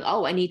like going,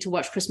 oh, I need to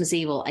watch Christmas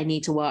Evil. I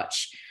need to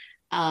watch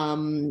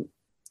Silent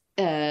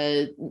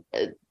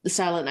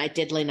Night,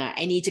 Deadly Night.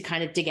 I need to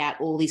kind of dig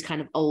out all these kind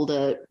of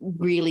older,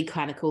 really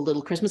kind of cool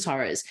little Christmas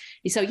horrors.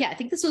 So I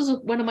think this was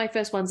one of my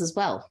first ones as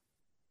well.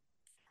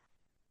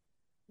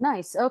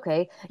 Nice.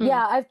 Okay.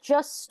 Yeah, I've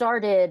just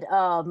started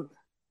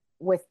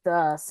with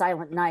the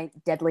Silent Night,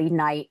 Deadly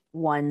Night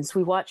ones.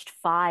 We watched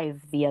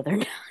 5 the other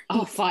night.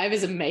 Oh, 5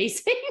 is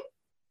amazing.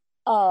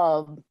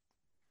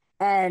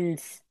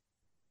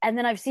 And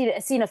then I've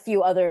seen a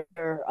few other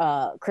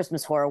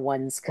Christmas horror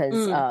ones,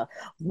 because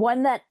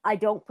one that I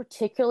don't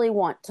particularly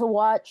want to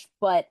watch,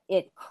 but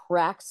it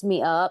cracks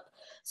me up.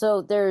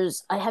 So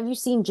have you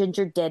seen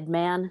Ginger Dead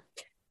Man?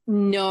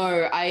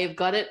 No, I've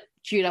got it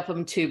queued up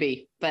on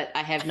Tubi, but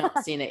I have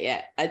not seen it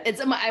yet.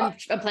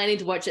 I'm planning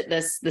to watch it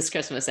this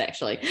Christmas,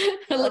 actually.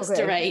 It looks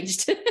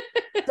deranged.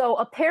 So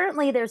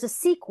apparently there's a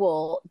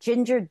sequel,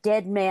 Ginger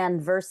Dead Man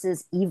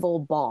versus Evil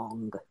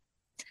Bong.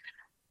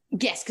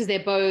 Yes, because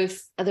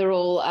they're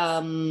all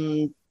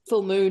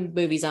full moon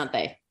movies, aren't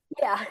they?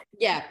 Yeah.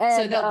 Yeah.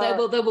 And,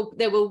 so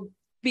they will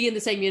be in the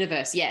same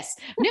universe. Yes.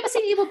 I've never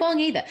seen Evil Bong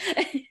either.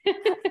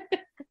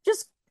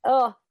 Just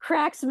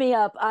cracks me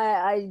up.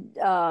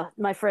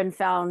 My friend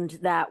found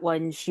that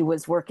when she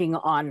was working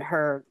on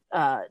her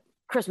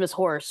Christmas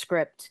horror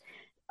script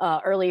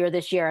earlier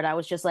this year, and I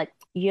was just like,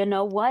 you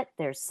know what?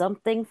 There's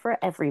something for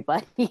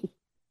everybody.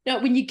 Now,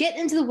 when you get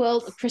into the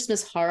world of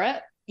Christmas horror,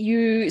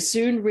 you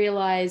soon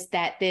realize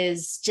that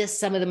there's just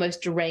some of the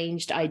most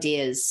deranged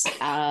ideas.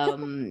 I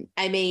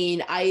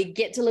mean, I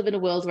get to live in a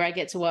world where I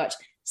get to watch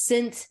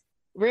synth,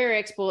 rare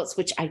exports,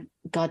 which I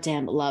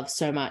goddamn love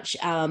so much,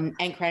 and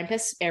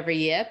Krampus every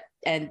year.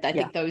 And I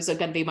think those are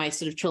going to be my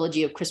sort of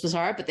trilogy of Christmas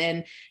horror. But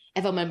then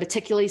if I'm in a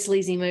particularly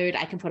sleazy mood,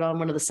 I can put on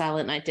one of the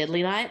Silent Night,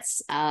 Deadly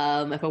Nights. If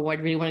I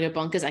really want to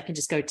go bonkers, I can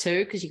just go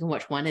 2, because you can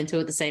watch 1 and 2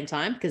 at the same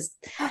time, because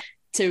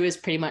 2 is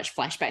pretty much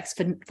flashbacks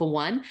for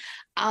 1.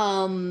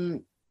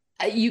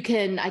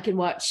 I can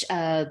watch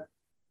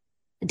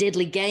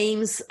Deadly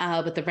Games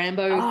with the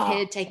Rambo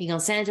kid taking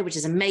on Santa, which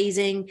is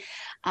amazing.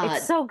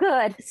 It's so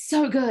good.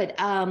 So good.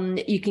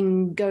 You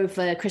can go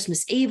for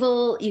Christmas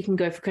Evil. You can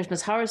go for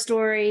Christmas Horror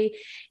Story.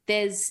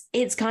 I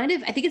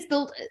think it's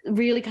built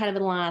really kind of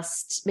in the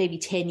last maybe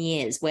 10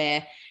 years,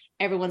 where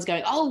everyone's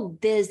going, oh,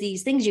 there's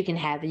these things you can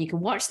have and you can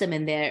watch them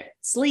and they're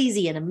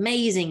sleazy and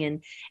amazing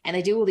and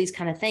they do all these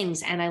kind of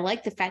things. And I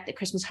like the fact that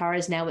Christmas horror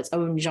is now its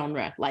own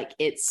genre. Like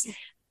it's,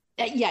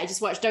 I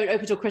just watched Don't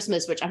Open Till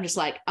Christmas, which I'm just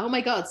like, oh my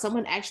God,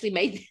 someone actually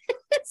made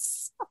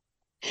this.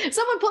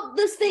 Someone put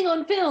this thing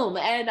on film,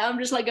 and I'm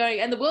just like going,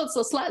 and the world's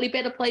a slightly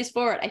better place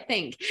for it, I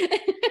think.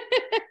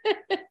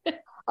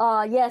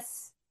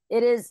 Yes,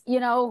 it is. You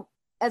know,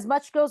 as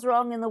much goes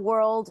wrong in the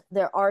world,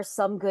 there are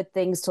some good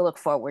things to look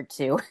forward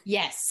to.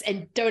 Yes,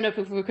 and Don't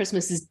Open for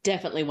Christmas is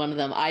definitely one of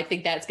them. I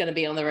think that's going to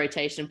be on the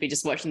rotation for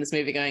just watching this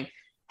movie going,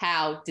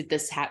 how did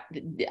this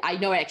happen? I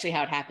know actually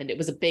how it happened. It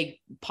was a big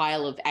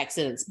pile of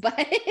accidents, but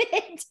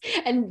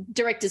and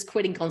directors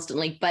quitting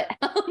constantly. But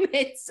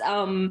it's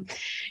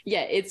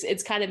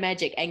kind of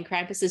magic. And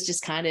Krampus is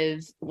just kind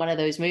of one of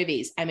those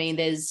movies. I mean,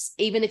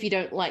 even if you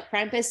don't like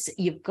Krampus,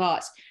 you've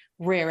got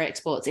rare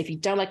exports. If you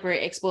don't like rare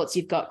exports,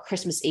 you've got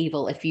Christmas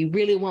Evil. If you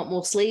really want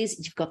more sleaze,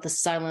 you've got the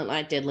Silent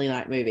Night, Deadly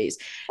Night movies,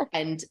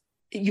 and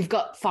you've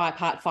got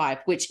Part 5,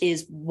 which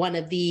is one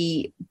of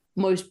the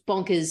most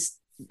bonkers.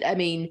 I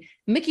mean,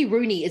 Mickey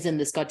Rooney is in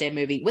this goddamn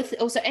movie with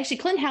also actually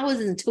Clint Howard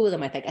is in 2 of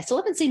them, I think. I still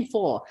haven't seen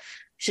 4.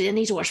 I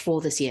need to watch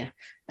 4 this year.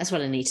 That's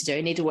what I need to do.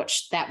 I need to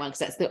watch that one because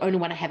that's the only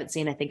one I haven't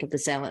seen, I think, of the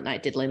Silent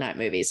Night, Deadly Night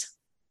movies.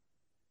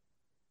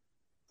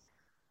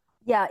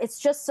 Yeah, it's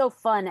just so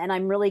fun, and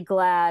I'm really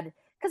glad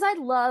because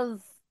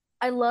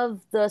I love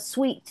the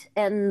sweet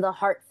and the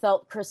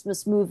heartfelt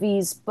Christmas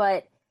movies,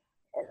 but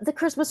the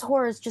Christmas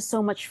horror is just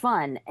so much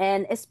fun,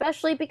 and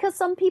especially because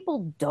some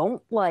people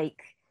don't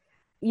like,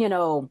 you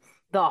know,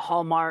 the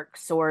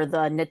Hallmarks or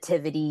the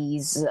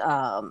Nativities.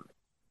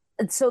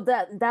 So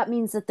that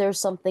means that there's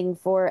something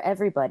for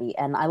everybody,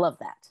 and I love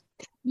that.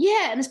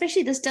 Yeah, and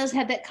especially this does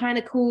have that kind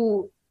of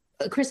cool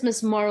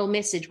Christmas moral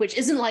message, which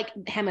isn't like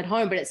hammered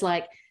home, but it's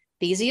like,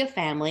 these are your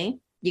family,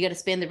 You got to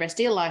spend the rest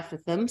of your life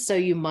with them, so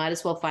you might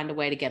as well find a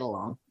way to get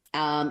along.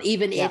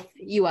 Even if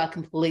you are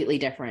completely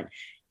different,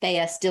 they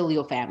are still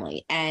your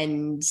family.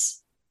 And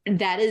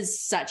that is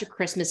such a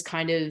Christmas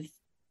kind of,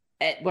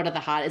 what at the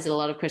heart is in a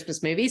lot of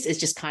Christmas movies, is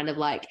just kind of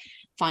like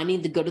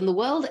finding the good in the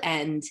world.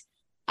 And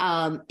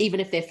even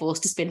if they're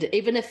forced to spend it,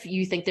 even if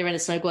you think they're in a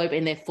snow globe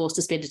and they're forced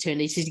to spend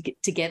eternity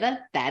together,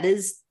 that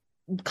is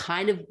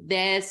kind of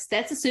that's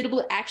a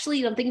suitable,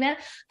 actually, I'm thinking that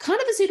kind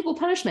of a suitable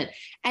punishment.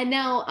 And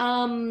now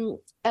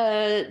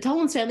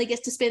Tolan's family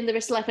gets to spend the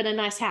rest of life in a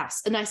nicer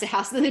house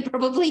than they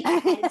probably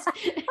had.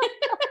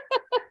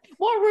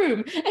 More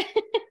room.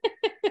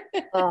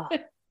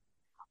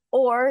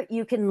 Or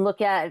you can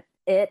look at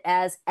it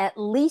as, at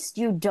least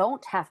you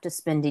don't have to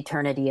spend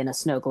eternity in a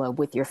snow globe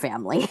with your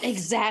family.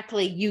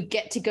 Exactly. You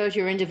get to go to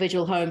your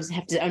individual homes and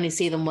have to only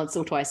see them once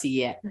or twice a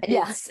year.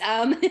 Yes.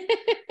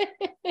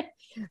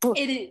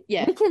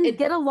 We can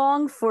get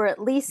along for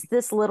at least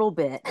this little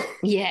bit.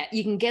 Yeah,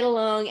 you can get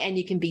along and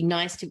you can be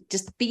nice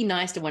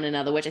to one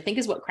another, which I think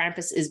is what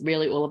Krampus is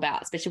really all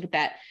about, especially with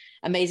that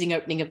amazing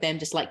opening of them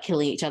just like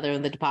killing each other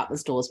in the department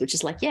stores, which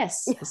is like,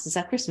 yes, this is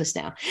our Christmas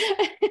now.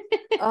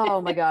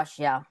 Oh my gosh,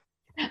 yeah.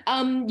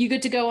 You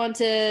good to go on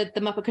to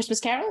the Muppet Christmas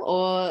Carol,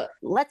 or?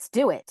 Let's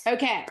do it.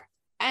 Okay.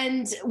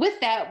 And with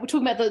that, we're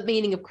talking about the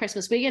meaning of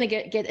Christmas. We're going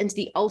to get into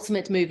the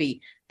ultimate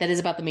movie that is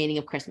about the meaning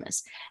of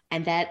Christmas.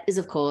 And that is,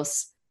 of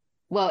course,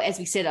 well, as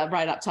we said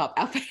right up top,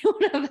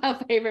 one of our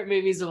favorite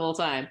movies of all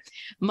time,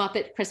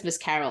 Muppet Christmas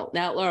Carol.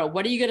 Now, Laura,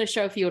 what are you going to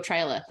show for your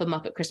trailer for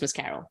Muppet Christmas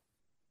Carol?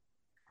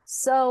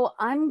 So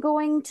I'm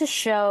going to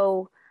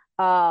show,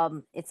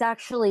 it's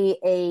actually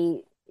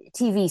a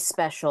TV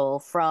special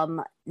from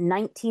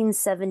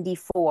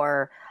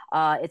 1974.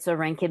 It's a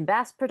Rankin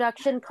Bass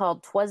production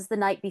called 'Twas the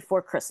Night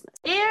Before Christmas.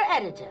 Dear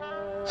editor,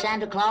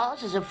 Santa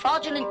Claus is a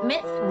fraudulent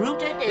myth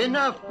rooted in...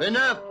 Enough!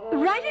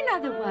 Write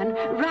another one,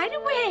 right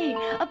away,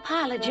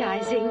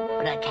 apologizing.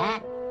 But I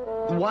can't.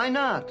 Why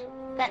not?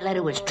 That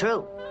letter was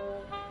true.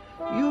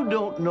 You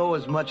don't know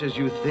as much as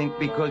you think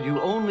because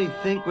you only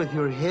think with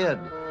your head.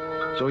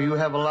 So you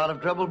have a lot of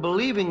trouble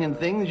believing in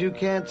things you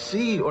can't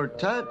see or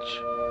touch.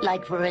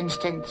 Like, for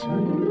instance,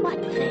 what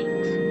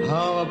things?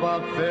 How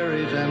about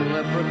fairies and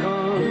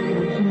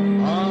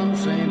leprechauns on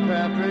St.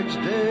 Patrick's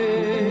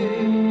Day?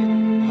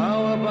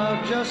 How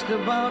about just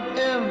about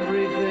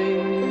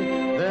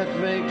everything that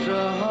makes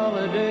a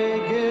holiday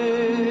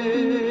gay?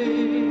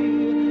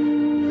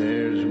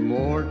 There's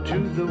more to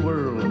the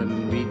world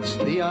than meets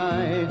the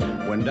eye.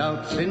 When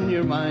doubt's in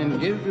your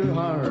mind, give your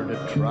heart a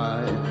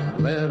try.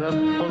 Let up a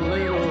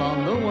little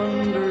on the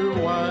wonder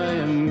why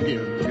and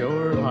give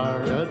your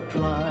heart a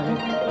try.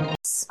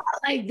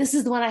 Like, this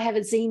is the one I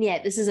haven't seen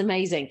yet. This is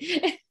amazing.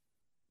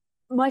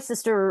 My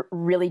sister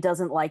really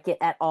doesn't like it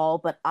at all,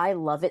 but I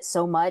love it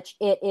so much.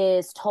 It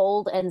is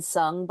told and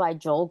sung by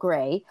Joel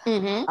Grey.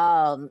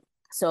 Mm-hmm.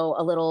 So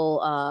a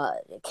little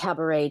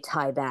cabaret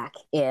tie back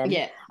in.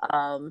 Yeah.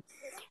 And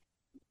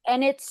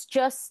it's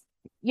just,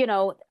 you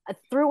know,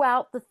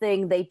 throughout the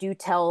thing, they do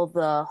tell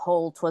the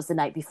whole 'Twas the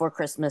Night Before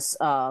Christmas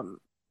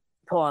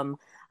poem.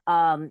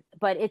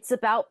 But it's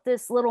about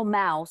this little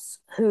mouse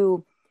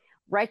who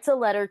writes a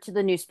letter to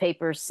the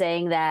newspaper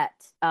saying that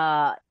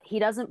he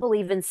doesn't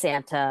believe in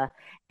Santa,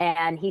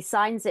 and he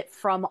signs it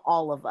from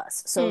all of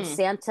us. So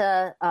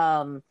Santa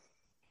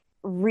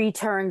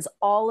returns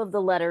all of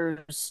the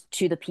letters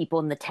to the people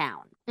in the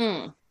town.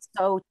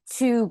 So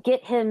to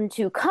get him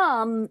to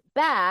come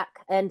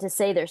back and to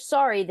say they're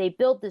sorry, they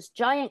build this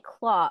giant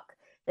clock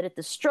that at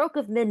the stroke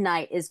of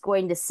midnight is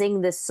going to sing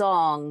this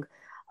song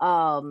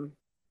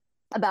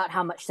about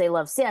how much they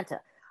love Santa.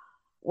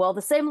 Well,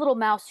 the same little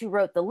mouse who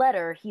wrote the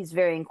letter, he's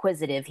very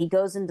inquisitive. He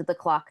goes into the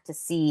clock to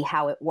see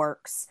how it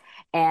works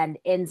and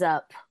ends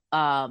up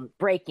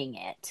breaking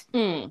it.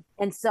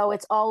 And so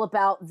it's all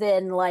about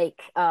then like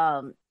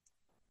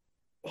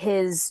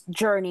his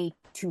journey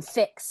to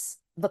fix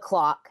the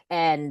clock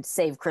and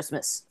save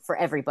Christmas for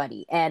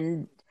everybody.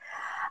 And,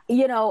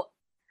 you know,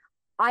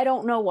 I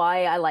don't know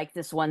why I like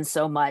this one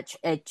so much.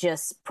 It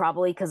just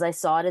probably because I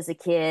saw it as a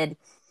kid.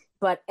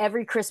 But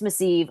every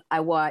Christmas Eve,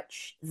 I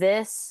watch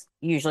this,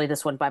 usually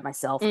this one by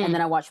myself, and then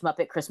I watch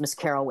Muppet Christmas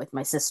Carol with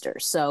my sister.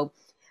 So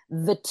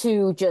the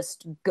two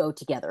just go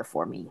together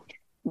for me.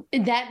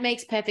 That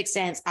makes perfect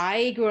sense.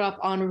 I grew up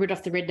on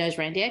Rudolph the Red-Nosed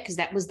Reindeer because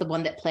that was the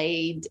one that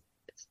played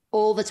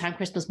all the time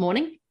Christmas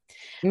morning.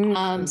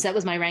 So that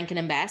was my Rankin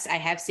and Bass. I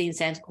have seen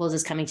Santa Claus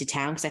is Coming to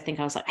Town because I think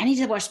I was like, I need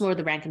to watch more of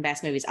the Rankin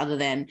Bass movies other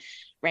than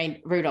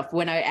Rudolph.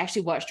 When I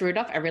actually watched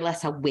Rudolph, I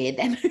realized how weird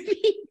that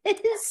movie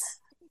is.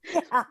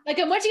 Yeah. Like,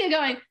 I'm watching it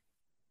going,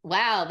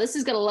 wow, this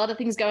has got a lot of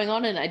things going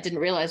on, and I didn't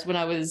realize when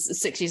I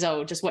was 6 years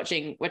old just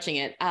watching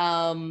it.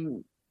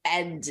 And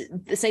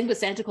the same with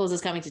Santa Claus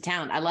is Coming to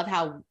Town. I love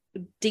how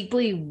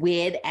deeply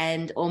weird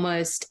and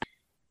almost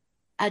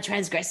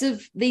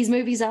transgressive these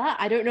movies are.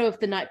 I don't know if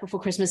 'Twas the Night Before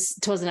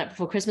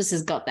Christmas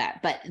has got that,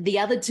 but the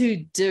other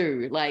two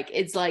do. Like,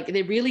 it's like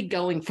they're really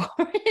going for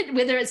it,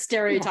 whether it's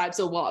stereotypes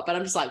or what. But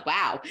I'm just like,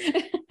 wow.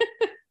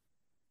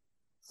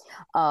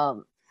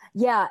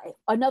 Yeah,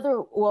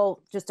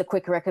 just a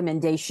quick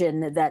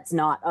recommendation that's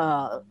not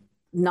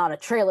a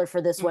trailer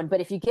for this one, but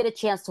if you get a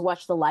chance to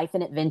watch The Life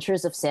and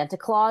Adventures of Santa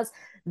Claus,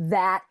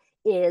 that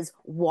is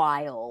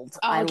wild.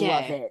 Okay. I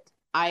love it.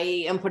 I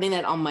am putting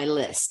that on my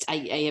list. I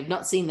have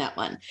not seen that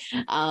one.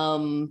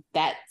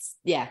 That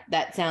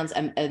sounds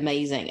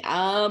amazing.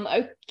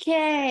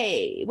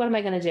 Okay, what am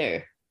I going to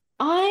do?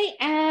 I'm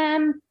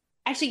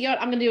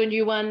going to do a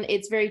new one.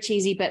 It's very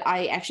cheesy, but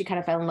I actually kind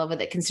of fell in love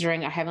with it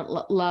considering I haven't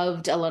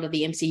loved a lot of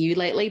the MCU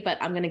lately, but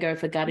I'm going to go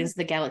for Guardians of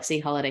the Galaxy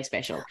Holiday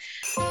Special.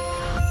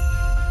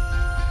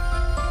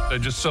 I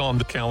just saw on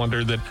the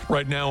calendar that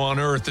right now on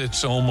Earth,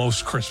 it's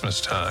almost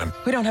Christmas time.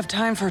 We don't have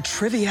time for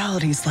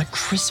trivialities like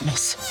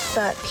Christmas.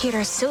 But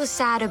Peter's so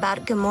sad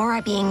about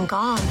Gamora being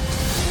gone.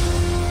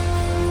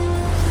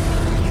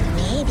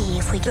 Maybe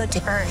if we go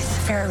to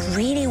Earth for a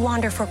really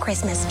wonderful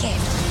Christmas gift,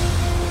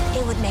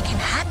 it would make him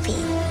happy.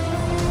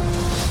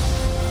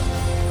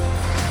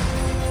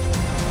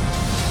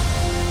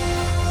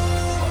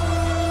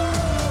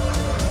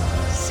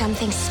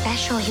 Something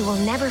special he will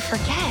never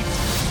forget.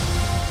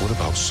 What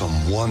about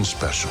someone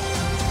special?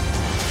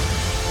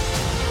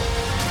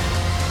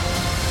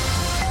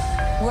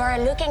 We're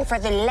looking for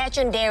the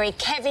legendary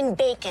Kevin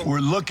Bacon. We're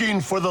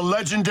looking for the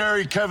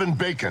legendary Kevin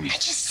Bacon. I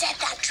just said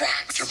that,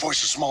 Drax. But your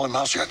voice is small and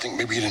mousy. I think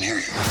maybe he didn't hear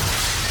you.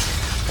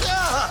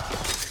 Ah!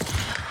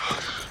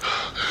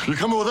 You're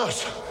coming with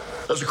us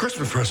as a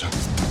Christmas present.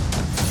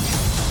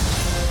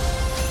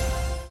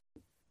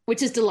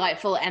 Which is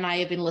delightful, and I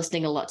have been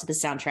listening a lot to the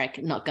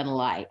soundtrack, not gonna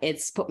lie.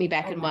 It's put me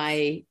back in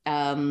my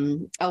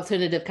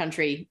alternative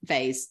country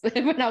phase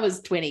when I was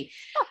 20.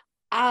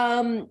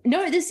 No,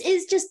 this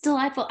is just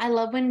delightful. I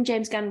love when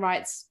James Gunn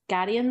writes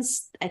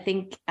Guardians. I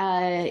think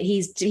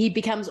he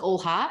becomes all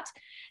heart,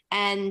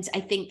 and I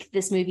think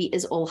this movie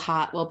is all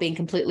heart while being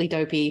completely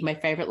dopey. My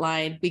favorite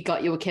line, "We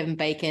got you a Kevin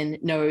Bacon."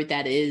 No,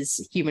 that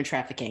is human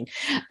trafficking.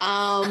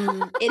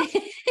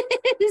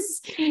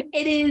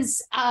 It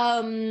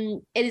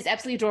is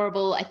absolutely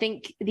adorable. I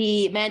think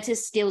the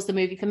Mantis steals the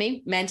movie for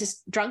me.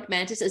 Drunk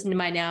Mantis is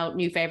my now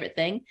new favorite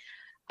thing.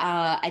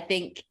 I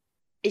think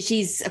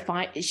she's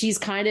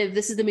kind of,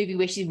 this is the movie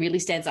where she really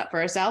stands up for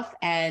herself,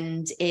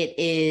 and it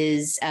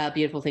is a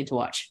beautiful thing to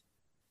watch.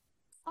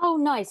 Oh,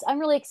 nice. I'm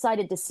really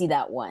excited to see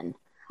that one.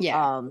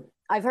 Yeah.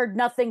 I've heard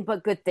nothing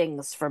but good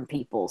things from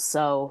people,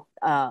 so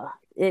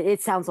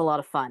it sounds a lot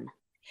of fun.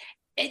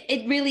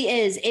 It really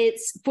is.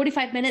 It's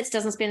 45 minutes,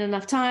 doesn't spend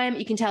enough time.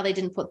 You can tell they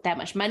didn't put that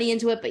much money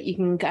into it, but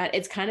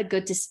it's kind of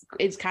good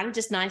it's kind of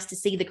just nice to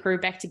see the crew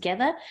back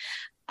together.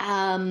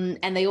 And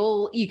I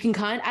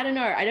don't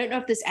know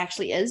if this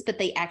actually is, but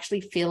they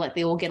actually feel like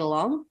they all get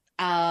along.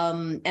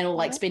 And all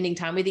like spending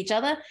time with each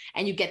other,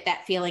 and you get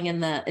that feeling in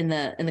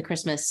the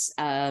Christmas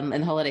and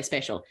the holiday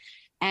special.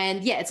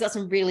 And yeah, it's got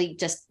some really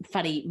just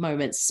funny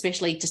moments,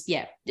 especially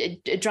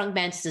Drunk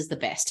Mantis is the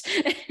best.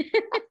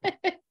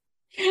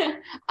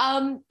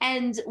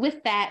 And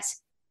with that,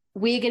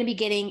 we're going to be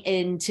getting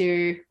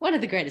into one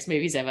of the greatest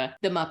movies ever,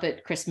 The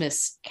Muppet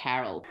Christmas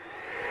Carol.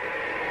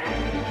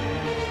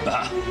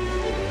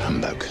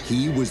 Humbug.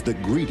 He was the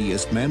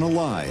greediest man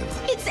alive.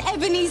 It's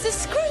Ebenezer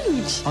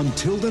Scrooge.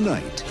 Until the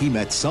night he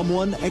met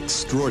someone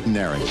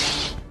extraordinary.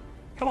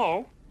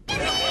 Hello.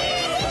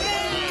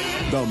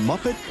 The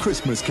Muppet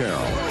Christmas Carol.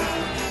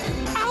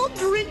 I'll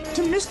drink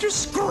to Mr.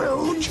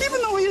 Scrooge,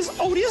 even though he is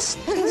odious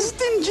and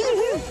stingy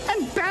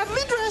and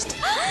badly dressed.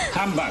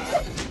 Humbug.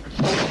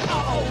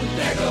 Oh,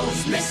 there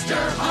goes Mr.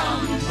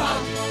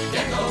 Humbug.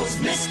 There goes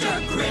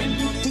Mr. Grin.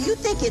 Do you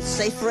think it's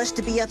safe for us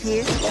to be up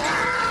here?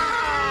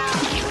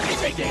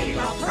 They gave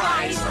a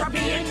prize for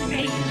being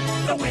mean.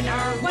 The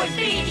winner would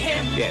be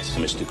him. Yes,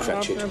 Mr.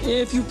 Cratchit.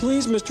 If you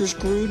please, Mr.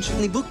 Scrooge,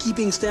 the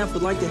bookkeeping staff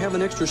would like to have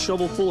an extra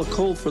shovel full of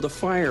coal for the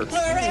fire.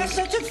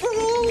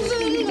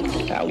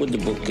 How would the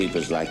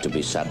bookkeepers like to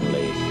be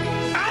suddenly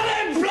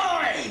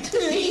unemployed?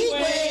 Heat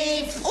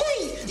wave!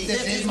 Oi!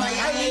 This is my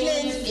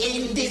island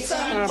in the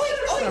sun.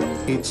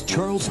 It's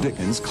Charles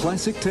Dickens'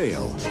 classic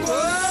tale.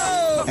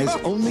 As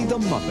only the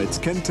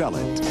Muppets can tell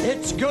it.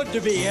 It's good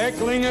to be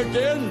heckling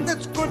again.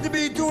 It's good to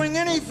be doing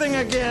anything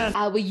again.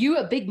 Were you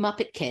a big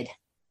Muppet kid?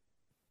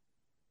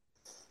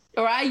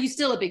 Or are you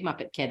still a big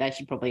Muppet kid, I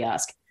should probably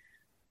ask?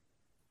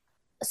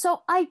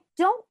 So I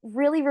don't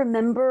really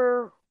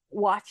remember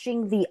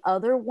watching the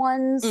other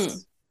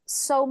ones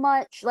so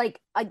much. Like,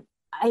 I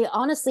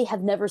honestly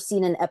have never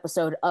seen an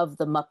episode of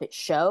The Muppet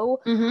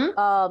Show.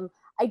 Mm-hmm.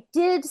 I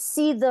did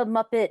see the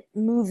Muppet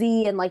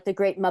movie and like the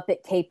Great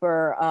Muppet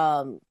Caper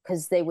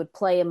because they would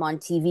play him on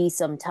TV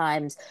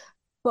sometimes,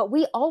 but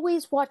we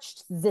always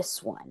watched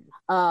this one.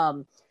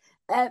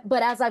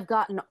 But as I've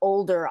gotten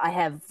older, I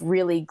have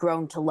really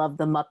grown to love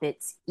the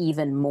Muppets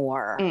even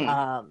more.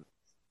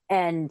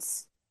 And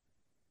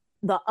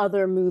the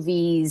other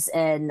movies,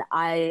 and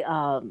I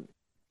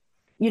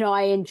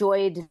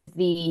enjoyed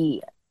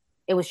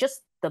it was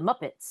just the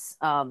Muppets.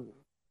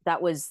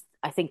 That was,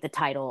 I think, the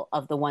title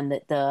of the one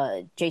that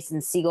the Jason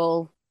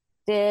Segel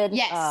did.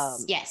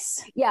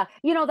 Yes. Yeah,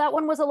 that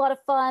one was a lot of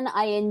fun.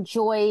 I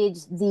enjoyed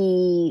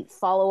the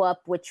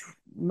follow-up, which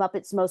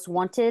Muppets Most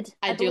Wanted.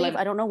 I do love it.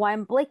 I don't know why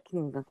I'm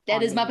blanking.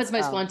 That is Muppets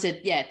Most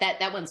Wanted. Yeah,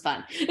 that one's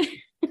fun.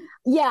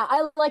 Yeah,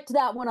 I liked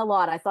that one a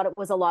lot. I thought it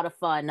was a lot of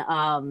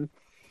fun.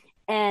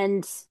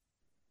 And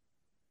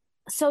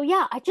so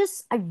yeah, I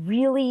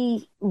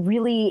really,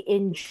 really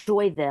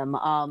enjoy them.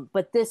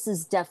 But this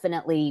is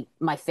definitely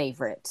my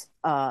favorite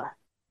of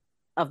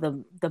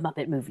the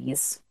Muppet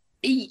movies.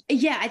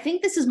 Yeah, I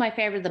think this is my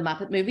favorite of the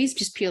Muppet movies,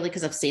 just purely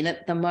because I've seen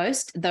it the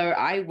most. Though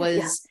I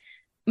was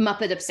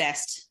Muppet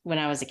obsessed when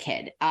I was a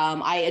kid.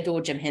 I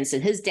adored Jim Henson.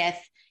 His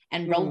death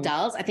and Roald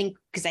Dahl's, I think,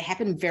 because they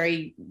happened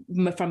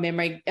from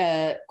memory,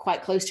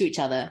 quite close to each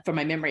other, from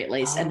my memory at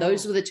least. And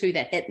those were the two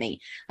that hit me,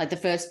 like the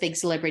first big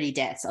celebrity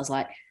deaths. I was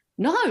like,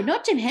 no,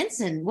 not Jim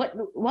Henson. What?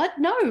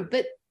 No,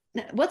 but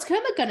what's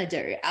Kermit going to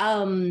do?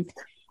 And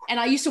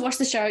I used to watch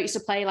the show. It used to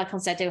play like on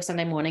Saturday or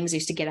Sunday mornings. I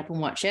used to get up and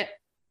watch it.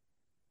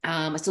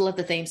 I still love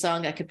the theme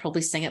song. I could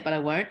probably sing it, but I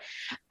won't.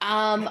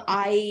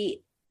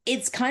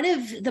 It's kind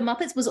of, the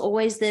Muppets was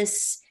always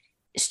this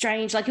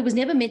strange, like it was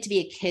never meant to be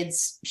a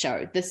kids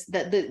show.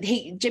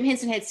 Jim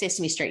Henson had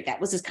Sesame Street. That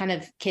was his kind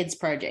of kids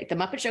project. The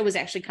Muppet Show was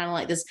actually kind of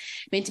like this,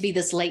 meant to be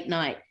this late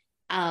night,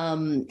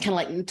 kind of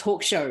like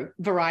talk show,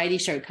 variety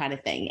show kind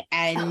of thing.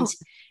 And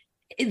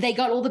they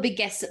got all the big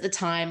guests at the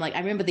time. Like I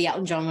remember the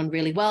Elton John one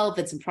really well.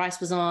 Vincent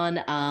Price was on.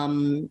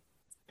 And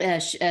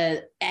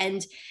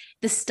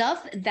the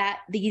stuff that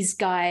these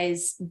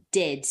guys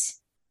did,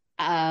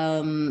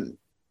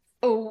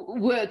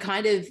 were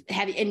kind of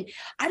heavy, and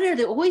I don't know,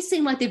 they always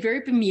seem like they're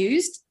very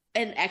bemused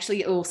and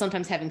actually, or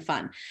sometimes having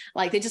fun.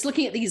 Like they're just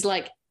looking at these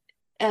like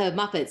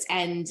Muppets,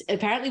 and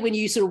apparently when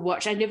you sort of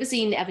watch, I've never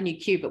seen Avenue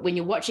Q, but when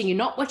you're watching, you're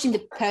not watching the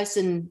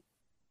person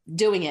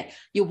doing it,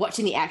 you're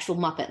watching the actual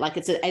Muppet. Like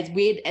it's a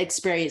weird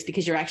experience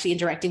because you're actually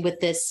interacting with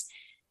this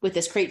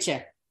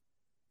creature.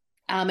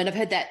 And I've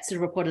heard that sort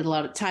of reported a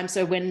lot of times.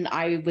 So when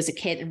I was a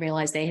kid and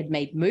realized they had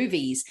made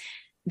movies,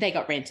 they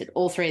got rented,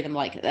 all three of them,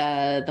 like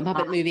the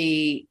Muppet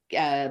movie,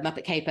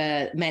 Muppet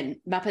Caper,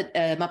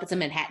 Muppets in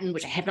Manhattan,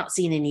 which I have not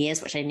seen in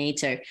years, which I need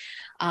to.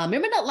 I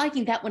remember not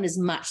liking that one as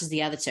much as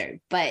the other two,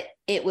 but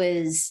it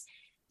was,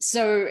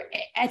 so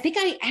I think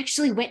I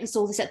actually went and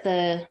saw this at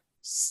the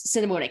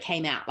cinema when it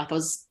came out. Like I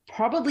was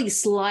probably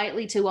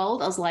slightly too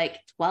old. I was like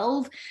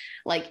 12,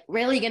 like,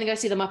 really, you're going to go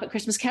see the Muppet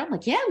Christmas Carol? I'm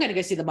like, yeah, I'm going to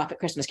go see the Muppet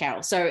Christmas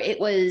Carol. So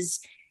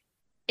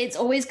it's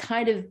always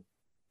kind of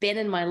been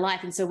in my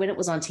life. And so when it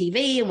was on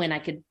TV and when I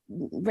could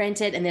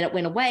rent it, and then it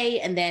went away,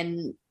 and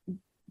then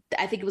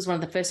I think it was one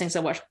of the first things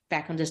I watched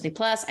back on Disney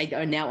Plus. I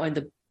now own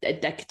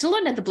I still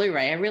don't have the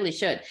Blu-ray. I really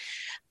should.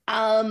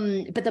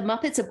 But the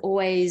Muppets have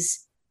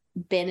always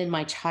been in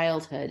my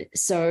childhood.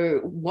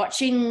 So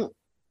watching,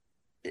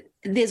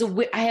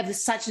 I have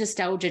such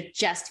nostalgia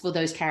just for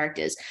those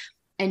characters,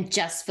 and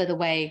just for the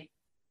way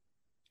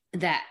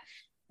that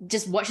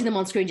just watching them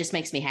on screen just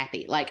makes me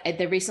happy. Like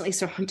they recently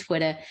saw on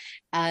Twitter,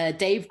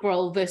 Dave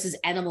Grohl versus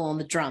Animal on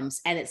the drums,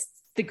 and it's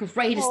the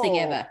greatest thing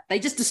ever. They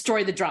just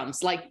destroy the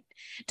drums. Like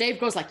Dave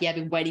Grohl's like, yeah, I've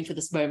been waiting for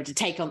this moment to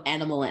take on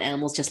Animal, and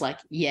Animal's just like,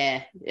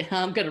 yeah,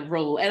 I'm gonna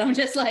rule. And I'm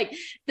just like,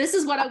 this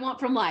is what I want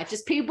from life.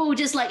 Just people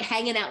just like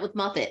hanging out with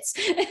Muppets.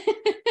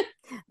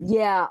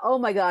 Yeah. Oh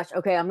my gosh.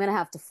 Okay, I'm gonna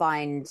have to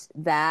find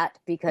that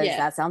because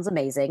that sounds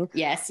amazing.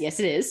 Yes, it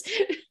is.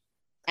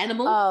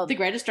 Animal, the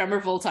greatest drummer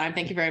of all time.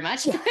 Thank you very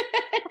much. Yeah.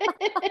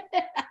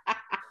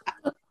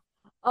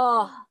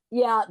 Oh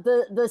yeah,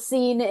 the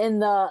scene in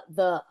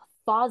the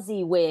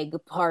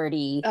Fozziwig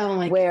party,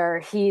 where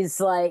he's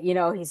like,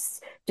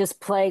 he's just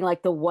playing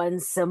like the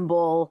one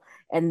cymbal,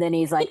 and then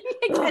he's like,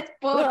 and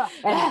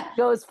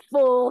goes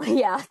full,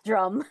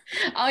 drum.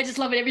 I just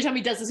love it every time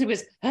he does this. He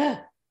goes,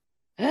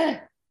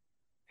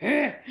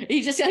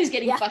 he's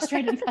getting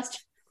frustrated and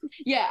frustrated.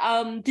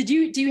 Yeah. Do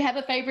you have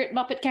a favorite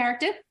Muppet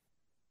character?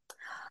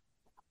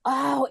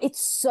 Oh,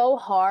 it's so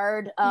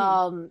hard.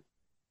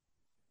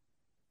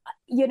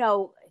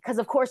 Because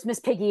of course Miss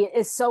Piggy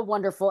is so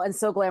wonderful and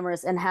so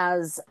glamorous and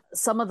has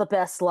some of the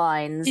best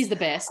lines. She's the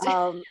best.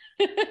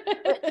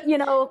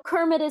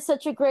 Kermit is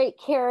such a great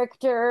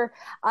character.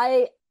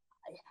 At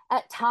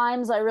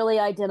times I really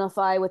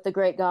identify with the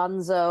Great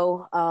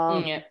Gonzo,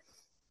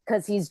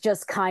 because he's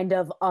just kind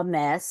of a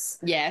mess.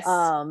 Yes.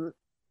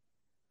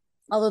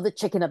 Although the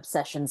chicken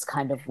obsession's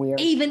kind of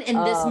weird. Even in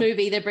this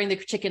movie, they bring the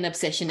chicken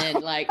obsession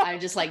in. Like, I'm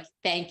just like,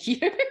 thank you.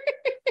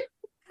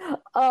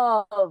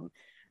 But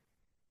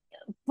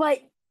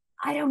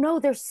I don't know.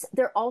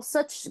 They're all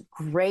such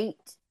great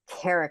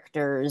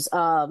characters.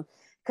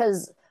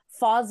 Because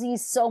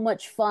Fozzie's so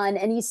much fun,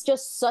 and he's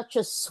just such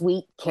a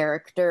sweet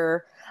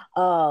character.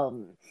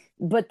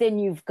 But then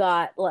you've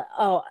got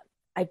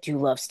I do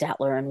love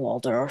Statler and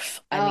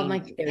Waldorf. How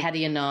do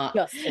you not?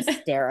 Just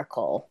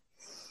hysterical.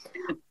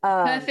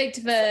 Perfect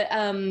for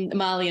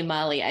Marley and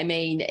Marley. I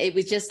mean, it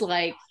was just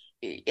like,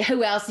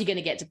 who else are you going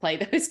to get to play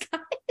those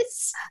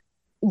guys?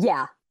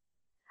 Yeah.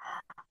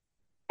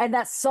 And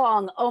that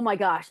song, oh my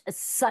gosh,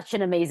 it's such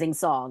an amazing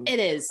song. It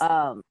is.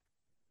 And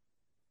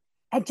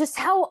just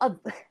how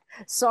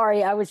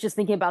Sorry, I was just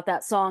thinking about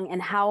that song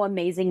and how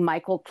amazing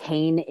Michael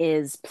Caine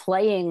is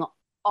playing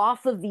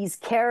off of these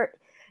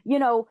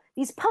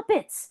these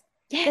puppets.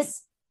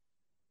 Yes.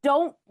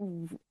 Don't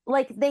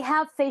like, they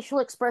have facial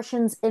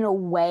expressions in a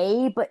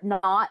way, but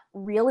not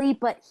really.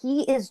 But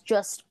he is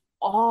just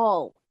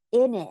all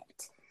in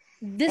it.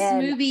 This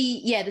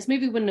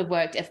movie wouldn't have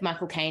worked if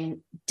Michael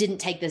Caine didn't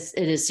take it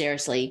as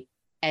seriously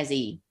as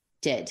he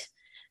did.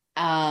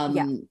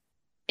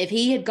 If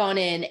he had gone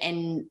in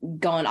and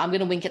gone, I'm going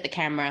to wink at the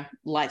camera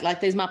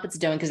like those Muppets are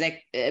doing, because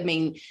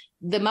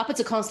the Muppets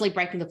are constantly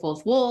breaking the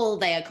fourth wall.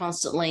 They are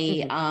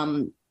constantly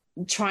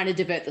trying to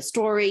divert the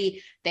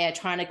story. They are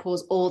trying to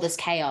cause all this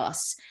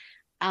chaos.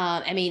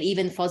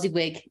 Even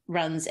Fozziwig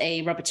runs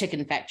a rubber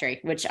chicken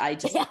factory, which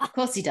of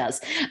course he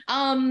does.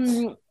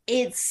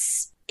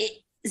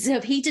 So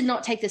if he did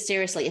not take this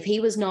seriously, if he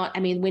was not,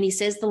 when he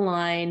says the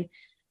line,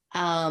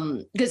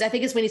 because I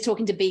think it's when he's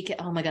talking to Beaker.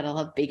 Oh my God, I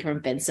love Beaker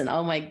and Benson.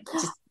 Oh my,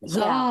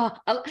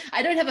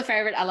 I don't have a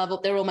favorite. I love them.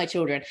 They're all my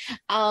children.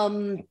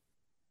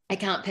 I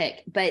can't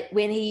pick. But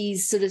when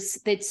he's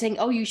they're saying,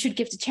 oh, you should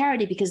give to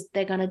charity because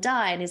they're going to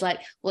die. And he's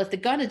like, well, if they're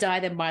going to die,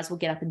 then might as well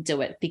get up and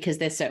do it because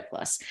they're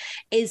surplus,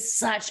 is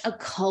such a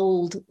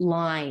cold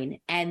line.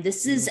 And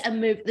this is a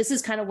move. This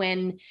is kind of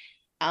when,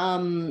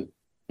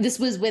 this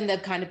was when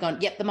they've kind of gone,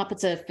 yep, the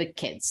Muppets are for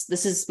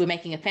kids. We're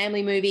making a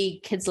family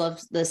movie. Kids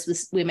love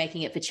this. We're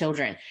making it for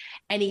children.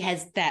 And he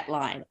has that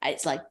line.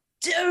 It's like,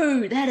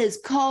 dude, that is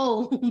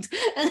cold.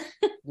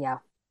 Yeah.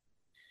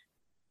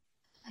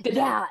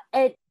 Yeah.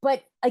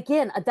 But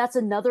again, that's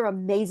another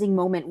amazing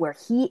moment where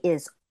he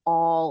is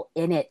all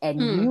in it.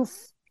 And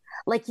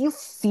you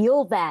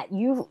feel that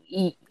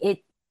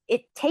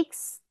it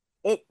takes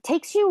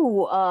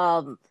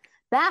you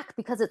back,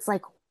 because it's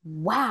like,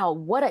 wow,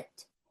 what a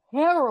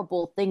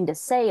terrible thing to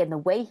say, and the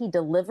way he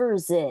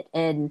delivers it,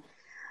 and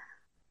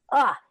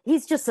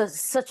he's just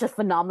such a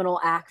phenomenal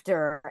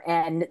actor.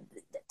 And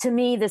to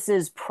me, this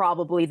is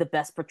probably the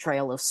best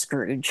portrayal of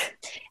Scrooge.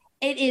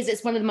 It is.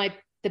 It's one of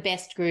the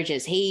best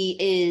Scrooges. He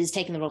is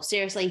taking the role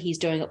seriously. He's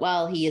doing it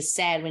well. He is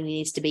sad when he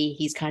needs to be.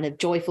 He's kind of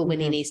joyful when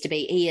he needs to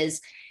be.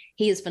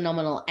 He is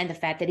phenomenal. And the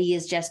fact that he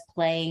is just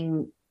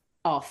playing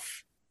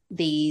off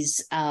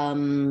these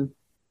Muppets,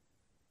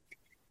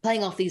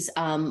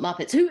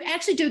 who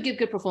actually do give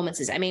good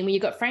performances. When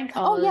you've got Frank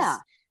Oz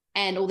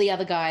and all the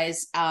other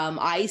guys,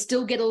 I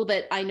still get a little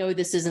bit, I know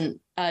this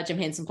isn't Jim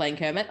Henson playing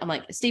Kermit. I'm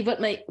like, Steve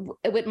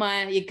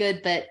Whitmire, you're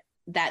good, but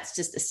that's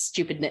just a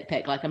stupid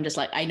nitpick. Like, I'm just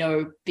like, I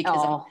know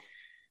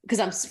because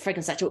I'm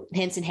freaking such a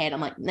Henson head. I'm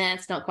like, nah,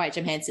 it's not quite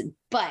Jim Henson.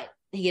 But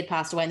he had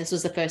passed away, and this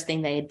was the first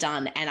thing they had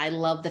done. And I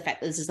love the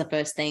fact that this is the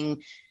first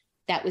thing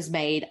that was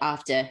made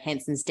after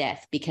Henson's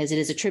death, because it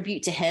is a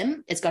tribute to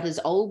him. It's got his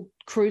old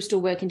crew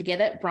still working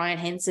together. Brian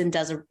Henson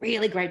does a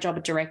really great job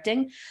of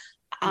directing,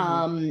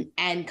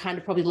 and kind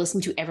of probably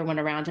listened to everyone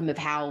around him of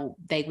how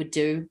they would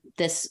do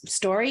this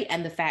story,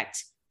 and the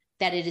fact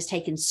that it is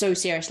taken so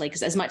seriously.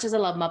 Because as much as I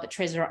love Muppet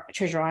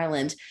Treasure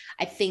Island,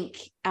 I think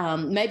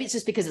maybe it's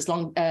just because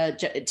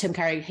it's Tim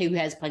Curry, who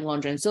has playing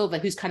Lon John Silver,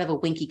 who's kind of a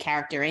winky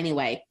character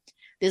anyway.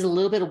 There's a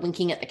little bit of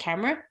winking at the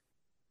camera,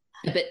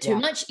 a bit too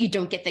much. You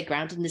don't get the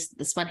groundedness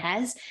this one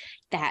has,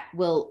 that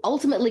will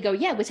ultimately go,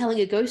 yeah, we're telling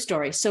a ghost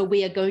story, so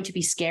we are going to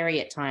be scary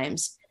at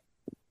times,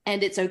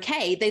 and it's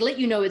okay. They let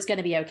you know it's going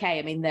to be okay.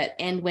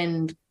 And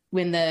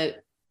when the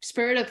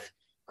spirit of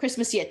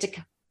Christmas yet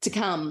to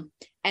come,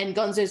 and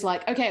Gonzo's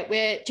like, okay,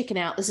 we're checking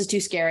out, this is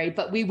too scary,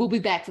 but we will be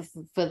back for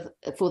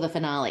the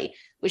finale,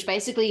 which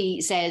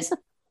basically says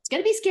it's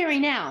going to be scary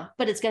now,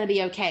 but it's going to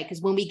be okay,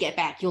 because when we get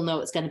back, you'll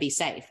know it's going to be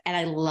safe. And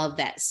I love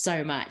that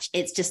so much.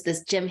 It's just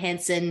this Jim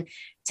Henson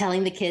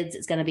telling the kids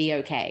it's going to be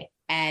okay.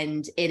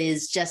 And it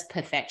is just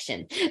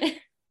perfection.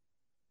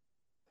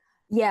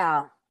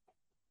 Yeah,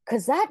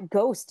 because that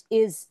ghost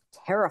is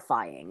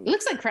terrifying. It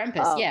looks like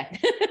Krampus, yeah.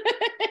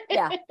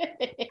 Yeah.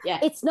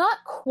 It's not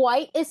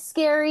quite as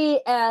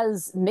scary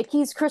as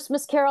Mickey's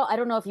Christmas Carol. I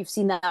don't know if you've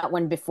seen that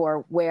one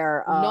before,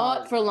 where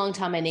not for a long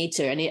time. I need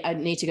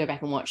to go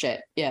back and watch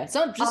it. Yeah.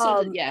 So just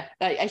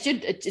I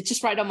should. It's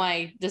just right on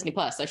my Disney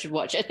Plus. I should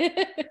watch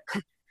it.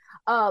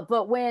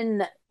 But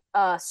when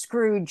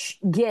Scrooge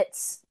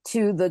gets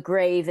to the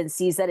grave and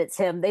sees that it's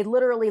him, they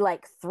literally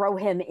like throw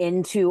him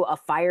into a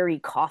fiery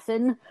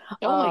coffin.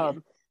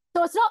 So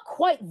it's not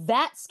quite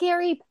that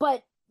scary,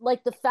 but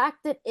like the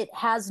fact that it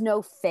has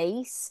no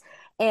face,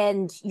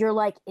 and you're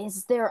like,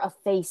 is there a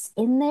face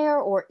in there,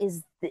 or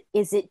is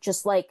it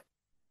just like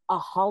a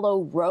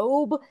hollow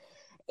robe?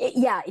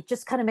 It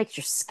just kind of makes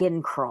your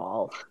skin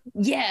crawl.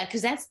 Yeah,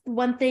 because that's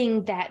one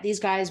thing that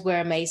these guys were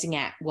amazing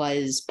at,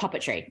 was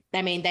puppetry.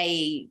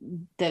 They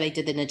did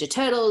the Ninja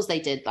Turtles. They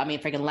did,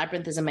 freaking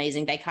Labyrinth is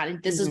amazing. They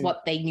this is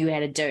what they knew how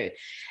to do.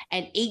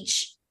 And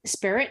each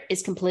spirit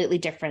is completely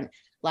different.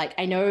 Like,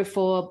 I know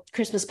for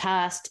Christmas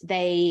Past,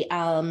 they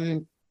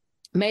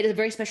made a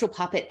very special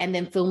puppet and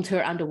then filmed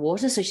her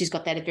underwater. So she's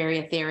got that very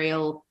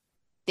ethereal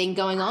thing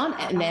going on,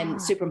 and then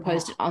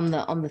superimposed it on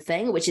the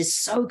thing, which is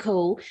so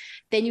cool.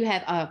 Then you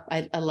have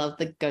I love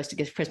the Ghost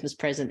of Christmas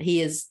Present.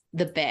 He is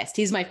the best.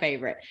 He's my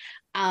favorite.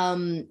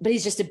 But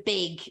he's just a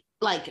big,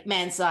 like,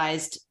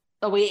 man-sized.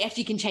 Oh, he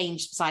actually can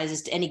change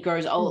sizes, and he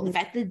grows old. The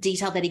fact, the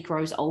detail that he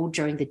grows old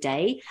during the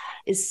day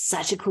is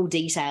such a cool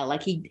detail.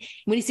 Like, when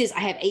he says,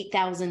 "I have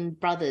 8,000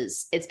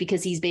 brothers," it's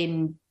because he's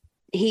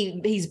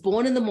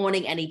born in the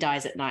morning and he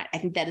dies at night. I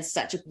think that is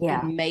such an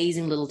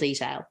amazing little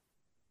detail.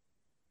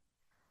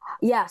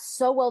 Yeah,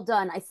 so well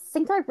done. I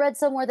think I read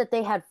somewhere that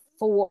they had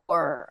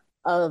 4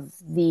 of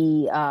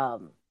the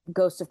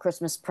Ghost of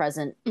Christmas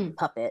Present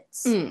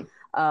puppets,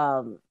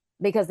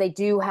 because they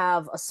do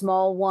have a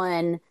small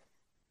one,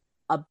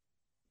 a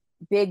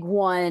big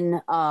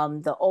one,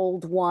 the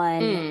old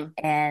one,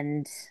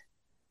 and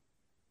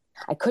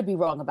I could be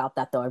wrong about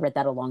that, though. I read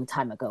that a long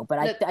time ago, but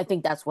I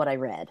think that's what I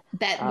read.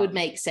 That would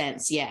make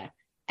sense, yeah.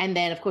 And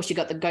then, of course, you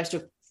got the Ghost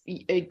of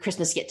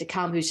Christmas Yet to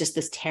Come, who's just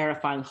this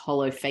terrifying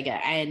hollow figure,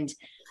 and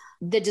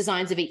the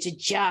designs of each are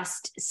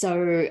just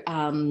so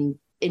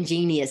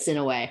ingenious in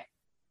a way.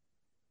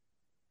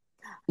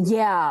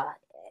 Yeah,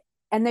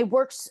 and they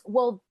work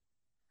well.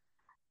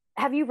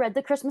 Have you read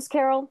The Christmas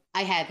Carol?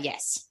 I have,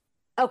 yes.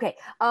 Okay.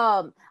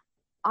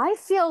 I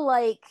feel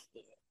like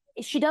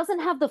she doesn't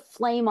have the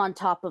flame on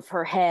top of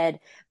her head,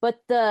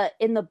 but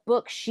in the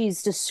book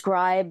she's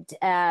described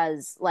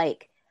as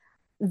like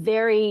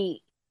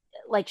very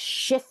like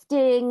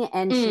shifting,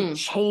 and she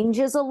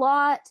changes a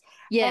lot.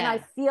 Yeah. And I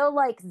feel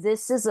like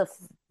this is a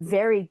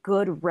very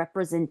good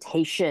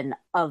representation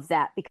of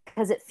that,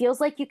 because it feels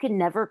like you can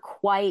never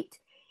quite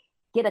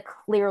get a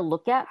clear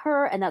look at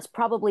her, and that's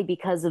probably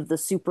because of the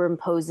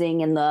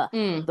superimposing and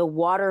the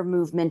water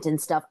movement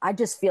and stuff. I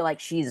just feel like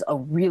she's a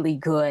really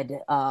good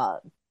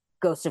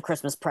Ghost of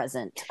Christmas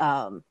Present.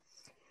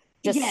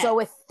 Just so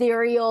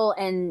ethereal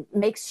and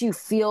makes you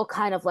feel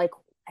kind of like,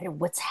 I don't know,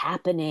 what's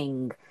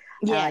happening.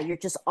 Yeah, you're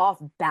just off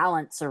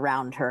balance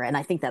around her, and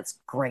I think that's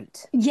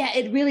great. Yeah,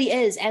 it really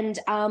is, and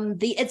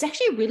it's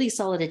actually a really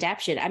solid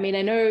adaptation. I mean,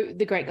 I know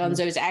the Great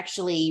Gonzo is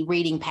actually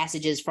reading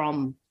passages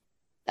from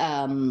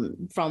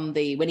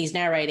when he's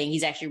narrating,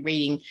 he's actually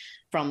reading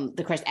from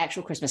the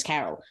actual Christmas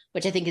Carol,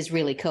 which I think is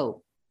really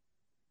cool.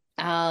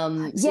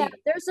 There's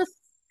a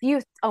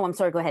few. Oh, I'm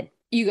sorry. Go ahead.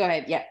 You go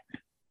ahead. Yeah.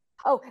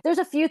 Oh, there's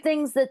a few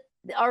things that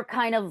are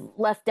kind of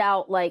left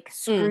out, like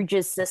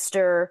Scrooge's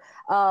sister.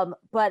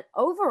 But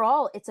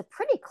overall, it's a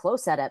pretty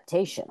close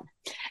adaptation.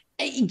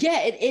 Yeah,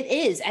 it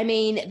is. I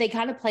mean, they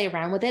kind of play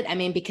around with it. I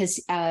mean,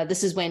 because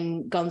this is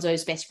when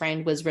Gonzo's best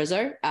friend was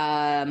Rizzo,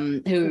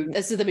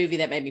 this is the movie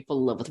that made me fall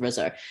in love with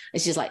Rizzo.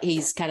 It's just like,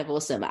 he's kind of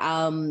awesome.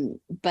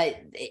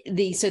 But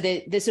they're sort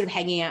of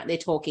hanging out, they're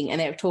talking, and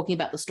they're talking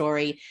about the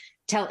story,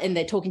 and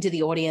they're talking to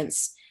the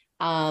audience.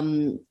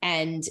 And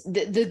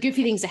the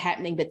goofy things are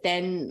happening, but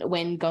then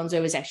when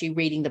Gonzo is actually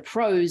reading the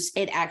prose,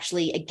 it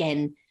actually,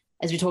 again,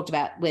 as we talked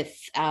about with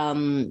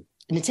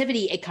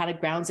Nativity, it kind of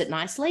grounds it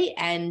nicely,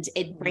 and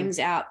it brings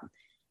out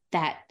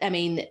that, I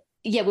mean,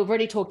 yeah, we've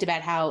already talked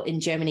about how in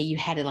Germany you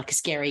had a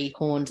scary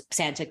horned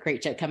Santa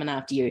creature coming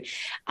after you.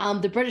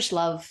 The British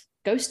love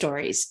ghost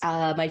stories.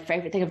 My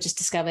favorite thing I've just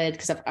discovered,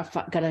 because I've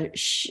got a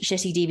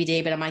shitty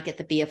DVD, but I might get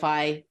the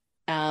BFI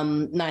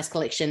nice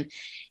collection,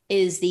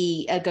 is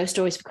the Ghost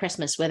Stories for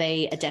Christmas, where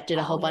they adapted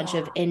a whole bunch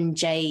of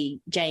N.J.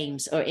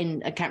 James, or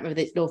I can't remember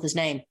the author's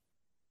name.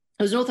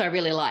 It was an author I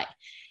really like.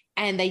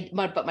 And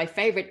but my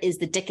favorite is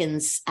the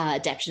Dickens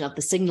adaptation of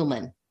The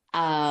Signalman,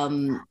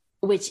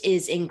 which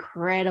is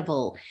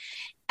incredible.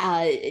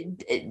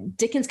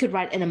 Dickens could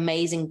write an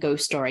amazing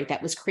ghost story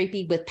that was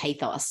creepy with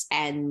pathos,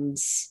 and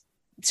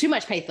too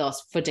much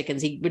pathos for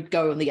Dickens. He would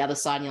go on the other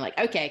side, and you're like,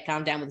 okay,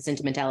 calm down with the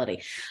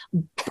sentimentality.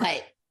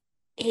 But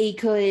he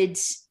could,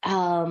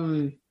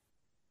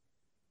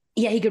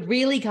 he could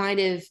really kind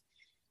of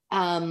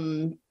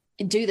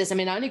do this. I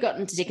mean, I only got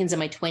into Dickens in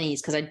my 20s,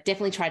 because I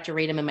definitely tried to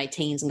read him in my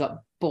teens and got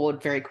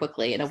bored very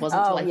quickly. And it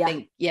wasn't until I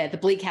think the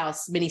Bleak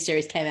House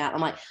miniseries came out,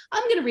 I'm like,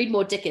 I'm going to read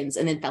more Dickens,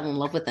 and then fell in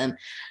love with them.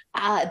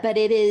 But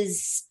it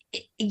is,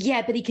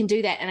 but he can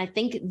do that. And I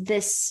think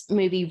this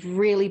movie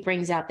really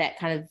brings out that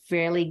kind of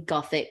fairly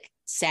gothic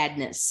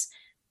sadness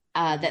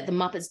that the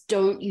Muppets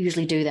don't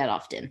usually do that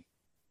often.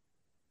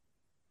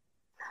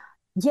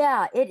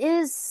 Yeah, it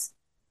is,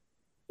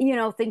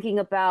 thinking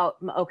about,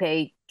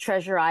 okay,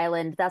 Treasure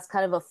Island, that's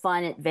kind of a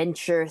fun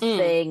adventure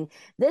thing.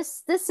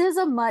 This is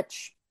a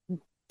much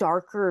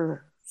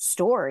darker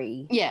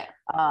story. Yeah.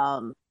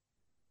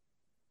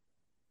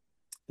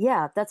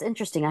 That's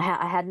interesting. I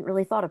hadn't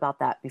really thought about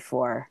that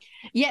before.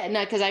 Yeah,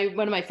 no, because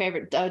one of my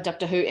favorite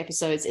Doctor Who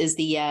episodes is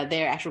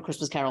their actual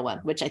Christmas Carol one,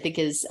 which I think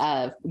is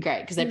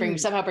great, because they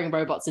somehow bring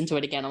robots into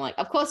it again. I'm like,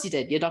 of course you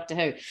did. You're Doctor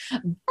Who.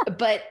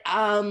 But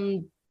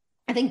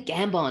I think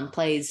Gambon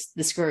plays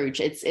the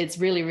Scrooge. It's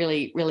really,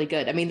 really, really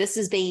good. I mean, I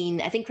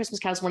think Christmas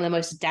Carol is one of the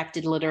most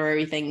adapted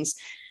literary things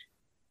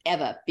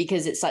ever,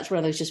 because it's such one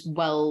of those just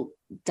well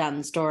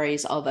done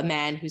stories of a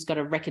man who's got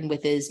to reckon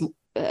with his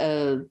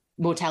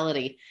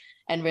mortality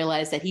and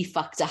realize that he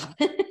fucked up.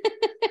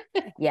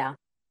 Yeah.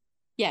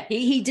 Yeah,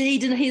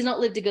 he's not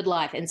lived a good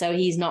life, and so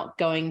he's not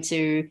going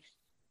to.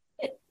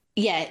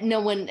 Yeah,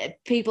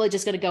 people are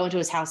just going to go into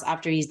his house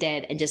after he's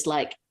dead and just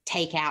like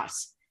take out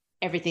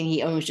everything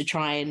he owns to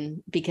try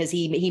and, because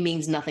he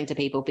means nothing to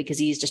people, because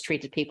he's just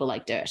treated people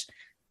like dirt.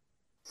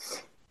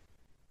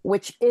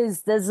 Which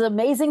is this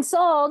amazing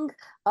song.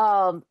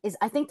 Is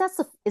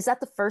that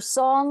the first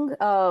song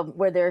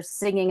where they're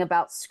singing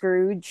about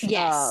Scrooge?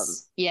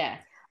 Yes. Yeah.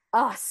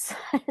 Oh,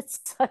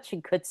 it's such a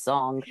good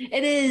song.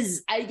 It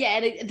is.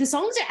 The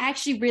songs are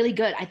actually really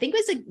good. I think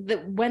it was like the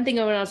one thing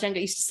when I was younger,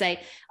 I used to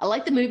say, I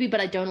like the movie, but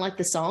I don't like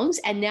the songs.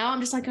 And now I'm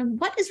just like,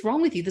 what is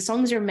wrong with you? The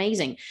songs are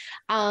amazing.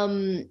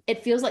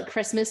 It Feels Like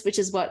Christmas, which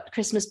is what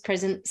Christmas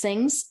Present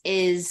sings,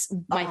 is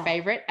my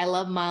favorite. I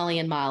love Marley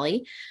and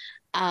Marley.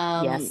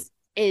 Yes.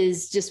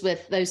 Is just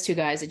with those two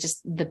guys are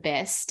just the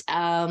best.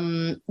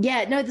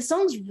 The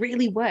songs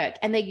really work,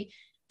 and they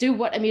do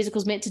what a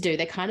musical's meant to do.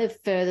 They kind of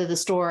further the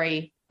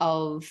story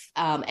of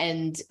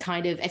and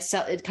kind of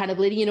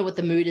letting you know what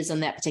the mood is in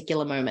that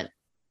particular moment.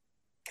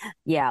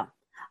 Yeah.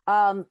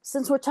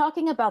 Since we're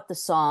talking about the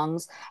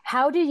songs,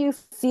 how do you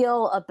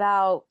feel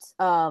about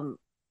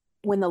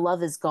When the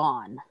Love Is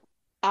Gone?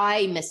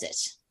 I miss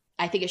it.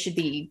 I think it should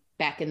be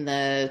back in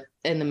the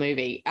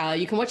movie.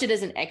 You can watch it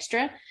as an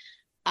extra,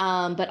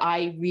 but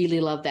I really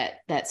love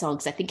that song,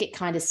 because I think it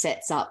kind of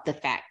sets up the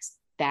fact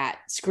that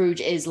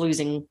Scrooge is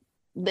losing.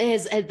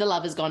 The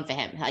love is gone for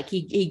him. Like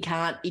he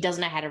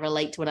doesn't know how to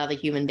relate to another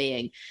human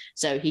being,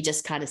 so he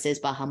just kind of says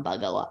bah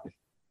humbug a lot.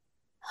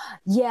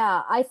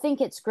 Yeah, I think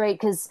it's great,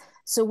 because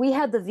so we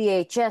had the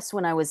VHS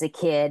when I was a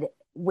kid,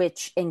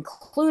 which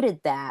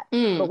included that,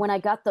 but when I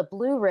got the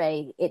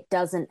Blu-ray, it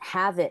doesn't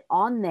have it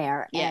on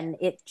there, and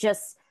it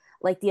just,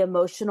 like, the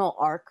emotional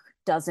arc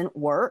doesn't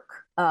work,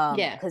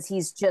 because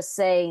he's just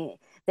saying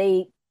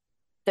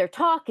they're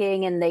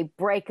talking and they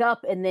break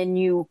up, and then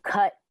you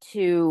cut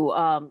to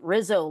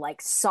Rizzo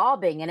like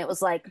sobbing, and it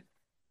was like,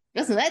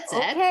 wasn't that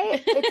sad?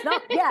 Okay,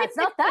 it's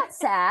not that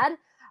sad.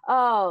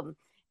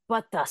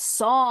 But the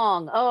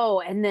song,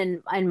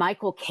 and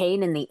Michael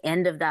Caine in the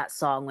end of that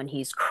song when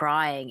he's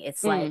crying,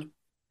 it's like,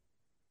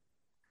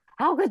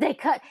 how could they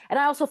cut? And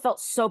I also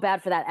felt so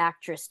bad for that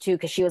actress too,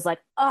 because she was like,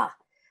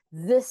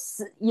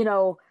 this,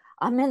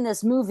 I'm in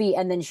this movie,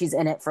 and then she's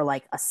in it for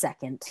like a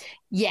second.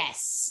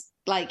 Yes.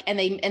 Like, and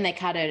they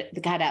cut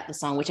out the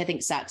song, which I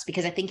think sucks,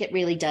 because I think it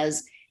really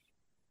does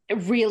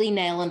really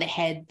nail on the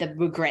head the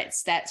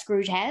regrets that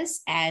Scrooge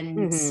has,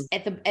 and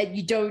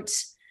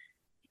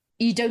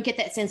you don't get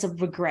that sense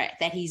of regret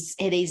that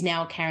he's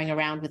now carrying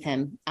around with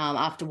him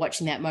after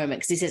watching that moment,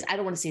 because he says, I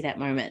don't want to see that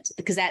moment,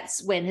 because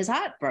that's when his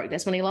heart broke.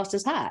 That's when he lost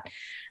his heart.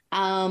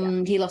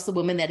 He lost the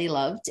woman that he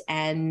loved,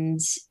 and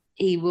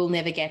he will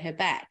never get her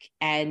back.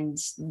 And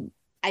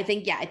I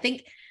think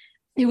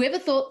whoever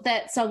thought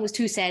that song was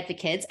too sad for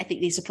kids, I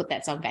think needs to put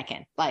that song back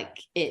in. Like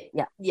it,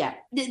 yeah.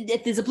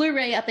 If there's a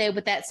Blu-ray out there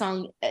with that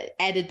song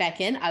added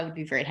back in, I would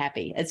be very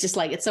happy. It's just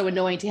like, it's so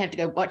annoying to have to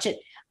go watch it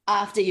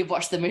after you've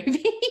watched the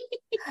movie.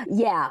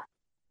 Yeah.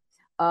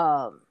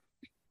 Okay.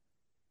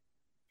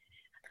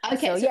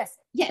 So yes.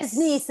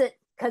 Disney,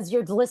 because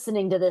you're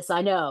listening to this,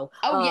 I know.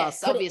 Oh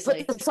yes,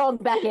 obviously. Put the song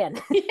back in.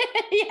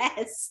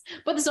 Yes,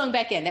 put the song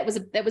back in. That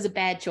was a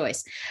bad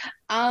choice.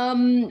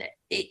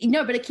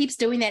 No, but it keeps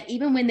doing that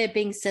even when they're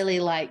being silly.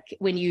 Like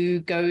when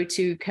you go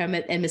to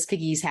Kermit and Miss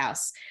Piggy's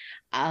house.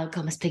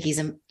 God, Miss Piggy's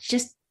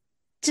just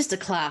a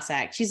class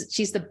act.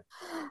 She's the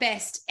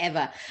best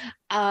ever.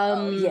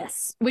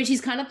 Yes. When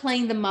she's kind of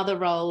playing the mother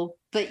role,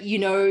 but you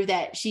know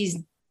that she's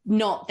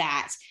not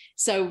that.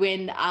 So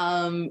when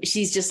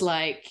she's just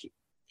like,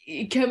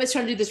 Kermit's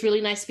trying to do this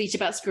really nice speech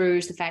about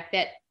Scrooge, the fact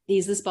that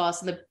he's this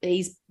boss and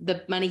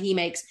the money he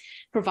makes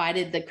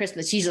provided the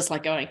Christmas. She's just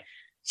like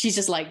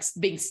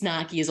being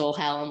snarky as all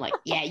hell. I'm like,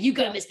 yeah, you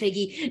go, Miss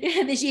Piggy.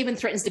 And then she even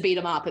threatens to beat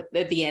him up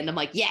at the end. I'm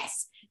like,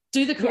 yes,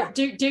 do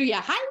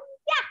ya. Hi.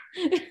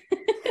 Yeah.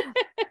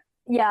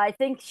 Yeah, I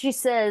think she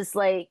says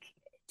like,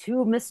 to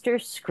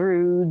Mr.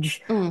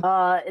 Scrooge,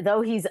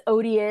 though he's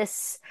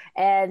odious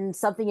and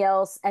something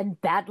else and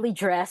badly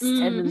dressed,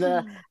 and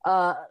the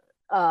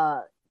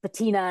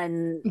Bettina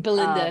and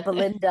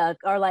Belinda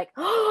are like,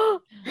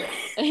 oh.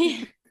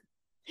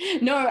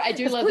 No, I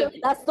do love it.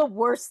 That's the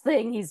worst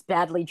thing. He's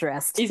badly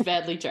dressed. He's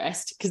badly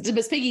dressed, because to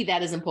Miss Piggy,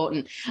 that is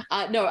important.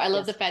 No, I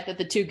love the fact that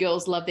the two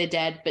girls love their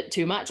dad, but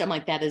too much. I'm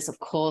like, that is, of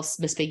course,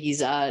 Miss Piggy's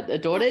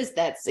daughters.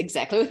 That's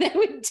exactly what they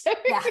would do.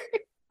 Yeah.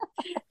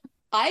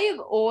 I have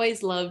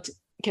always loved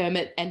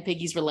Kermit and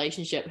Piggy's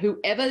relationship.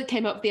 Whoever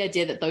came up with the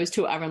idea that those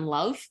two are in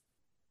love,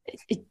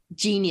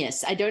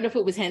 genius. I don't know if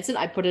it was Henson.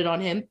 I put it on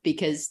him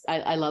because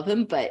I love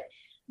him, but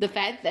the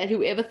fact that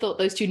whoever thought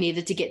those two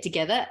needed to get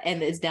together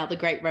and is now the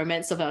great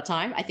romance of our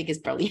time, I think is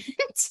brilliant.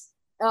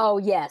 Oh,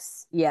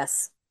 yes.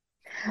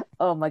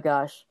 Oh, my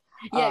gosh.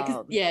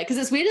 Yeah, because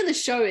it's weird in the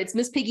show. It's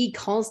Miss Piggy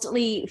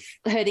constantly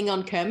hurting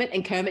on Kermit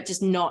and Kermit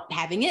just not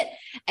having it.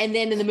 And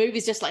then in the movie,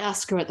 it's just like, oh,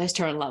 screw it, those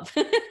two are in love.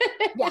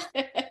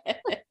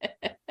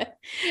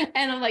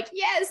 And I'm like,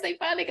 yes, they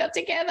finally got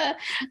together.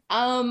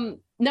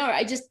 No,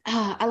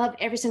 I love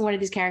every single one of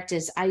these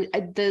characters.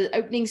 The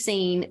opening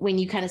scene when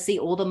you kind of see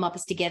all the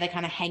Muppets together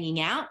kind of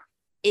hanging out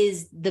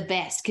is the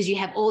best, because you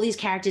have all these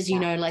characters, you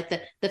know, like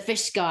the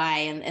fish guy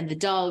and the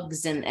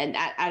dogs and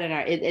I don't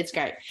know, it's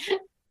great.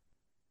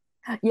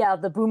 Yeah,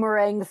 the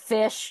boomerang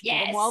fish,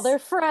 get them while they're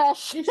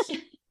fresh.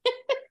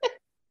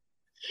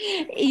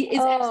 It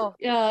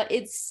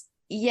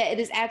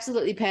is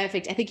absolutely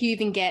perfect. I think you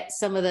even get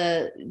some of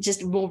the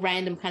just more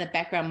random kind of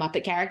background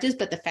Muppet characters,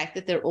 but the fact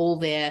that they're all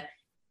there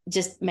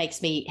just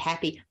makes me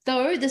happy.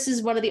 Though this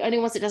is one of the only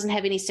ones that doesn't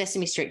have any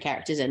Sesame Street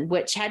characters in,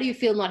 which, how do you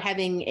feel not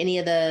having any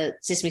of the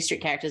Sesame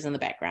Street characters in the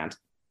background?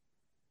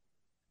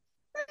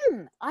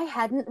 I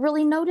hadn't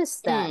really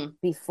noticed that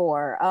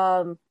before.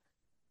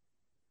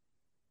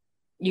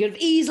 You could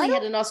have easily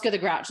had an Oscar the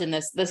Grouch in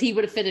this. He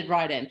would have fitted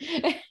right in.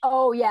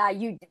 Oh, yeah,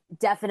 you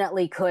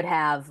definitely could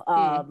have.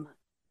 Yeah,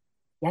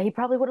 he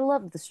probably would have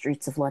loved the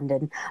streets of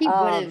London. He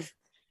would have.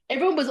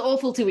 Everyone was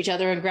awful to each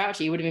other, and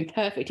Grouchy would have been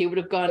perfect. He would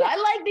have gone, I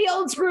like the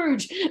old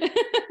Scrooge.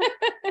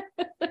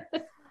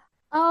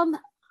 I don't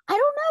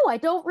know. I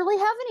don't really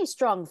have any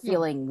strong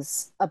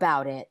feelings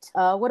about it.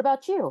 What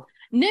about you?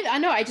 Never, I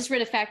know. I just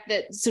read a fact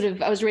that sort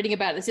of I was reading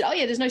about it and said, oh,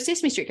 yeah, there's no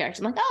Sesame Street characters.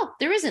 I'm like, oh,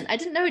 there isn't. I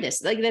didn't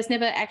notice. Like, that's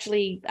never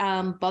actually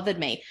bothered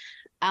me.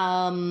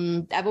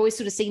 I've always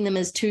sort of seen them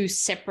as two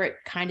separate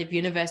kind of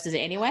universes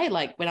anyway.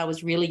 Like, when I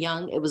was really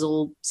young, it was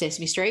all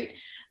Sesame Street.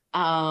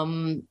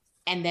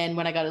 And then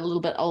when I got a little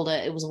bit older,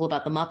 it was all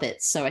about the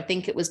Muppets. So I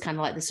think it was kind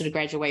of like the sort of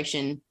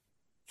graduation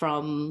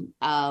from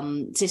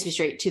Sesame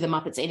Street to the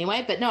Muppets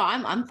anyway. But no,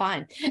 I'm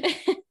fine.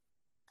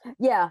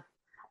 Yeah.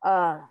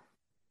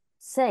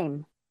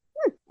 Same.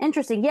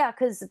 Interesting. Yeah,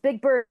 because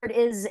Big Bird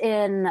is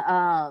in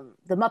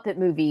the Muppet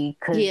movie,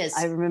 because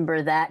I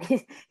remember that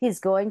he's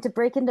going to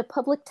break into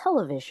public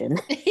television.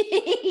 And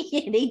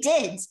he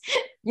did.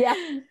 Yeah.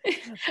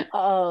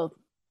 I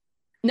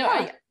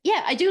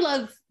do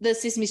love the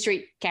Sesame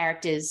Street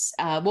characters.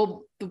 The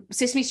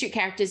Sesame Street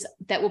characters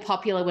that were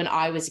popular when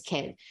I was a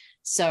kid.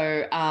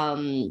 So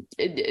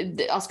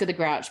Oscar the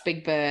Grouch,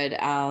 Big Bird,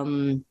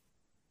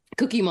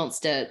 Cookie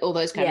Monster, all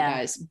those kind of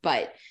guys.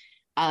 But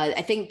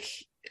I think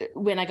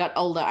when I got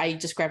older, I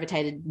just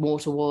gravitated more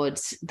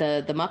towards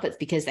the Muppets,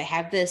 because they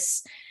have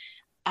this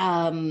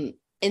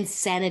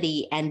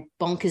insanity and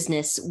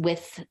bonkersness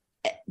with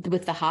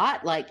the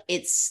heart. Like,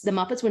 the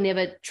Muppets were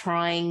never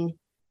trying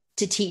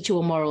to teach you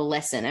a moral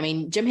lesson. I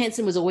mean, Jim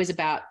Henson was always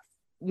about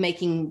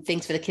making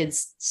things for the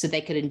kids so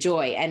they could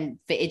enjoy, and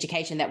for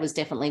education, that was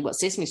definitely what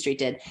Sesame Street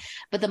did.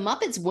 But the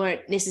Muppets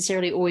weren't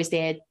necessarily always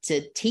there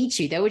to teach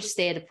you. They were just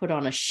there to put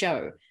on a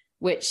show,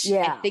 which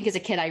I think as a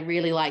kid I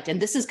really liked.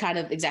 And this is kind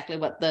of exactly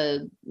what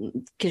the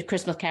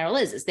Christmas Carol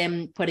is. It's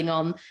them putting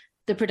on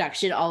the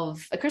production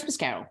of A Christmas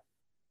Carol.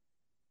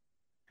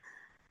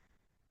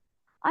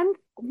 I'm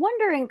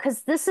wondering,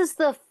 because this is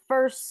the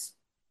first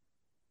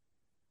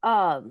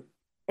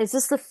is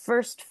this the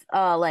first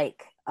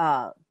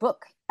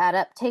book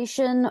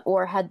adaptation,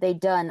 or had they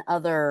done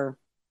other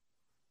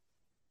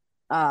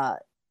I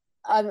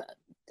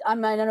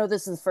know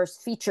this is the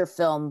first feature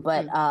film,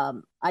 but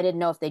I didn't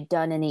know if they'd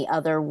done any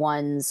other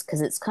ones,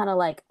 because it's kind of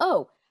like,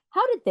 oh,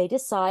 how did they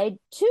decide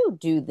to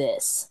do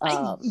this?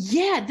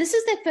 This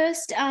is their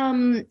first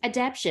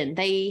adaptation.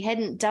 They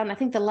hadn't done, I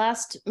think the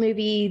last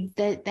movie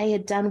that they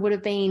had done would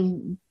have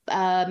been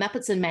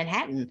Muppets in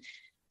Manhattan.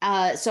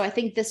 So I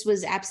think this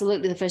was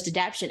absolutely the first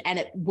adaptation, and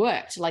it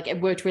worked. Like, it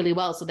worked really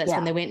well. So that's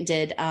when they went and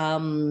did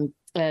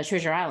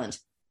Treasure Island.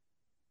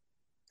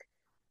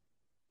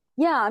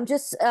 Yeah, I'm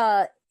just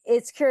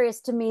it's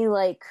curious to me,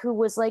 like, who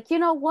was like, you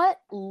know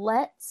what,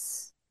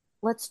 let's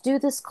do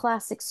this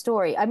classic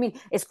story. I mean,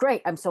 it's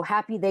great. I'm so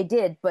happy they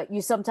did, but you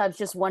sometimes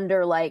just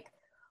wonder, like,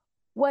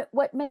 what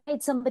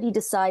made somebody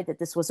decide that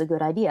this was a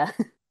good idea?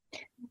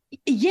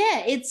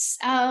 Yeah, it's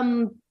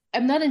I'm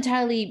not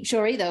entirely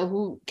sure either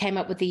who came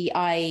up with the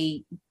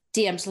idea.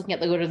 I'm just looking at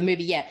the order of the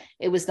movie. Yeah,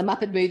 it was the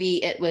Muppet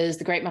movie. It was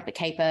The Great Muppet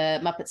Caper,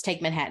 Muppets Take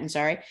Manhattan,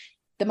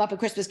 the Muppet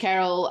Christmas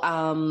Carol,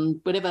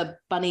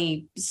 whatever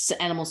Bunny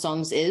Animal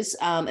Songs is,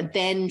 and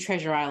then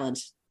Treasure Island.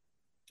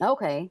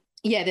 Okay.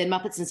 Yeah, then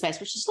Muppets in Space,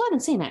 which I still haven't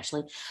seen,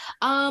 actually.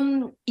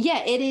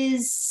 It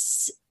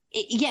is...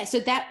 so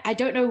that, I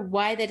don't know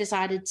why they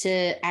decided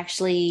to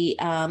actually...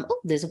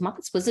 there's a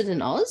Muppets Wizard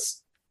in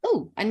Oz.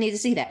 Oh, I need to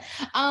see that.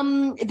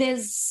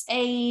 There's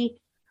a...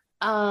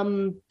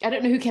 I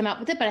don't know who came up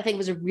with it, but I think it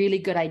was a really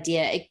good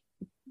idea.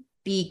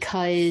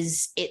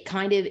 Because it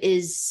kind of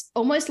is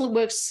almost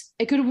works.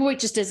 It could have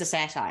worked just as a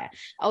satire.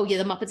 Oh yeah,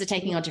 the Muppets are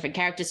taking on different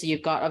characters. So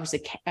you've got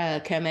obviously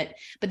Kermit,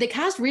 but they're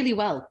cast really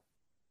well.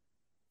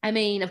 I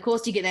mean, of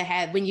course you get to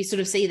have, when you sort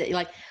of see that, you're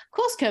like, of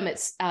course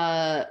Kermit's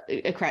a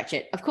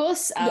Cratchit. Of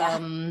course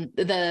the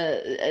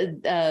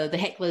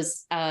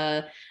hecklers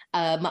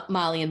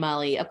Marley and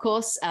Marley. Of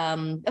course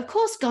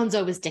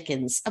Gonzo is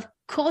Dickens. Of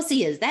course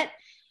he is. That,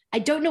 I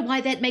don't know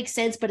why that makes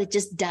sense, but it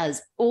just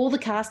does. All the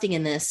casting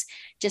in this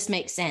just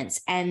makes sense.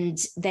 And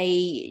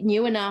they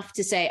knew enough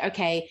to say,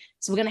 okay,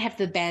 so we're going to have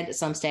the band at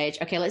some stage.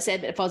 Okay, let's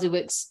have a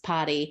Fozziworks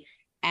party.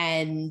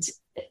 And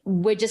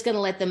we're just going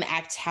to let them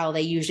act how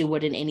they usually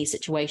would in any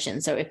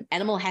situation. So if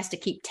Animal has to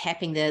keep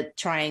tapping the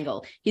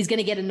triangle, he's going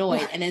to get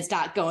annoyed and then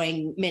start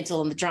going mental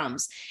on the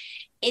drums.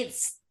 It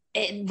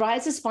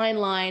rides a fine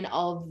line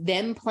of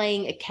them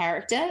playing a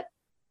character,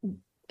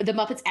 the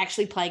Muppets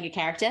actually playing a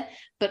character,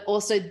 but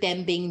also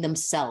them being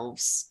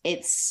themselves.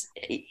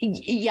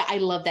 I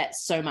love that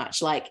so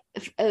much. Like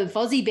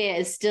Fozzie Bear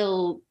is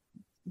still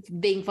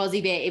being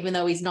Fozzie Bear, even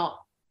though he's not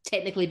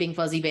technically being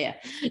Fozzie Bear.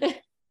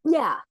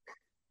 Yeah.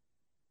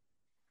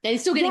 And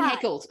he's still getting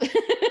heckled.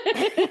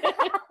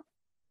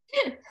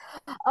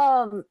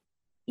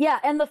 Yeah,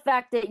 and the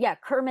fact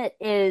that, Kermit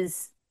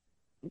is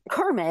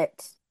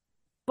Kermit,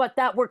 but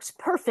that works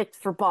perfect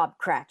for Bob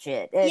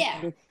Cratchit.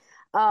 And,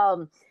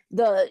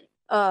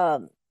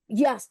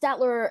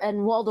 Statler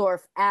and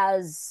Waldorf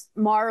as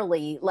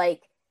Marley,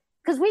 like,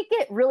 because we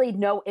get really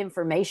no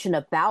information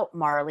about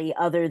Marley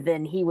other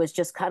than he was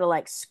just kind of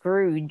like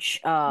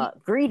Scrooge,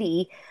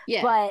 greedy,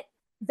 but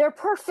they're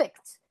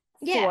perfect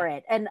for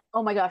it. And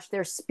oh my gosh,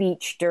 their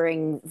speech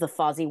during the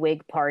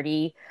Fozziewig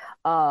party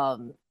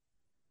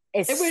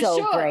is so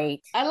short.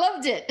 great. I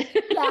loved it.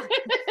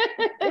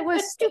 It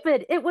was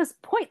stupid. It was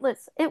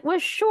pointless. It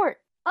was short.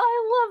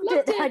 I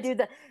loved it. I do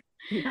that.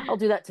 I'll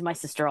do that to my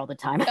sister all the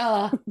time.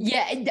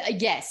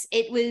 Yes,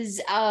 it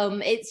was.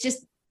 It's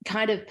just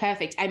kind of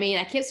perfect. I mean,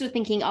 I kept sort of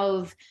thinking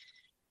of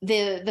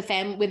when the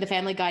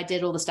Family Guy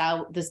did all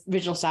the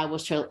original Star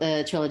Wars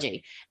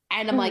trilogy,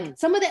 and I'm like,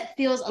 some of that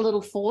feels a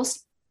little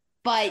forced,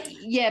 but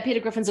Peter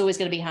Griffin's always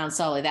going to be Han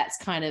Solo. That's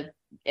kind of,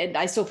 and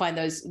I still find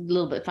those a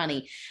little bit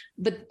funny,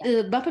 but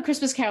the Muppet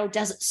Christmas Carol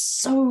does it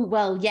so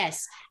well.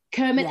 Yes.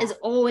 Kermit is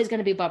always going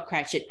to be Bob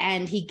Cratchit,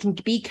 and he can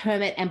be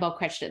Kermit and Bob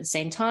Cratchit at the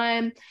same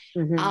time.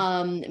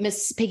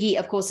 Miss Piggy,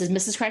 of course, is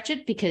Mrs.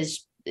 Cratchit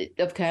because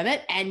of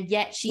Kermit, and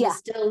yet she is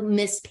still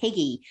Miss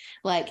Piggy,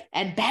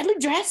 and badly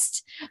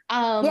dressed.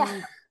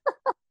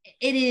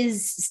 It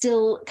is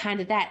still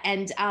kind of that.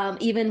 And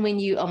even when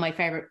my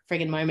favorite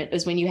friggin' moment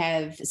was when you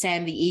have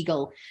Sam the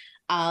Eagle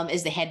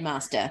as the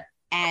headmaster.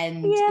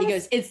 And he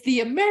goes, "It's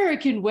the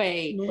American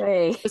way."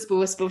 Whisper,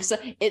 whisper, whisper.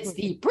 "It's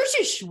the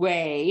British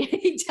way."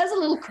 He does a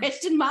little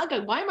question mark.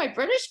 Going, "Why am I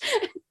British?"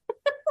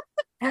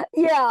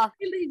 He does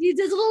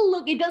a little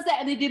look. He does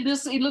that, and he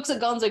looks at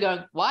Gonzo,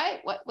 going,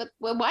 "Why? What?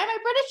 Why am I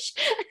British?"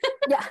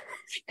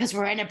 Because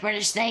we're in a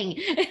British thing.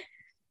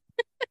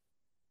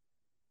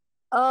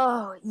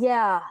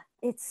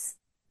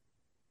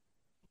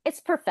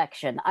 It's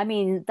perfection. I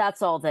mean,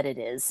 that's all that it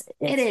is.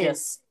 It is.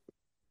 Just,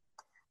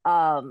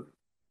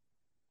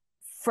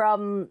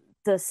 from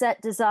the set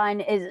design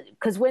is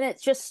because when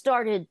it just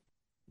started,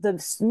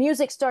 the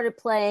music started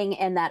playing,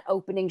 and that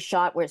opening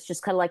shot where it's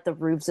just kind of like the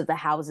roofs of the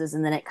houses,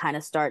 and then it kind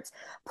of starts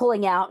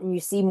pulling out and you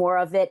see more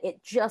of it.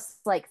 It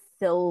just like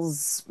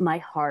fills my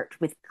heart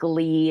with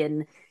glee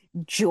and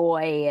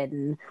joy.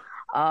 And,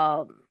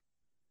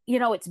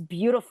 it's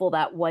beautiful,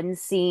 that one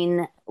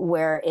scene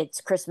where it's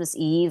Christmas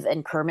Eve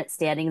and Kermit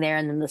standing there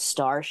and then the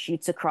star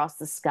shoots across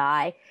the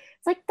sky.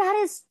 It's like, that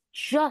is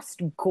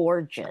just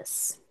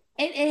gorgeous.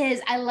 It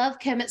is. I love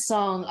Kermit's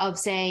song of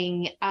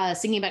singing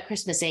about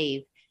Christmas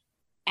Eve.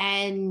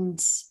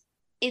 And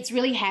it's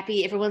really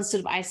happy. Everyone's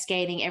sort of ice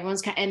skating.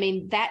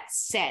 That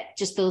set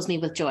just fills me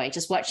with joy.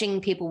 Just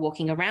watching people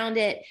walking around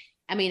it.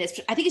 I mean, I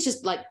think it's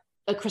just like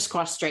a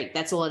crisscross street.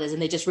 That's all it is.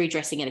 And they're just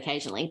redressing it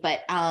occasionally.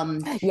 But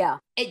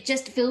it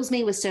just fills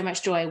me with so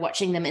much joy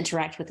watching them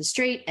interact with the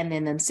street and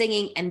then them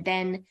singing. And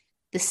then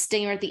the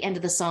stinger at the end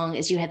of the song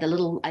is you had the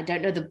little, I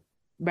don't know the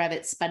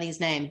rabbit's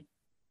bunny's name,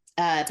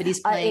 but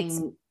he's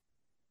playing...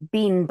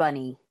 Bean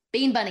Bunny.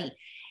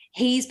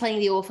 He's playing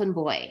the orphan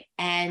boy,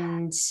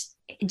 and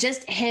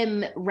just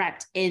him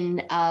wrapped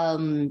in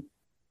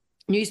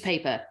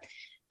newspaper,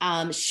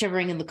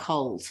 shivering in the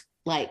cold.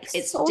 Like,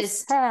 it's so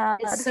just sad.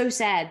 It's so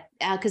sad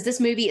because this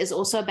movie is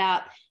also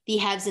about the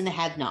haves and the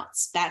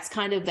have-nots. That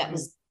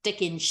was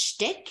Dickens'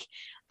 shtick,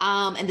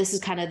 and this is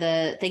kind of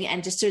the thing.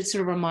 And just to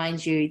sort of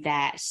remind you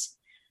that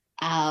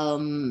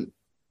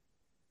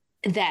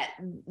that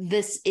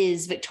this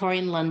is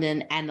Victorian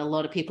London, and a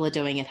lot of people are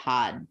doing it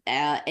hard.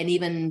 And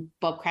even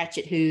Bob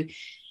Cratchit, who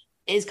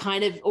is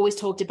kind of always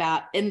talked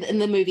about in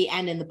the movie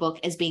and in the book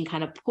as being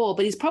kind of poor,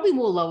 but he's probably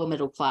more lower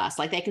middle class.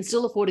 Like, they can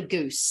still afford a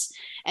goose,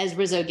 as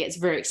Rizzo gets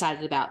very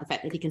excited about the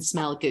fact that he can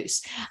smell a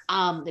goose.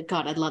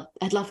 God,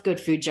 I'd love good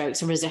food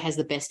jokes, and Rizzo has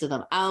the best of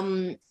them.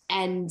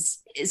 And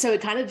so it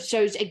kind of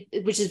shows,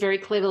 which is very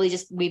cleverly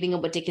just weaving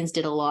in what Dickens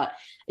did a lot,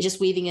 just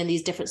weaving in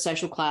these different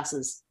social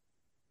classes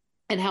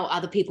and how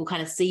other people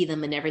kind of see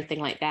them and everything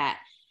like that.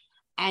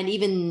 And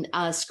even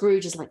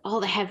Scrooge is like, "Oh,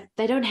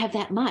 they don't have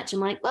that much." I'm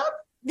like, well,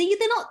 they're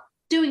not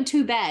doing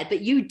too bad, but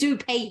you do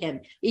pay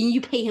him, and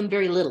you pay him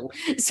very little.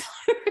 So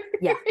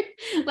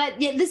but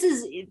this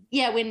is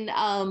when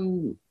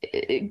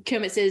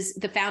Kermit says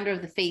the founder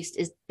of the feast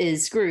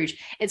is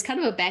Scrooge, it's kind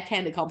of a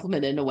backhanded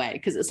compliment in a way,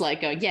 because it's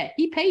like going,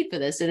 he paid for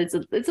this, and it's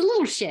a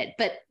little shit,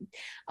 but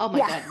oh my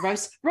god,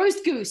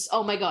 roast goose,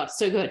 oh my god,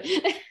 so good.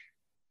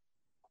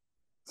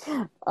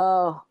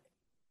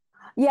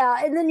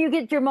 Yeah, and then you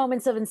get your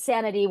moments of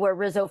insanity where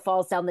Rizzo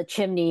falls down the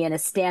chimney and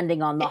is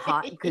standing on the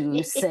hot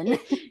goose and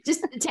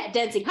just tap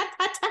dancing. Hut,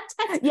 hut, hut,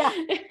 hut. Yeah.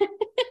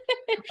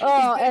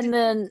 Oh, and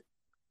then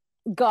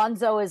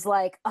Gonzo is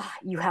like,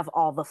 you have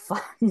all the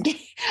fun.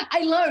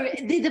 I love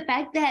the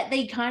fact that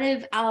they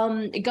kind of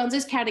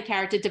Gonzo's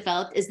character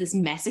developed as this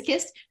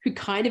masochist who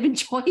kind of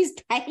enjoys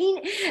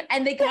pain,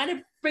 and they kind of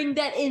bring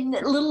that in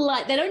a little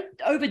light. They don't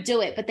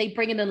overdo it, but they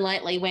bring it in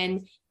lightly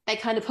when they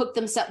kind of hook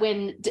themselves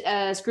when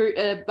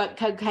but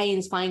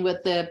Cocaine's flying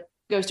with the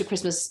Ghost of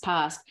Christmas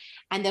Past,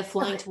 and they're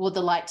flying toward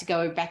the light to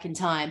go back in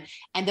time,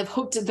 and they've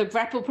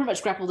pretty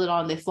much grappled it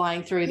on. They're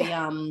flying through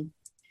the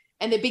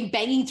and they're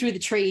banging through the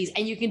trees,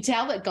 and you can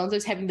tell that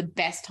Gonzo's having the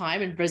best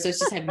time and Rizzo's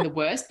just having the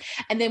worst.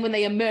 And then when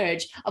they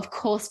emerge, of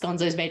course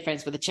Gonzo's made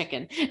friends with a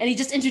chicken, and he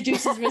just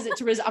introduces Rizzo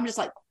to Rizzo. I'm just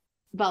like,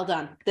 well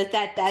done.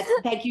 That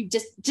thank you.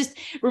 Just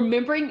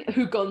remembering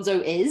who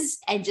Gonzo is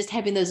and just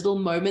having those little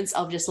moments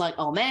of just like,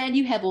 oh man,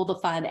 you have all the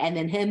fun, and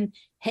then him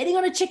hitting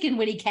on a chicken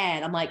when he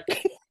can. I'm like,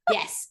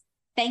 yes,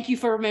 thank you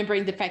for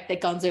remembering the fact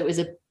that Gonzo is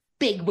a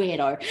big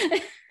weirdo.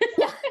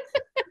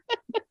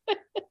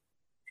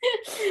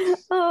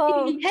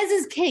 He has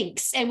his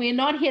kinks, and we're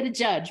not here to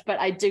judge, but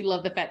I do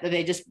love the fact that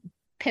they just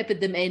peppered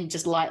them in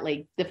just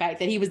lightly. The fact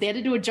that he was there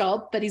to do a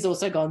job, but he's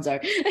also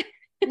Gonzo.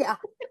 Yeah.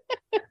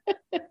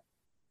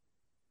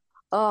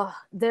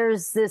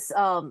 There's this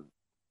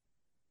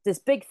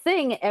big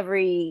thing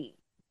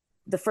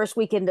the first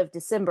weekend of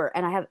December,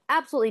 and I have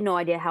absolutely no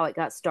idea how it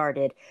got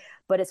started,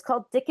 but it's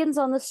called Dickens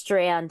on the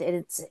Strand, and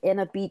it's in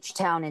a beach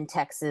town in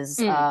Texas,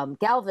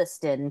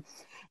 Galveston.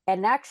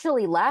 And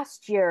actually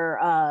last year,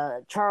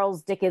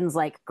 Charles Dickens'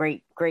 like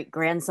great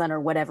grandson or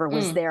whatever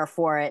was there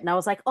for it. And I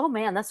was like, oh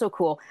man, that's so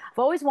cool. I've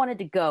always wanted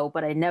to go,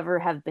 but I never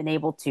have been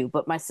able to.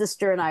 But my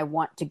sister and I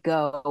want to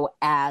go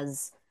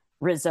as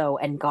Rizzo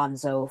and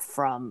Gonzo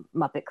from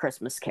Muppet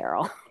Christmas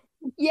Carol.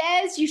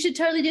 Yes, you should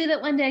totally do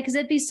that one day, because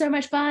it'd be so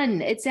much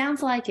fun. It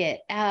sounds like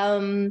it.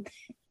 Yeah,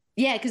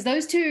 because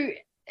those two,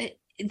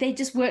 they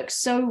just work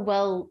so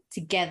well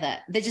together.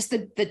 They're just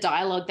the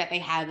dialogue that they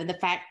have, and the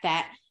fact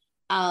that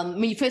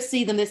when you first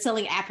see them, they're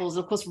selling apples.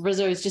 Of course,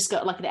 Rizzo's just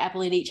got like an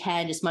apple in each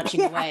hand, just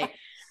munching away.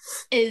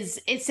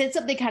 It sets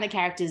up their kind of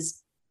characters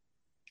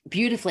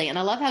beautifully. And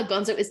I love how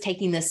Gonzo is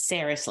taking this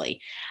seriously,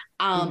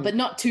 but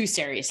not too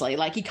seriously.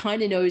 Like, he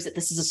kind of knows that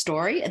this is a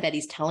story and that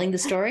he's telling the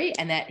story,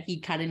 and that he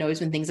kind of knows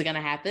when things are going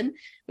to happen,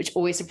 which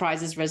always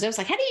surprises Rizzo. It's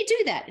like, how do you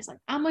do that? It's like,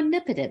 I'm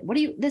omnipotent.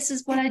 This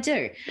is what I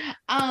do.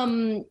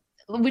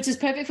 Which is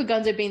perfect for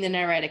Gonzo being the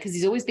narrator, because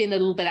he's always been a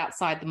little bit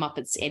outside the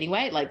Muppets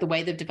anyway, like the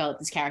way they've developed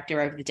this character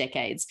over the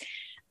decades.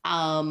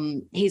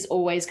 He's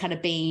always kind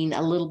of been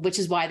a little, which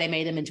is why they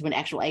made him into an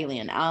actual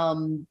alien.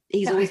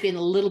 He's always been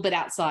a little bit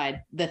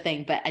outside the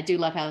thing, but I do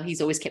love how he's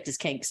always kept his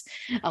kinks.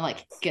 I'm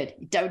like, good.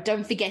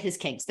 Don't forget his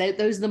kinks.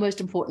 Those are the most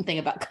important thing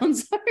about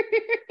Gonzo.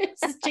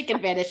 It's his chicken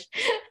fetish.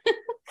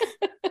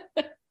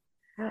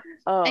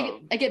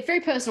 I get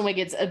very personal when it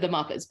gets the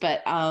Muppets,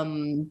 but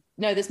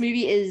no, this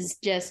movie is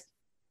just,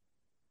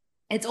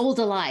 it's all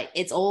delight.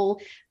 It's all,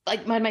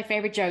 like, my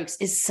favorite jokes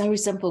is so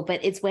simple,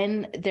 but it's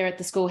when they're at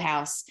the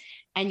schoolhouse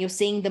and you're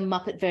seeing the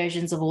Muppet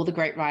versions of all the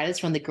great writers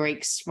from the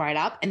Greeks right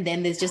up, and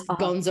then there's just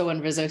Gonzo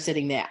and Rizzo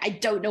sitting there. I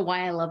don't know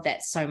why I love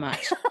that so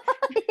much.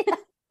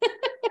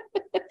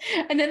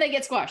 And then they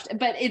get squashed.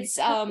 But it's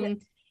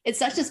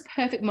such this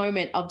perfect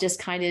moment of just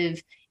kind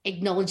of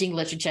acknowledging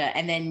literature,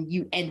 and then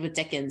you end with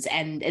Dickens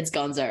and it's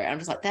Gonzo. And I'm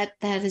just like, that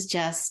is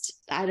just,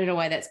 I don't know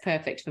why that's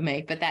perfect for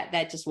me, but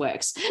that just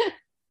works.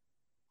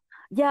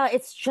 Yeah,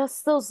 it's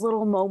just those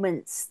little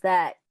moments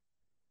that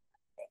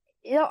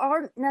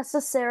aren't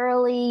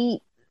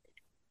necessarily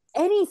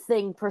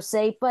anything per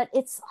se, but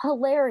it's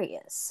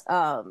hilarious,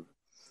 and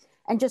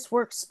just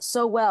works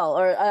so well.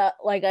 Or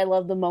like, I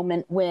love the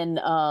moment when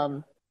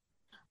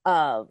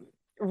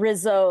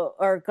Rizzo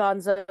or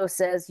Gonzo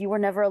says, "You were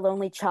never a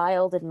lonely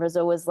child," and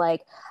Rizzo was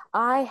like,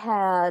 "I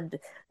had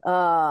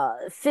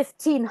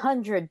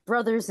 1,500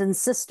 brothers and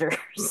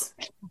sisters."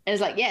 And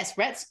it's like, yes,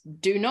 rats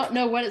do not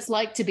know what it's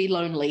like to be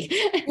lonely.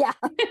 Yeah.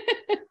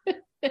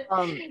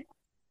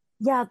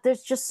 Yeah,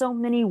 there's just so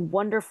many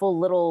wonderful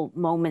little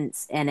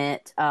moments in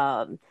it.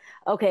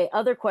 Okay,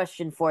 other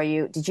question for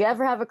you. Did you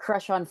ever have a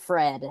crush on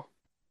Fred?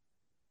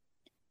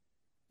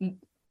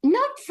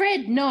 Not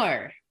Fred,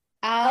 no.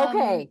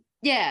 Okay.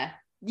 Yeah.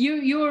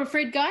 You were a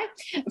Fred guy?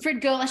 A Fred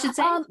girl, I should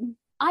say?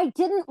 I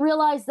didn't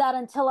realize that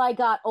until I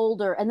got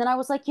older. And then I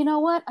was like, you know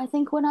what? I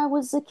think when I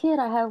was a kid,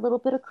 I had a little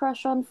bit of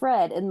crush on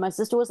Fred. And my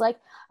sister was like,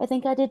 I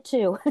think I did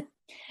too.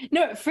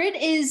 No, Fred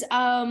is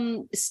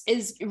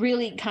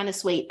really kind of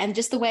sweet. And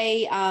just the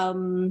way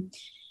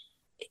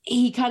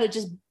he kind of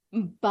just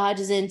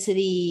barges into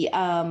the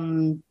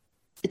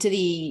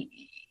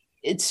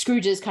it's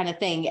Scrooge's kind of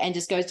thing and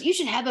just goes, "You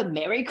should have a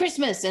Merry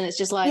Christmas." And it's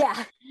just like,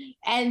 yeah.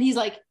 And he's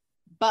like,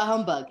 "Bah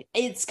humbug."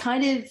 It's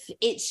kind of,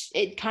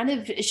 it kind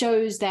of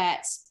shows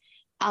that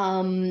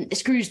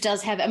Scrooge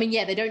does have, I mean,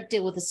 yeah, they don't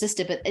deal with the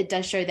sister, but it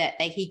does show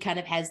that he kind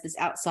of has this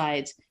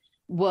outside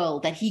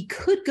world that he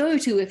could go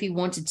to if he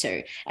wanted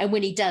to. And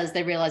when he does,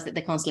 they realize that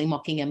they're constantly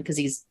mocking him because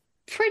he's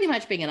pretty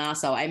much being an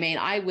arsehole. I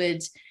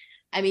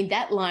mean,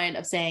 that line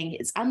of saying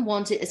it's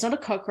unwanted, it's not a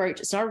cockroach,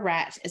 it's not a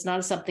rat, it's not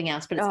a something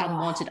else, but it's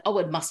unwanted. Oh,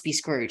 it must be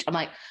Scrooge. I'm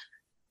like,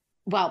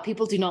 wow,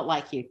 people do not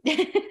like you.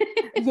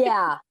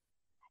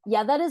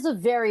 Yeah, that is a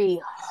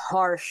very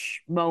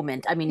harsh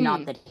moment. I mean,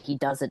 not that he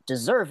doesn't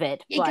deserve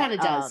it. He kind of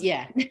does,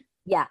 yeah.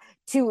 Yeah,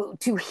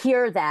 to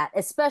hear that,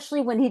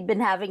 especially when he'd been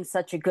having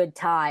such a good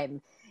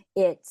time,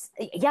 it's,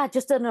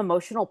 just an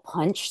emotional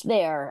punch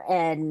there.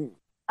 And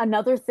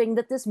another thing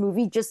that this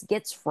movie just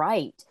gets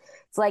right.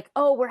 It's like,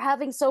 oh, we're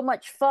having so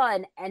much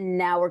fun, and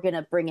now we're going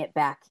to bring it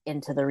back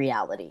into the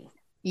reality.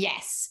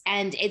 Yes,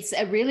 and it's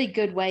a really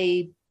good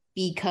way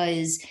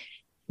because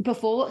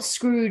before,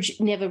 Scrooge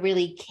never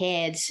really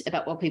cared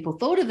about what people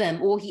thought of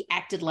him, or he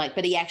acted like,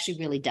 but he actually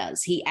really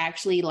does. He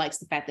actually likes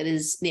the fact that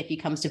his nephew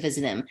comes to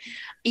visit him,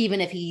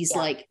 even if he's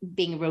like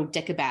being a real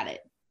dick about it.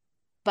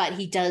 But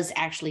he does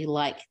actually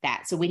like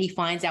that. So when he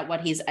finds out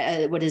what his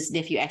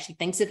nephew actually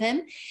thinks of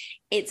him,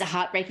 it's a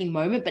heartbreaking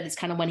moment, but it's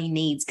kind of one he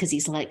needs because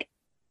he's like,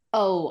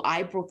 oh,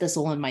 I brought this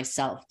all on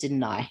myself,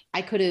 didn't I?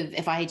 I could have,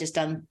 if I had just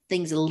done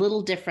things a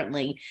little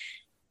differently,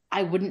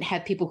 I wouldn't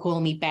have people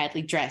calling me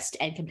badly dressed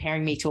and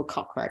comparing me to a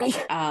cockroach.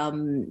 I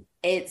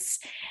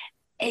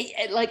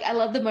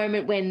love the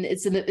moment when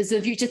it's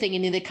a future thing,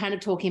 and then they're kind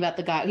of talking about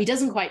the guy.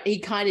 He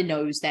kind of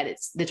knows that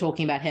they're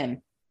talking about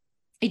him.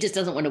 He just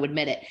doesn't want to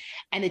admit it.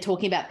 And they're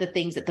talking about the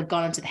things that they've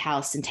gone into the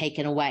house and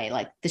taken away.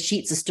 Like the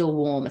sheets are still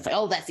warm. It's like,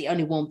 oh, that's the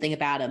only warm thing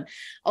about him.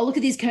 Oh, look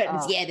at these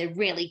curtains. Yeah, they're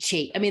really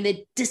cheap. I mean,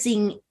 they're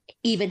dissing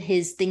even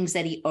his things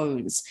that he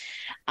owns.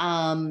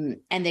 And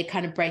they're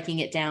kind of breaking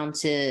it down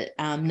to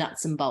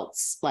nuts and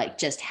bolts, like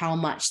just how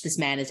much this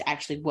man is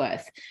actually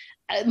worth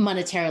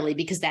monetarily,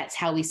 because that's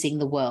how he's seeing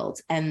the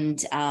world.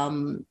 And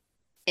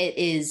it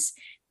is...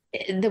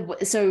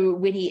 So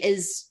when he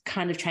is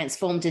kind of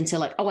transformed into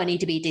like, oh, I need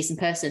to be a decent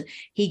person,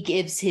 he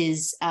gives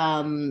his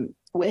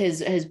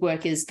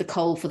work is the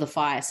coal for the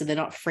fire, so they're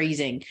not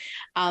freezing.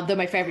 Though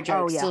my favorite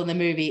joke still in the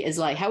movie is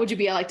like, how would you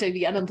be like to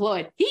be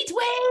unemployed? Heat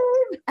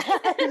wave.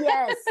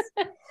 Yes.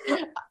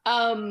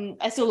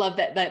 I still love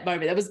that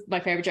moment. That was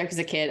my favorite joke as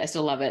a kid. I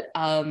still love it.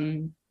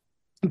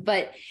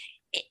 But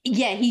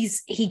yeah,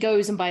 he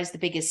goes and buys the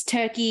biggest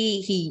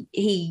turkey.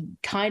 He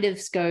kind of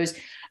goes,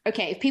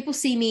 okay, if people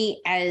see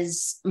me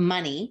as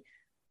money,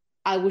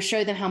 I will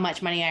show them how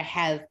much money I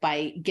have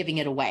by giving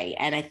it away.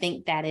 And I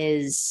think that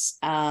is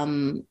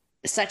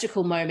such a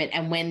cool moment.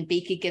 And when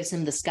Beaker gives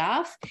him the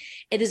scarf,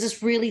 it is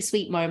this really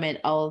sweet moment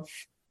of,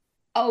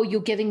 oh,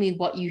 you're giving me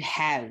what you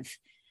have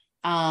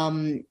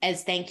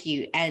as thank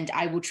you, and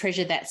I will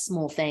treasure that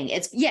small thing.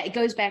 It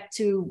goes back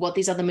to what all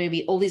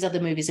these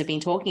other movies have been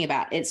talking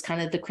about. It's kind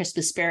of the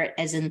Christmas spirit,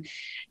 as in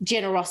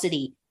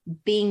generosity,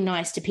 being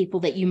nice to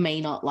people that you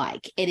may not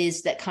like. It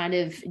is that kind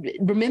of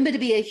remember to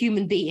be a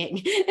human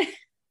being.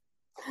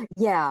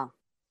 Yeah.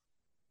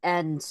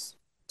 And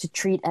to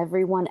treat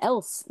everyone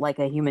else like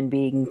a human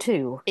being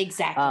too.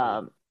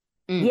 Exactly.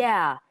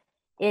 Yeah.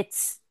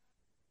 There's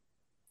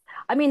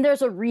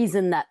a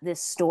reason that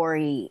this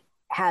story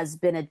has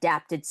been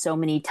adapted so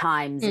many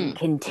times and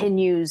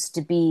continues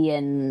to be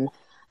in,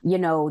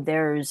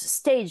 there's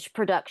stage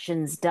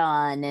productions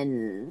done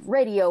and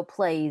radio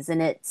plays,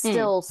 and it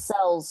still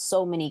sells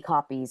so many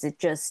copies. It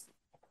just,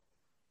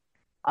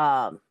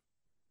 because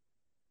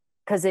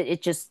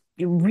it just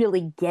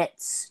really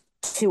gets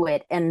to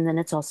it, and then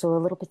it's also a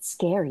little bit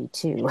scary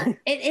too.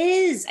 It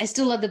is. I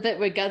still love the bit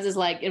where Guns is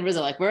like, and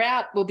Rizzo like, we're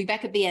out, we'll be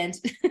back at the end.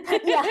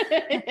 Yeah.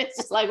 It's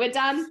just like, we're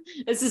done.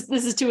 This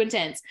is too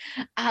intense.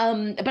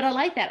 But I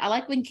like that. I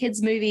like when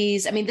kids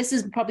movies, this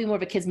is probably more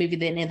of a kids movie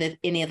than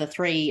any of the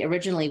three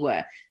originally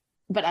were,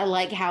 but I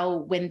like how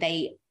when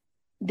they're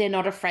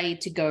not afraid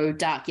to go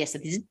dark. Yes,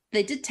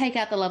 they did take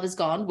out The Love Is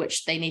Gone,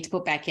 which they need to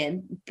put back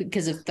in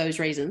because of those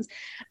reasons.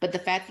 But the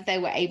fact that they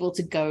were able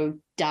to go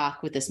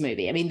dark with this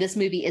movie, this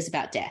movie is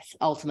about death,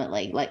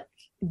 ultimately. Like,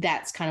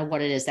 that's kind of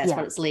what it is. That's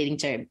what it's leading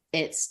to.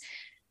 It's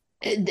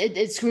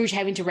Scrooge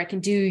having to reckon,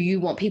 do you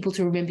want people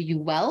to remember you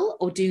well,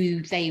 or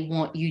do they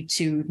want you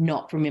to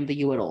not remember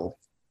you at all?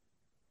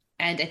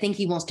 And I think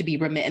he wants to be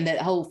remembered. And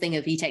the whole thing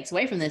of he takes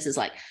away from this is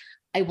like,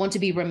 I want to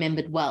be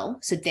remembered well,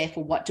 so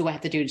therefore what do I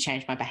have to do to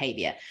change my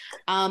behavior?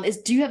 Do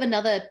you have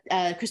another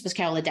Christmas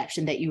Carol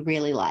adaptation that you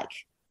really like?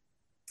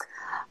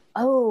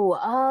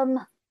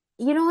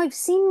 I've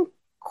seen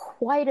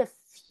quite a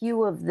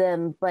few of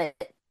them, but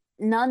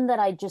none that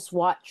I just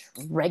watch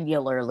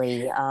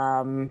regularly.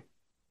 I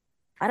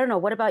don't know.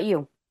 What about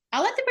you? I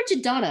like the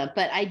Richard Donner,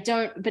 but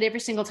every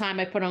single time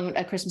I put on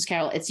a Christmas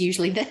Carol, it's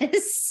usually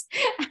this.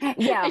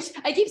 Yeah.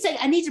 I keep saying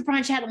I need to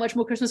branch out and watch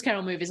more Christmas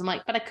Carol movies. I'm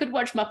like, but I could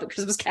watch Muppet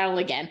Christmas Carol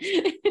again.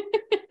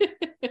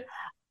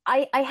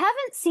 I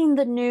haven't seen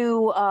the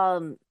new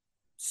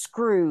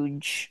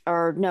Scrooge,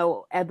 or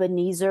no,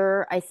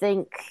 Ebenezer, I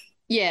think.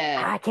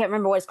 Yeah. I can't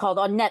remember what it's called,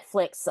 on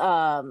Netflix,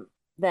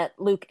 that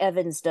Luke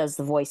Evans does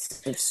the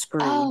voice of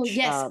Scrooge. Oh,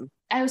 yes.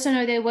 I also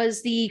know there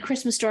was the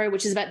Christmas Story,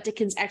 which is about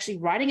Dickens actually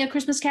writing A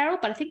Christmas Carol,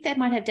 but I think that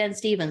might have Dan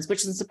Stevens,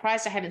 which I'm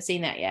surprised I haven't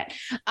seen that yet.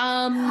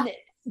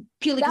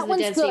 Purely that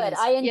one's good. Stevens.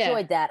 I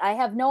enjoyed that. I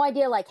have no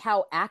idea like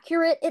how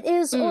accurate it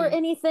is or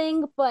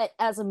anything, but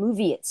as a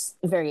movie, it's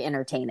very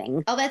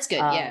entertaining. Oh, that's good.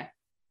 Yeah.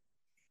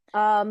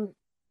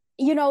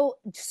 You know,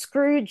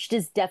 Scrooged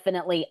is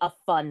definitely a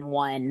fun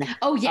one.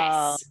 Oh,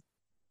 yes.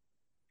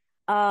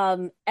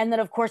 And then,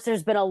 of course,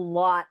 there's been a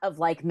lot of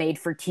like made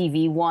for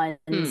TV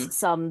ones,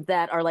 some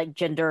that are like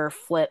gender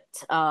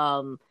flipped.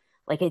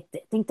 Like I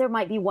think there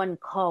might be one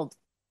called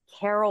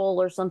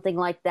Carol or something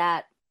like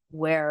that,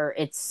 where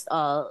it's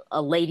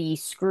a lady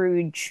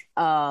Scrooge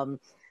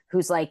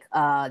who's like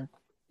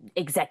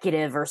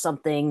executive or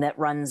something that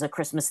runs a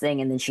Christmas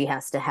thing, and then she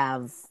has to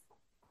have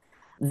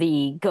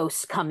the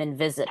ghosts come and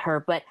visit her.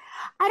 But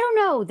I don't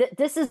know,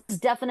 this is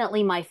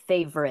definitely my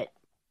favorite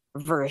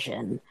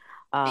version.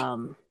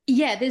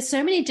 Yeah, there's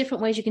so many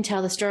different ways you can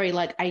tell the story.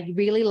 Like, I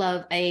really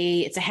love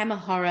it's a Hammer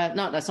horror.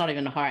 No, that's not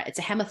even a horror. It's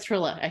a Hammer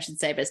thriller, I should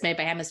say, but it's made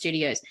by Hammer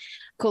Studios,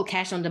 called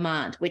Cash on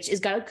Demand, which has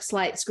got a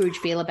slight Scrooge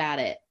feel about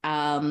it.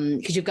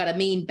 Because you've got a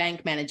mean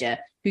bank manager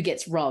who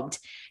gets robbed.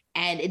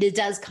 And it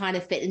does kind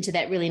of fit into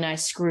that really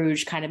nice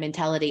Scrooge kind of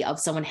mentality of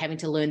someone having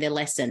to learn their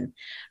lesson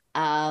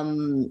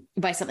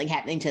by something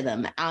happening to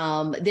them.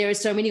 There are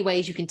so many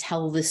ways you can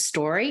tell this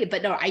story.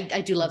 But no,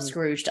 I do love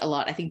Scrooged a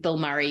lot. I think Bill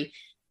Murray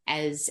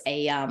as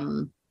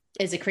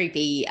a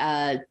creepy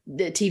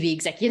TV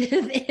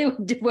executive,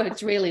 it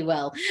works really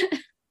well.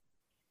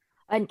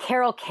 And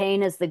Carol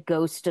Kane as the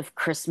ghost of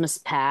Christmas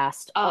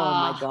Past. Oh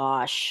my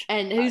gosh.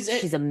 And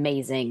she's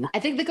amazing.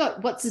 I think they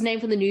got, what's his name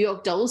from the New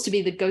York Dolls to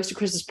be the ghost of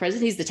Christmas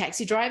Present. He's the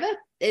taxi driver.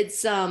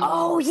 It's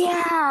oh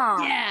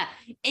yeah. Yeah.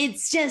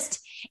 It's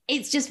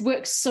just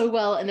works so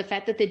well. And the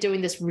fact that they're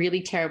doing this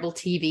really terrible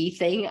TV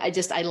thing, I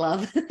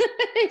love.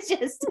 It's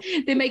just,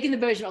 they're making the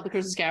version of the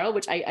Christmas Carol,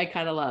 which I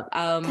kind of love.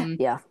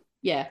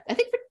 Yeah. I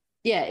think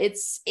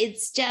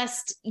it's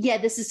just,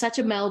 this is such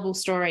a memorable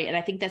story. And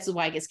I think that's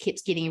why it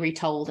keeps getting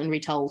retold and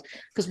retold.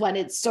 Because one,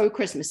 it's so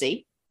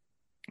Christmassy.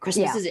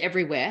 Christmas is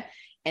everywhere.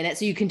 And that's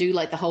so you can do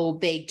like the whole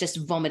big just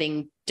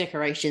vomiting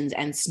decorations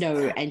and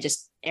snow and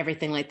just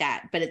everything like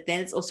that. But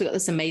then it's also got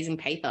this amazing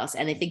pathos.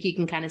 And I think you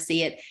can kind of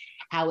see it,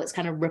 how it's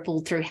kind of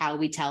rippled through how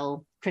we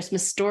tell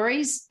Christmas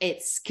stories.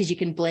 It's because you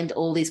can blend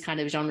all these kind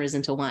of genres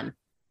into one.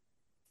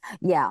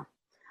 Yeah.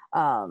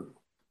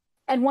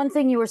 And one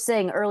thing you were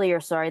saying earlier,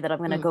 sorry, that I'm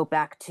going to go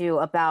back to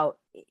about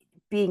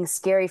being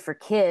scary for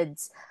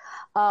kids.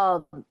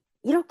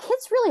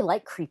 Kids really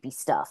like creepy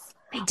stuff.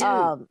 They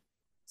do.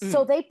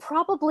 So they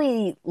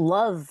probably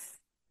love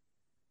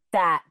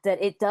that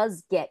it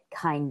does get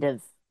kind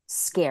of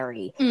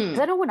scary. 'Cause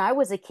I know when I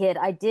was a kid,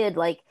 I did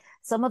like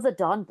some of the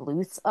Don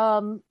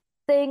Bluth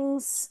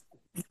things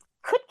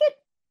could get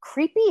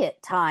creepy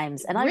at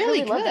times. And I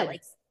really loved it.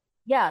 Like,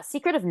 yeah,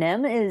 Secret of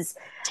Nim is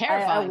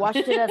terrifying. I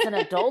watched it as an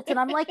adult and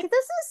I'm like, this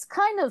is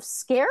kind of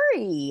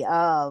scary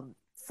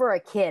for a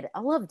kid. I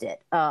loved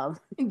it. No,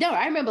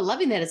 I remember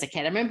loving that as a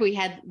kid. I remember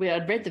I'd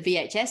read the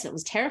VHS and it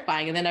was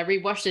terrifying. And then I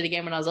rewatched it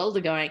again when I was older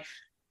going,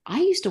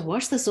 I used to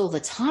watch this all the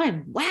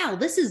time. Wow,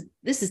 this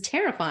is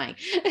terrifying.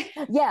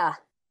 Yeah.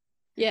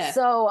 Yeah.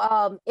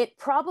 So it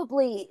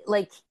probably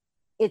like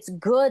it's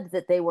good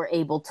that they were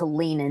able to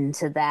lean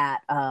into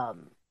that.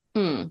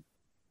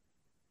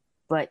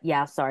 But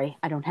yeah, sorry,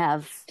 I don't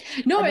have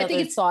I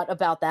think it's thought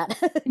about that.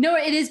 No,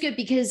 it is good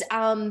because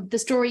the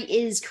story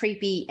is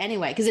creepy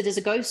anyway, because it is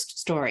a ghost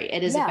story.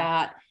 It is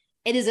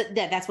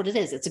that's what it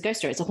is. It's a ghost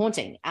story. It's a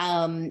haunting.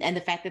 And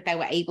the fact that they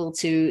were able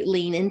to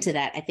lean into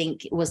that, I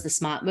think, was the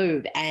smart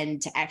move,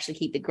 and to actually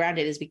keep it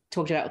grounded, as we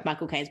talked about with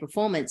Michael Caine's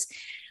performance.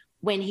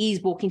 When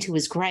he's walking to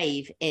his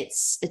grave,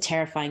 it's a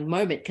terrifying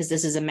moment because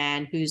this is a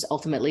man who's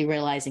ultimately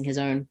realizing his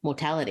own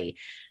mortality.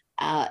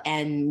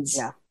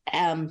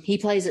 He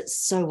plays it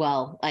so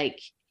well. Like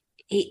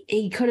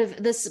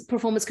this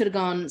performance could have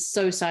gone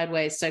so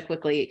sideways so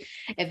quickly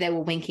if they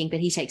were winking, but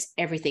he takes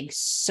everything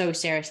so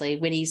seriously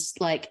when he's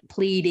like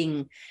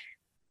pleading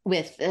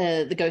with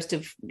the ghost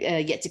of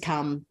yet to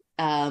come,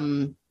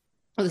 or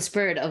the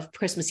spirit of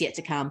Christmas yet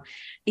to come.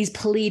 He's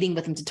pleading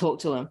with him to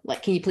talk to him.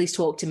 Like, can you please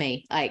talk to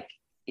me? Like,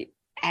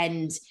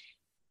 and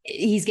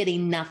he's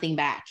getting nothing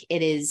back.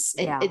 It's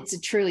a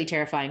truly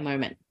terrifying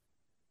moment.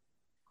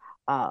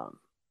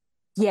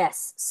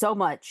 Yes, so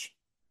much.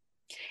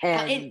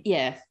 And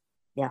yeah.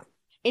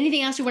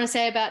 Anything else you want to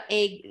say about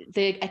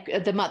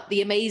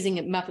the amazing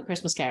Muppet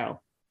Christmas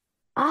Carol?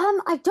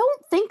 I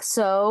don't think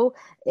so.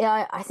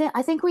 Yeah,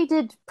 I think we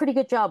did pretty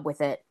good job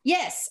with it.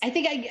 Yes, I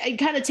think I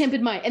kind of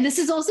tempered my, and this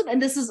is awesome. And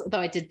this is, though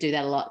I did do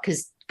that a lot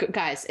because,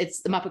 guys,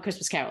 it's the Muppet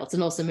Christmas Carol. It's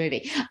an awesome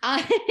movie.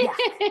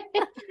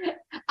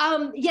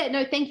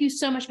 Thank you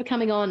so much for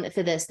coming on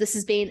for this. This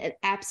has been an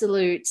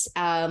absolute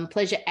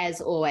pleasure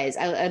as always.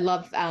 I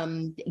love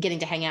getting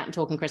to hang out and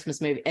talking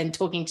Christmas movie and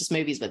talking just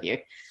movies with you.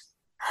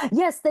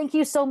 Yes, thank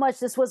you so much.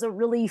 This was a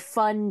really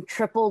fun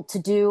triple to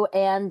do,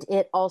 and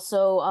it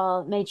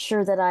also made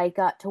sure that I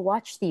got to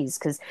watch these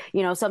because,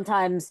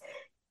 sometimes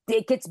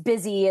it gets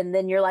busy, and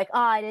then you're like,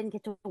 I didn't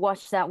get to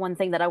watch that one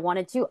thing that I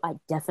wanted to. I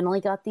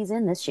definitely got these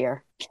in this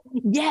year.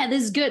 Yeah,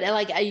 this is good.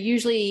 Like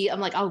I'm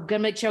like, I'm gonna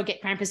make sure I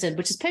get Krampus in,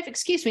 which is perfect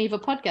excuse for me for a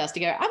podcast to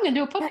go, I'm gonna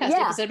do a podcast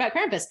episode about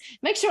Krampus.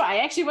 Make sure I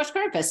actually watch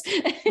Krampus.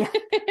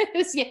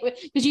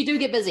 Because you do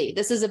get busy.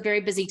 This is a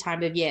very busy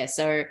time of year.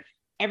 So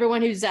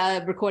everyone who's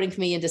recording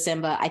for me in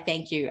December, I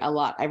thank you a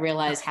lot. I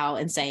realize how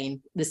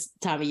insane this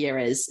time of year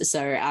is.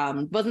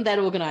 So wasn't that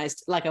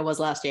organized like I was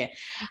last year.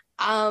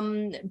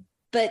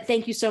 But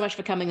thank you so much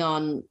for coming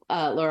on,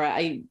 Laura.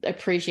 I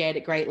appreciate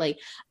it greatly.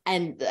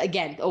 And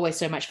again, always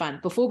so much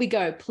fun. Before we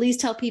go, please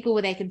tell people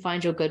where they can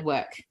find your good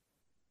work.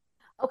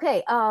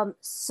 Okay,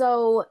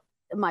 so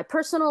my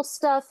personal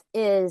stuff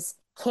is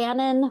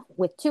Canon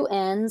with 2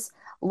 N's,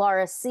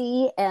 Laura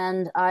C,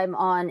 and I'm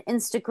on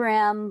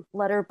Instagram,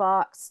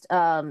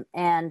 Letterboxd,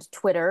 and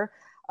Twitter,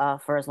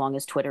 for as long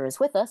as Twitter is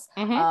with us.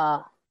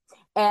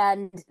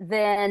 And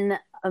then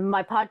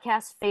my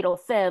podcast, Fatal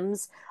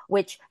Femmes,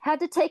 which had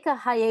to take a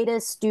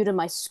hiatus due to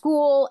my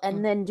school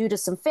and then due to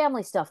some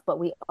family stuff, but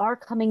we are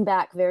coming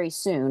back very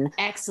soon.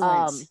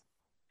 Excellent.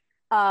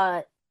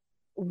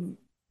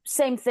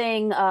 Same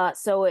thing.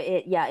 So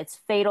it's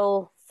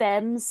Fatal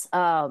Femmes,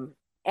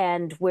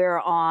 and we're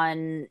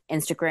on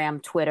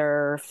Instagram,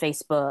 Twitter,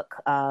 Facebook.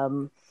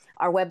 Our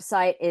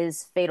website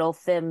is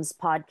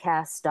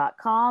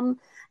fatalfemmespodcast.com.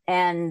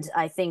 And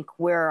I think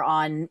we're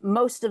on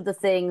most of the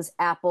things,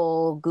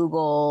 Apple,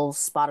 Google,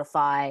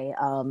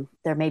 Spotify.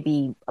 There may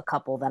be a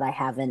couple that I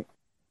haven't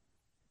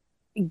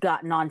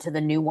gotten onto the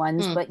new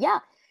ones. But yeah,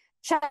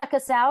 check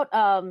us out.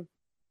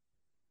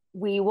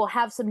 We will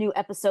have some new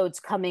episodes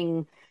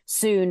coming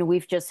soon.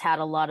 We've just had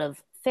a lot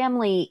of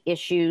family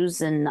issues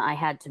and I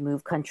had to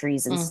move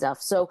countries and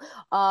stuff. So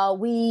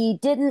we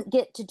didn't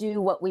get to do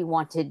what we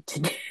wanted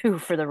to do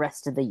for the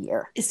rest of the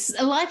year.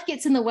 Life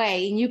gets in the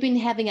way, and you've been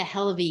having a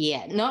hell of a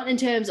year, not in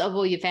terms of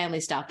all your family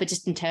stuff, but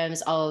just in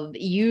terms of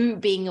you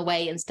being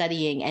away and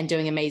studying and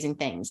doing amazing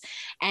things.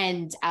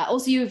 And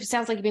also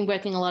sounds like you've been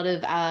working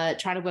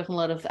trying to work on a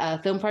lot of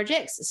film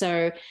projects.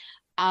 So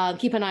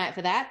keep an eye out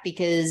for that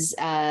because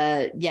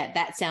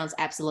that sounds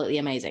absolutely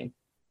amazing.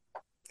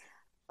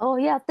 Oh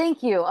yeah,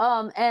 thank you.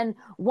 And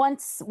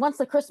once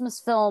the Christmas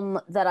film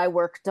that I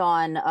worked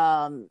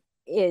on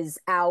is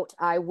out,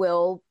 I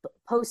will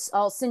post.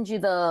 I'll send you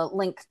the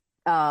link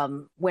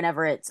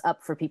whenever it's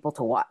up for people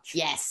to watch.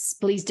 Yes,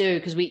 please do,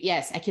 because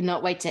I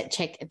cannot wait to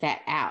check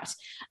that out.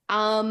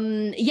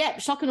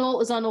 Shock and Awe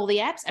is on all the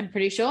apps, I'm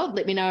pretty sure.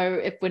 Let me know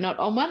if we're not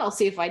on one. I'll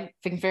see if I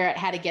can figure out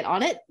how to get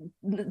on it.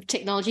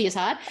 Technology is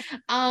hard.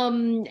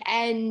 Shock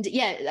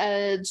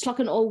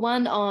and Awe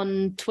 1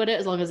 on Twitter,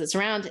 as long as it's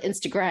around,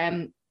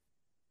 Instagram.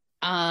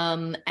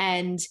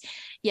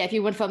 If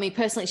you want to follow me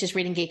personally, it's just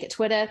Reading Geek at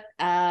Twitter.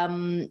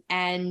 This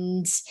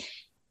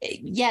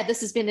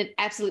has been an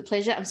absolute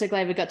pleasure. I'm so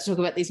glad we got to talk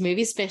about these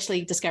movies,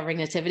 especially discovering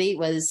Nativity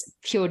was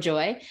pure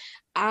joy.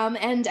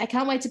 And I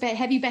can't wait to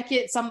have you back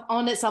at some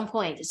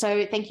point.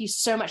 So thank you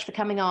so much for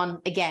coming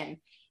on again.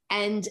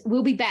 And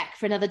we'll be back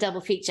for another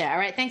double feature. All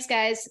right. Thanks,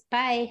 guys.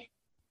 Bye.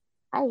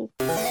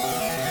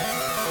 Bye.